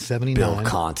in 1979. Bill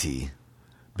Conti.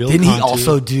 Bill Didn't he Conti.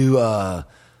 also do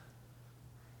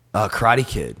Karate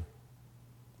Kid?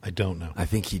 I don't know. I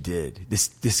think he did.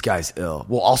 This guy's ill.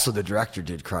 Well, also the director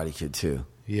did Karate Kid too.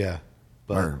 Yeah.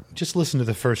 But Or- just listen to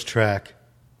the first track.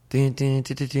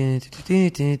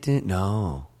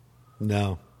 No.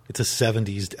 No, it's a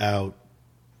 70s out,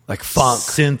 Like funk.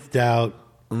 synthed out.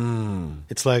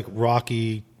 It's like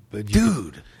Rocky, but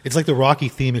it's like the Rocky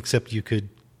theme, except you could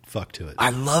fuck to it.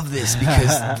 I love this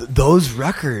because those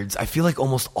records, I feel like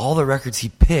almost all the records he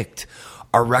picked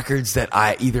are records that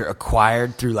I either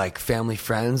acquired through like family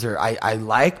friends or I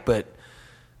like, but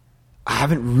I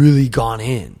haven't really gone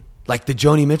in. Like the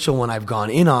Joni Mitchell one I've gone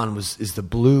in on is the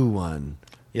blue one.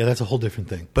 Yeah, that's a whole different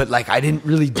thing. But like I didn't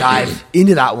really dive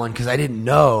into that one because I didn't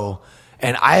know.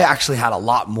 And I actually had a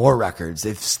lot more records.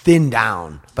 It's thinned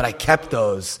down, but I kept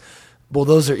those. Well,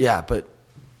 those are, yeah, but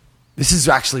this is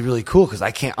actually really cool because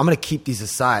I'm going to keep these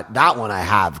aside. That one I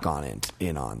have gone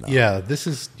in on, though. Yeah, this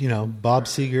is, Bob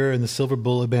Seger and the Silver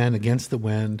Bullet Band, Against the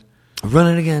Wind.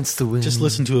 Running Against the Wind. Just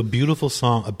listen to a beautiful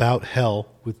song about hell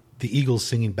with the Eagles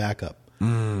singing backup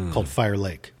called Fire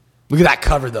Lake. Look at that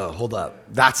cover, though. Hold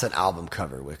up. That's an album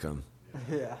cover, Wickham.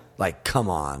 Yeah. Like, come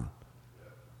on.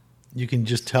 You can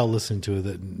just tell, listening to it,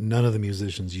 that none of the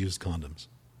musicians used condoms.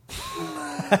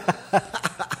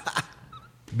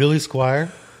 Billy Squier,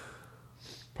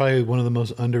 probably one of the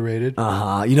most underrated.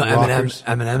 You know, rockers.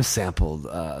 Eminem sampled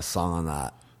a song on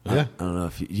that. Yeah. I don't know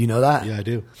if you know that? Yeah, I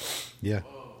do. Yeah.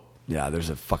 Yeah, there's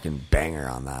a fucking banger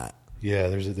on that. Yeah,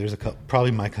 there's a couple,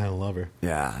 probably My Kind of Lover.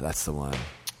 Yeah, that's the one.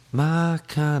 My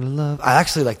kind of love. I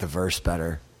actually like the verse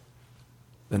better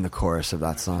than the chorus of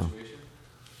that song.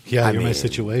 Yeah, I You're My mean,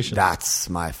 Situation. That's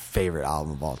my favorite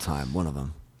album of all time. One of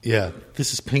them. Yeah,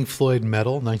 this is Pink Floyd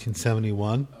Metal,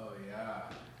 1971. Oh, yeah.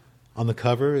 On the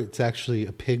cover, it's actually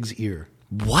a pig's ear.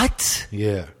 What?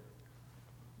 Yeah.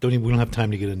 We don't have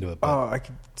time to get into it. But, Oh, I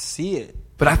could see it.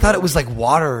 But I thought it was like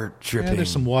water dripping. yeah,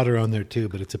 there's some water on there too,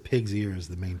 but it's a pig's ear is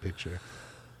the main picture.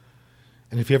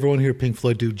 And if you ever want to hear Pink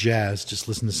Floyd do jazz, just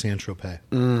listen to Saint-Tropez.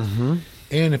 Mm-hmm.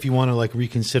 And if you want to like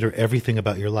reconsider everything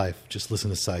about your life, just listen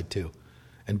to side 2.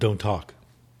 And don't talk.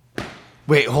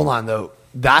 Wait, hold on though.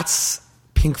 That's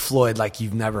Pink Floyd like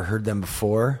you've never heard them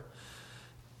before.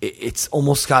 It's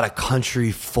almost got a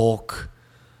country folk.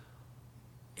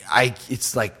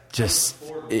 It's like just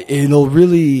it'll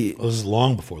really. Well, this is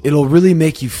long before that. It'll really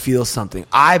make you feel something.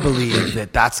 I believe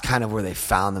that that's kind of where they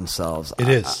found themselves. It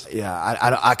is.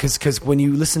 Because when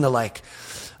you listen to like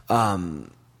the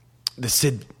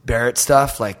Syd Barrett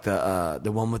stuff, like the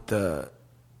one with the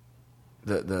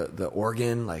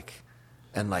organ, like,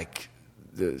 and like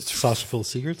the Saucer full of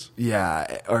secrets?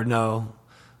 yeah, or no,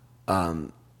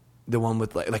 the one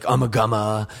with like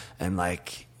Ummagumma and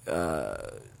like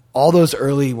all those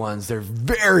early ones. They're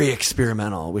very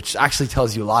experimental, which actually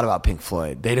tells you a lot about Pink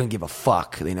Floyd. They don't give a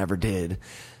fuck. They never did,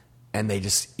 and they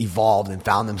just evolved and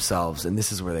found themselves. And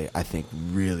this is where I think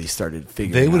really started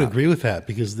figuring. They would out. agree with that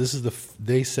because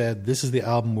they said this is the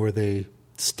album where they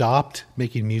stopped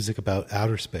making music about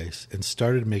outer space and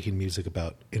started making music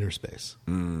about inner space.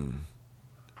 And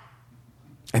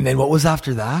then what was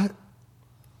after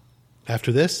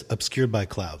After this, Obscured by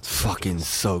Clouds. Fucking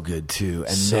so good too.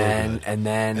 And So then good. and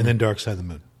then And then Dark Side of the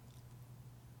Moon.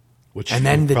 Which and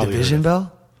then you've the probably Division heard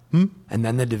of. Bell. And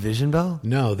then the Division Bell.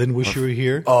 No, then Wish You Were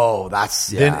Here. Oh, that's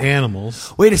Then yeah.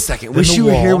 Animals. Wait a second. Then Wish The You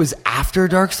Were Here Wall. was after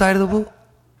Dark Side of the Moon.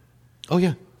 Oh,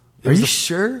 yeah. It Are was you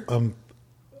sure?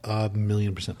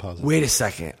 1,000,000% positive. Wait a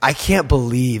second. I can't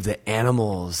believe that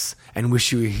Animals and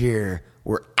Wish You Were Here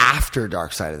were after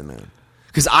Dark Side of the Moon.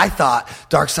 Because I thought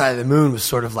Dark Side of the Moon was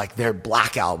sort of like their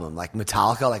black album, like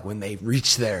Metallica, like when they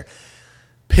reached their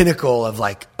pinnacle of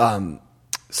like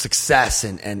success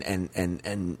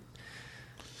and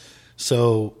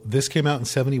So this came out in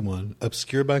 71.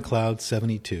 Obscured by Clouds,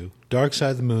 72. Dark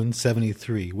Side of the Moon,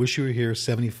 73. Wish You Were Here,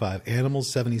 75. Animals,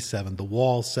 77. The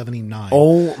Wall, 79.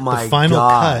 Oh my The Final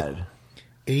God. Cut,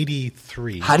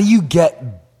 83. How do you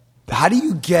get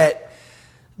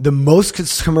the most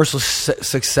commercial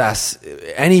success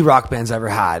any rock band's ever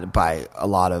had by a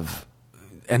lot of,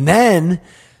 and then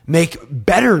make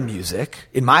better music,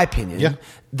 in my opinion, Yeah.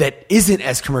 that isn't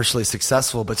as commercially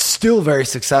successful, but still very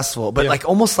successful, but Yeah. like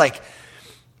almost like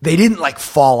they didn't like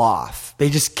fall off.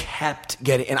 They just kept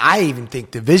getting, and I even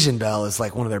think Division Bell is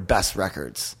like one of their best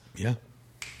records, Yeah,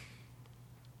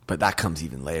 but that comes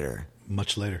even later.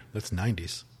 much later. That's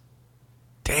 90s.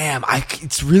 Damn,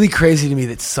 it's really crazy to me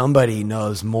that somebody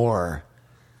knows more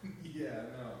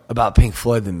about Pink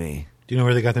Floyd than me. Do you know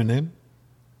where they got their name?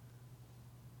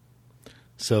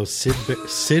 So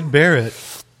Syd Barrett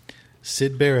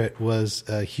was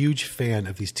a huge fan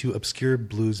of these two obscure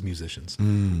blues musicians.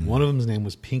 One of them's name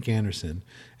was Pink Anderson,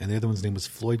 and the other one's name was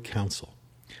Floyd Council.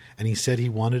 And he said he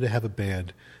wanted to have a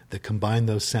band that combined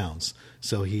those sounds.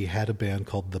 So he had a band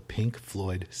called the Pink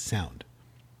Floyd Sound.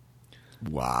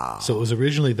 Wow. So it was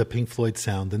originally the Pink Floyd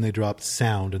sound. Then they dropped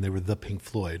sound, and they were the Pink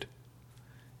Floyd,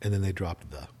 and then they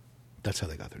dropped the. That's how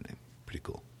they got their name. Pretty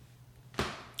cool.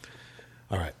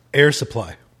 All right, Air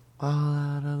Supply. All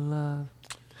out of love.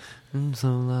 I'm so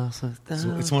lost without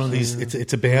So it's one of these.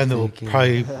 It's a band that will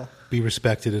probably be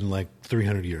respected in like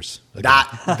 300 years. Again.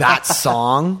 That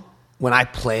song, when I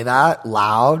play that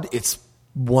loud, it's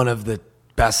one of the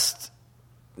best.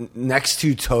 Next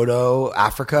to Toto,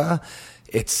 Africa,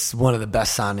 it's one of the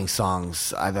best sounding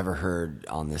songs I've ever heard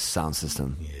on this sound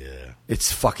system. Yeah,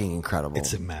 it's fucking incredible.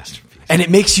 it's a masterpiece, and it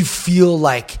makes you feel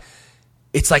like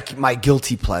it's like my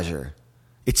guilty pleasure.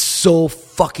 It's so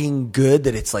fucking good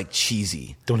that it's like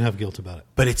cheesy. Don't have guilt about it.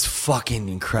 But it's fucking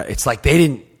incredible. It's like they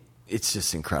didn't. It's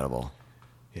just incredible.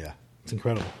 Yeah, it's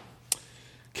incredible. That's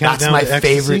Countdown my to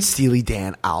Ecstasy? favorite Steely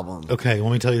Dan album. Okay, you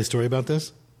want me to tell you the story about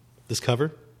this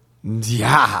cover?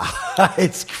 Yeah,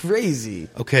 it's crazy.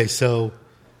 Okay, so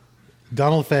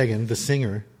Donald Fagen, the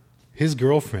singer, his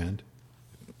girlfriend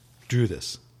drew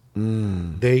this.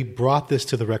 They brought this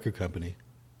to the record company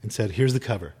and said, here's the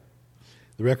cover.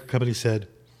 The record company said,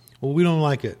 well, we don't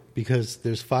like it because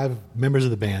there's 5 members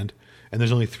of the band and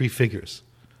there's only 3 figures.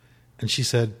 And she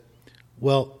said,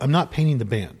 well, I'm not painting the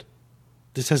band.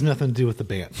 This has nothing to do with the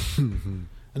band. And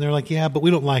they're like, yeah, but we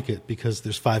don't like it because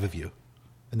there's 5 of you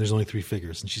and there's only 3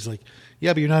 figures. And she's like,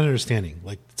 yeah, but you're not understanding.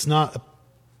 Like, it's not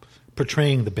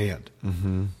portraying the band.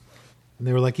 And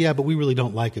they were like, yeah, but we really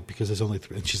don't like it because there's only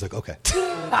 3. And she's like, okay.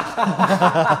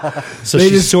 So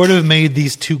she sort of made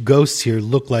these 2 ghosts here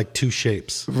look like 2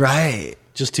 shapes. Right.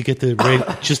 Just to get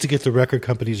the record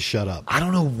company to shut up. I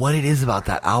don't know what it is about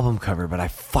that album cover, but I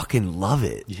fucking love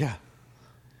it. Yeah.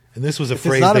 And this was a If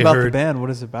phrase it's not they about heard. the band, what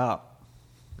is it about?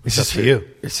 It's up to you.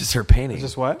 It's just her painting. Is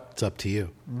this what? It's up to you.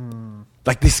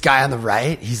 Like this guy on the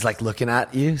right, he's like looking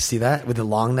at you. See that with the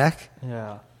long neck?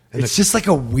 Yeah. And It's just like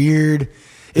a weird.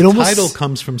 It The almost title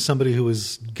comes from somebody who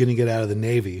was going to get out of the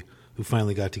Navy who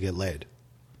finally got to get laid.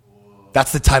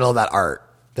 That's the title of that art.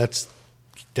 That's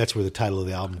where the title of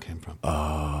the album came from.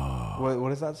 What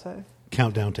does that say?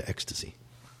 Countdown to Ecstasy.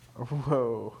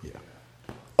 Whoa. Yeah.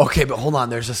 Okay, but hold on.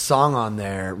 There's a song on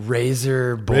there,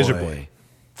 Razor Boy. Razor Boy.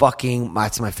 Fucking,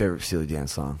 that's my favorite Steely Dan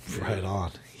song. Right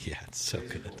on. Yeah, it's so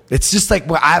good. It's just like,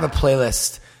 well, I have a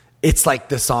playlist. It's like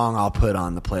the song I'll put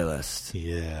on the playlist.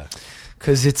 Yeah.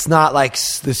 Because it's not like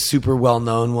the super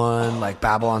well-known one, like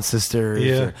Babylon Sisters.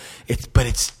 Yeah. But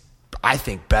it's, I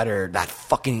think, better. That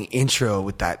fucking intro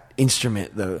with that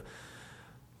instrument. The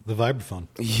vibraphone.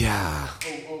 Yeah.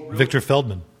 Victor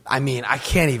Feldman. I mean, I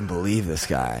can't even believe this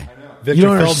guy. Victor You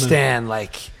don't Feldman. understand,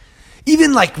 like,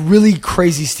 even like really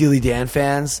crazy Steely Dan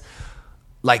fans,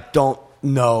 like, don't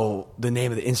know the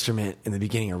name of the instrument in the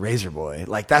beginning of Razor Boy.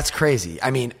 Like, that's crazy.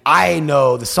 I mean, I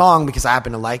know the song because I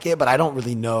happen to like it, but I don't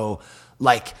really know,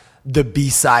 like, the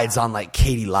B-sides on, like,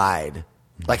 Katie Lied.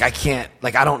 Like, I can't,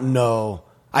 like, I don't know.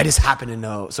 I just happen to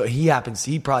know. So he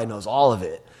probably knows all of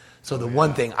it. So the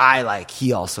one thing I like,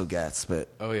 he also gets, but.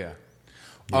 Oh yeah.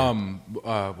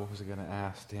 What was I gonna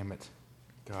ask? Damn it,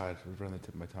 God, I was running the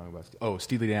tip of my tongue about.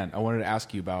 Steely Dan. I wanted to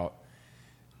ask you about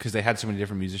because they had so many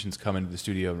different musicians come into the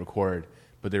studio and record,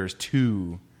 but there was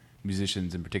 2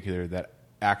 musicians in particular that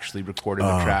actually recorded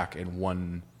the track in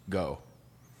one go.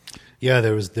 Yeah,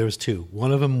 there was 2.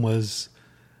 One of them was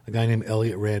a guy named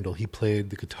Elliot Randall. He played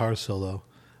the guitar solo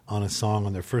on a song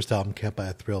on their first album, Can't Buy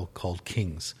a Thrill, called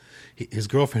Kings. His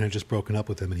girlfriend had just broken up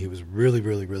with him, and he was really,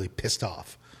 really, really pissed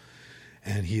off.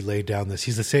 And he laid down this.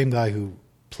 He's the same guy who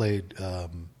played.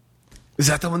 Is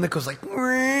that the one that goes like?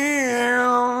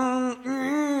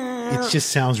 It just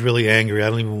sounds really angry. I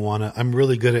don't even want to. I'm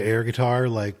really good at air guitar,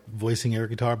 like voicing air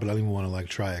guitar, but I don't even want to like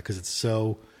try it because it's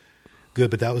so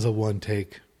good. But that was a one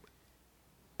take.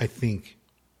 I think.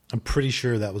 I'm pretty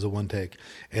sure that was a one take.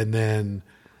 And then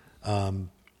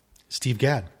Steve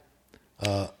Gadd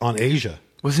on Asia.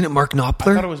 Wasn't it Mark I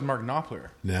Knopfler? thought it was Mark Knopfler.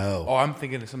 No. Oh, I'm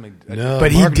thinking of something. No,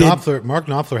 But Mark he did- Knopfler, Mark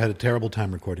Knopfler had a terrible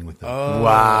time recording with them.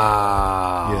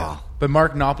 Wow. Yeah. But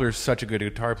Mark Knopfler is such a good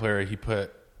guitar player. He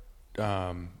put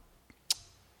Eric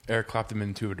Clapton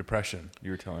into a depression. You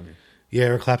were telling me. Yeah,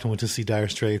 Eric Clapton went to see Dire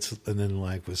Straits and then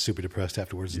like was super depressed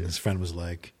afterwards. And his friend was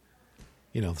like,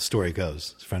 the story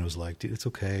goes. His friend was like, dude, it's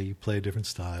okay. You play a different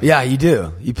style. Yeah, you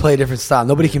do. You play a different style.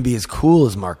 Nobody can be as cool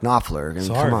as Mark Knopfler. I mean,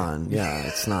 Sorry. come on. Yeah,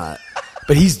 it's not.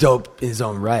 But he's dope in his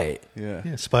own right. Yeah.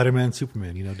 Yeah, Spider-Man,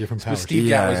 Superman, different But powers. Steve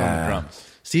Gadd was on Yeah. the drums.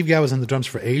 Steve Gadd was on the drums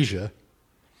for Asia.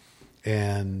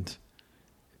 And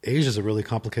Asia's a really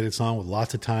complicated song with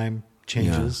lots of time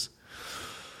changes.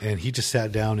 And he just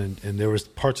sat down and there was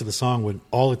parts of the song when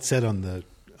all it said on the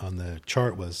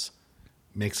chart was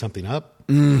make something up.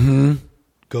 Mm-hmm.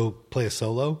 Go play a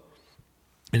solo.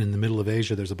 And in the middle of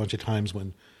Asia, there's a bunch of times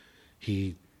when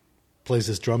he plays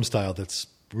this drum style that's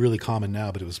really common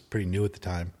now, but it was pretty new at the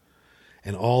time.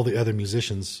 And all the other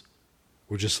musicians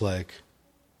were just like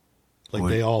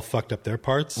they all fucked up their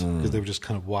parts because they were just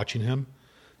kind of watching him.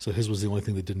 So his was the only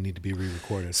thing that didn't need to be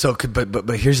re-recorded. So,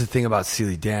 but here's the thing about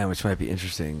Steely Dan, which might be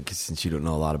interesting, because since you don't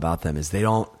know a lot about them, is they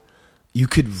don't. You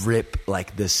could rip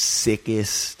like the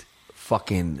sickest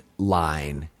fucking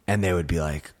line, and they would be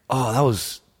like, "Oh, that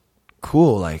was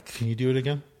cool." Like, can you do it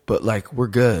again? But like, we're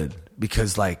good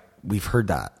because like we've heard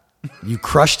that you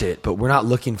crushed it, but we're not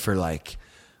looking for like.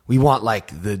 We want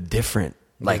like the different,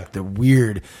 like the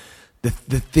weird.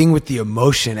 The thing with the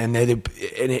emotion, and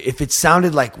if it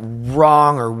sounded like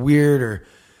wrong or weird, or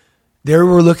they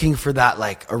were looking for that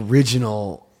like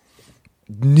original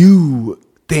new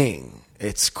thing.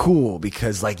 It's cool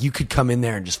because like you could come in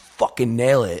there and just fucking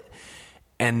nail it,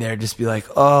 and they'd just be like,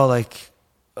 oh, like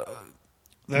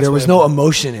there was no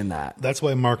emotion in that. That's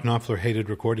why Mark Knopfler hated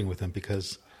recording with him,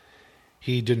 because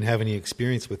he didn't have any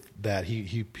experience with that.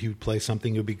 He would play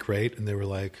something, it would be great, and they were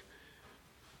like,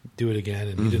 do it again,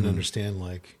 and he didn't understand,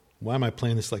 like, why am I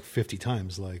playing this like 50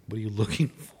 times? Like, what are you looking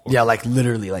for? Yeah, like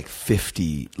literally like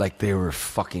 50. Like they were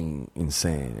fucking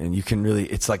insane. And you can really,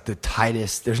 it's like the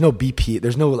tightest. There's no BP,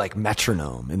 there's no like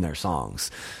metronome in their songs.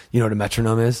 You know what a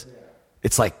metronome is?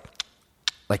 It's like,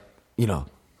 you know,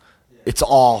 it's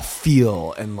all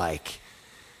feel and like,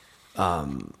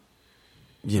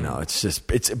 you know, it's just,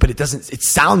 but it doesn't, it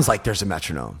sounds like there's a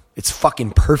metronome. It's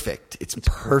fucking perfect. It's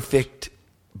perfect.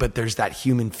 But there's that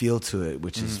human feel to it,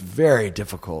 which is very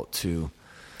difficult to.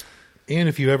 And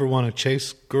if you ever want to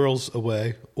chase girls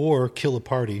away or kill a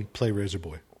party, play Razor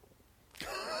Boy.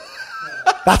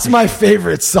 That's my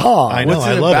favorite song. I know. What's it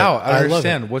I love about? it. I love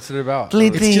understand. it. What's it about?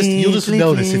 It's just, you'll just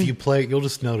notice if you play. You'll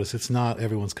just notice it's not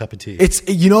everyone's cup of tea. It's,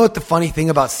 you know what the funny thing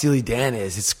about Steely Dan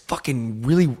is? It's fucking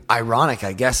really ironic,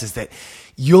 I guess, is that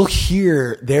you'll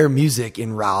hear their music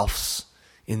in Ralph's,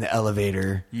 in the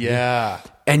elevator. Yeah.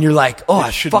 And you're like, oh,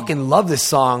 I fucking love this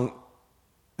song.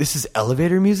 This is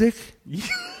elevator music?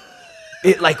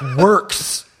 It like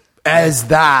works as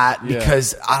that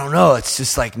because, I don't know, it's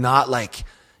just like not like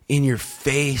in your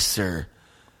face, or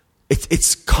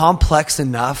it's complex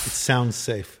enough. It sounds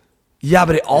safe. Yeah,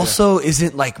 but it also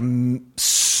isn't like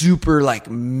super like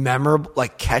memorable,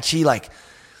 like catchy, like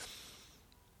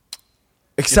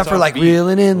except for like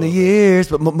reeling in the years.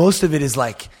 But most of it is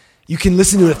like you can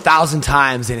listen to it 1,000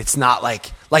 times and it's not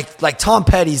like Tom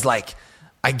Petty's like,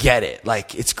 I get it,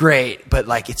 like it's great, but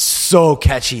like it's so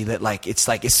catchy that like it's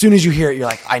like as soon as you hear it, you're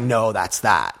like, I know that's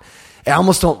that. And I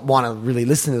almost don't want to really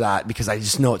listen to that because I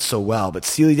just know it so well. But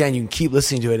Steely Dan, you can keep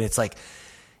listening to it, and it's like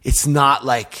it's not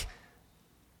like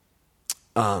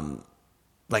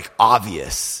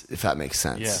obvious, if that makes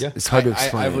sense. Yeah. It's hard to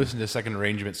explain. I've listened to Second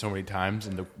Arrangement so many times,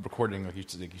 and the recording, like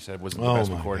you said, wasn't the Oh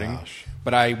best my recording. gosh.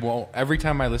 But I won't. Every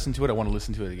time I listen to it, I want to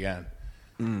listen to it again.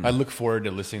 I look forward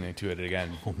to listening to it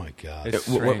again. Oh my god! It's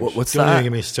strange. What's Don't that? even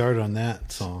get me started on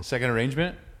that song. Second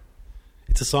Arrangement?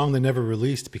 It's a song they never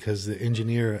released because the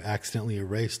engineer accidentally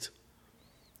erased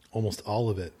almost all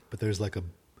of it. But there's like a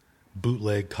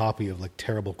bootleg copy of like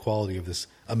terrible quality of this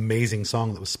amazing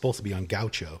song that was supposed to be on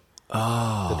Gaucho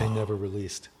that they never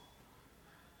released.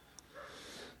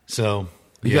 So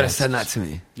You got to send that to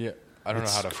me. Yeah. I don't know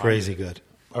how to crazy find it. good.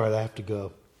 All right, I have to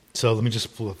go. So let me just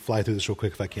fly through this real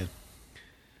quick if I can.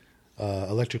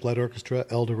 Electric Light Orchestra,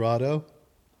 El Dorado.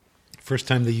 First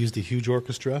time they used a huge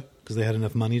orchestra because they had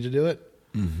enough money to do it.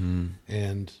 Mm-hmm.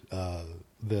 And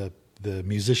the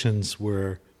musicians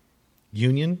were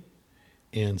union.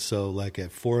 And so like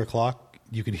at 4 o'clock,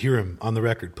 you could hear them on the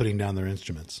record putting down their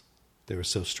instruments. They were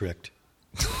so strict.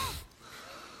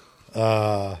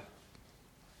 Rush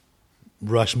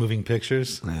Moving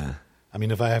Pictures. Yeah. I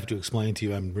mean, if I have to explain to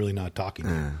you, I'm really not talking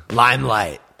to you.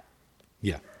 Limelight.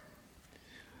 Yeah.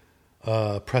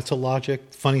 Pretzel Logic.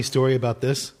 Funny story about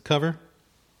this cover.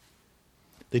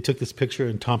 They took this picture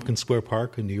in Tompkins Square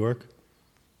Park in New York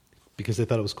because they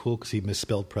thought it was cool because he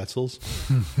misspelled pretzels.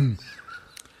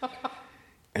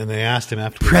 And they asked him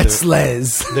afterwards.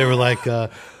 Pretzles. They were like,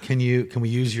 can we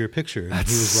use your picture? And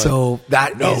That's he was so, like,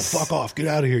 that is. fuck off. Get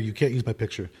out of here. You can't use my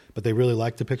picture. But they really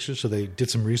liked the picture, so they did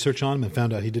some research on him and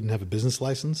found out he didn't have a business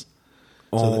license.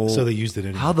 So they used it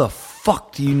anyway. How the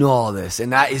fuck do you know all this?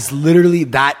 And that is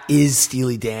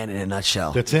Steely Dan in a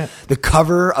nutshell. That's it. The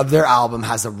cover of their album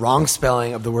has the wrong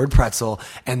spelling of the word pretzel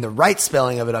and the right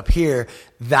spelling of it up here.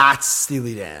 That's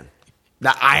Steely Dan.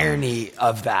 The irony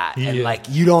of that. And Yeah. like,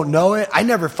 you don't know it. I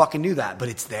never fucking knew that, but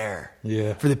it's there.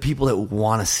 Yeah. For the people that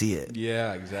want to see it.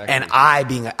 Yeah, exactly. And I,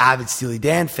 being an avid Steely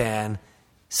Dan fan,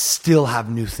 still have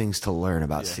new things to learn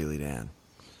about Steely Dan.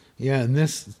 Yeah, and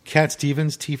this Cat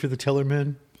Stevens, Tea for the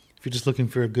Tillerman. If you're just looking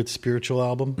for a good spiritual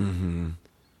album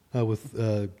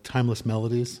with timeless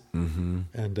melodies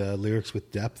and lyrics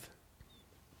with depth.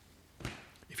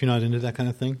 If you're not into that kind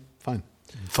of thing, fine.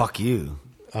 Fuck you.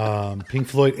 Pink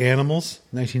Floyd, Animals,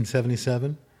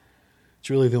 1977. It's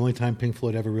really the only time Pink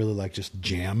Floyd ever really like just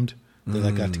jammed. They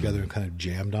like got together and kind of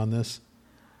jammed on this.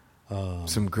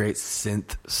 Some great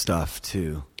synth stuff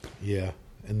too. Yeah,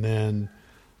 and then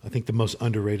I think the most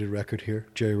underrated record here,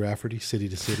 Jerry Rafferty, City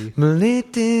to City.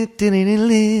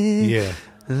 Yeah.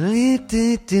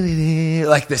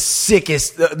 Like the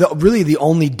sickest, really the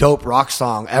only dope rock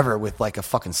song ever with like a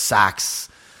fucking sax.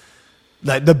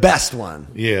 Like the best one.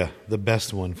 Yeah, the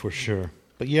best one for sure.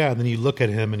 But yeah, then you look at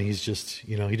him and he's just,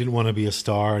 he didn't want to be a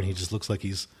star and he just looks like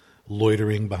he's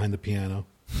loitering behind the piano.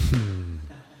 He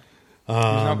was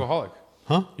an alcoholic.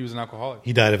 Huh? He was an alcoholic.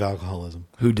 He died of alcoholism.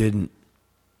 Who didn't?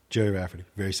 Jerry Rafferty.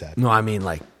 Very sad. No, I mean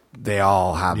like they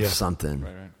all have something.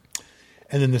 Right.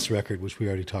 And then this record, which we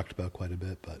already talked about quite a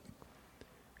bit, but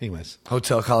anyways.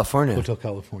 Hotel California. Hotel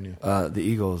California. The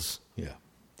Eagles. Yeah.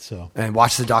 So. And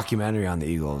watch the documentary on the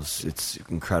Eagles. It's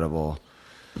incredible.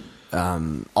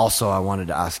 Also, I wanted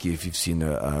to ask you if you've seen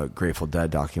the Grateful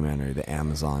Dead documentary, the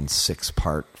Amazon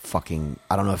 6-part fucking...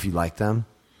 I don't know if you like them.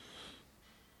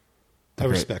 I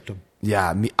respect them.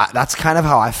 Yeah, that's kind of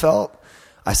how I felt.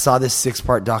 I saw this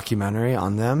 6-part documentary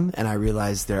on them, and I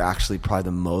realized they're actually probably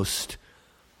the most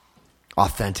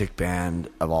authentic band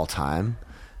of all time,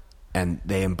 and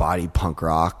they embody punk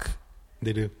rock.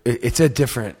 They do. It's a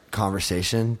different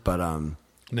conversation, but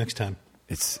next time.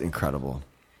 It's incredible.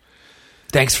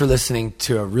 Thanks for listening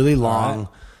to a really long,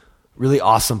 really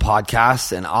awesome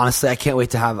podcast, and honestly, I can't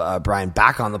wait to have Brian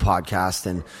back on the podcast.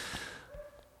 And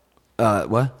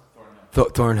what?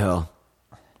 Thornhill.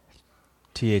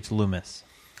 T.H. Loomis.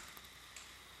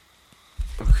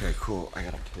 Okay, cool. I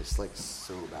gotta piss like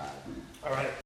so bad. All right.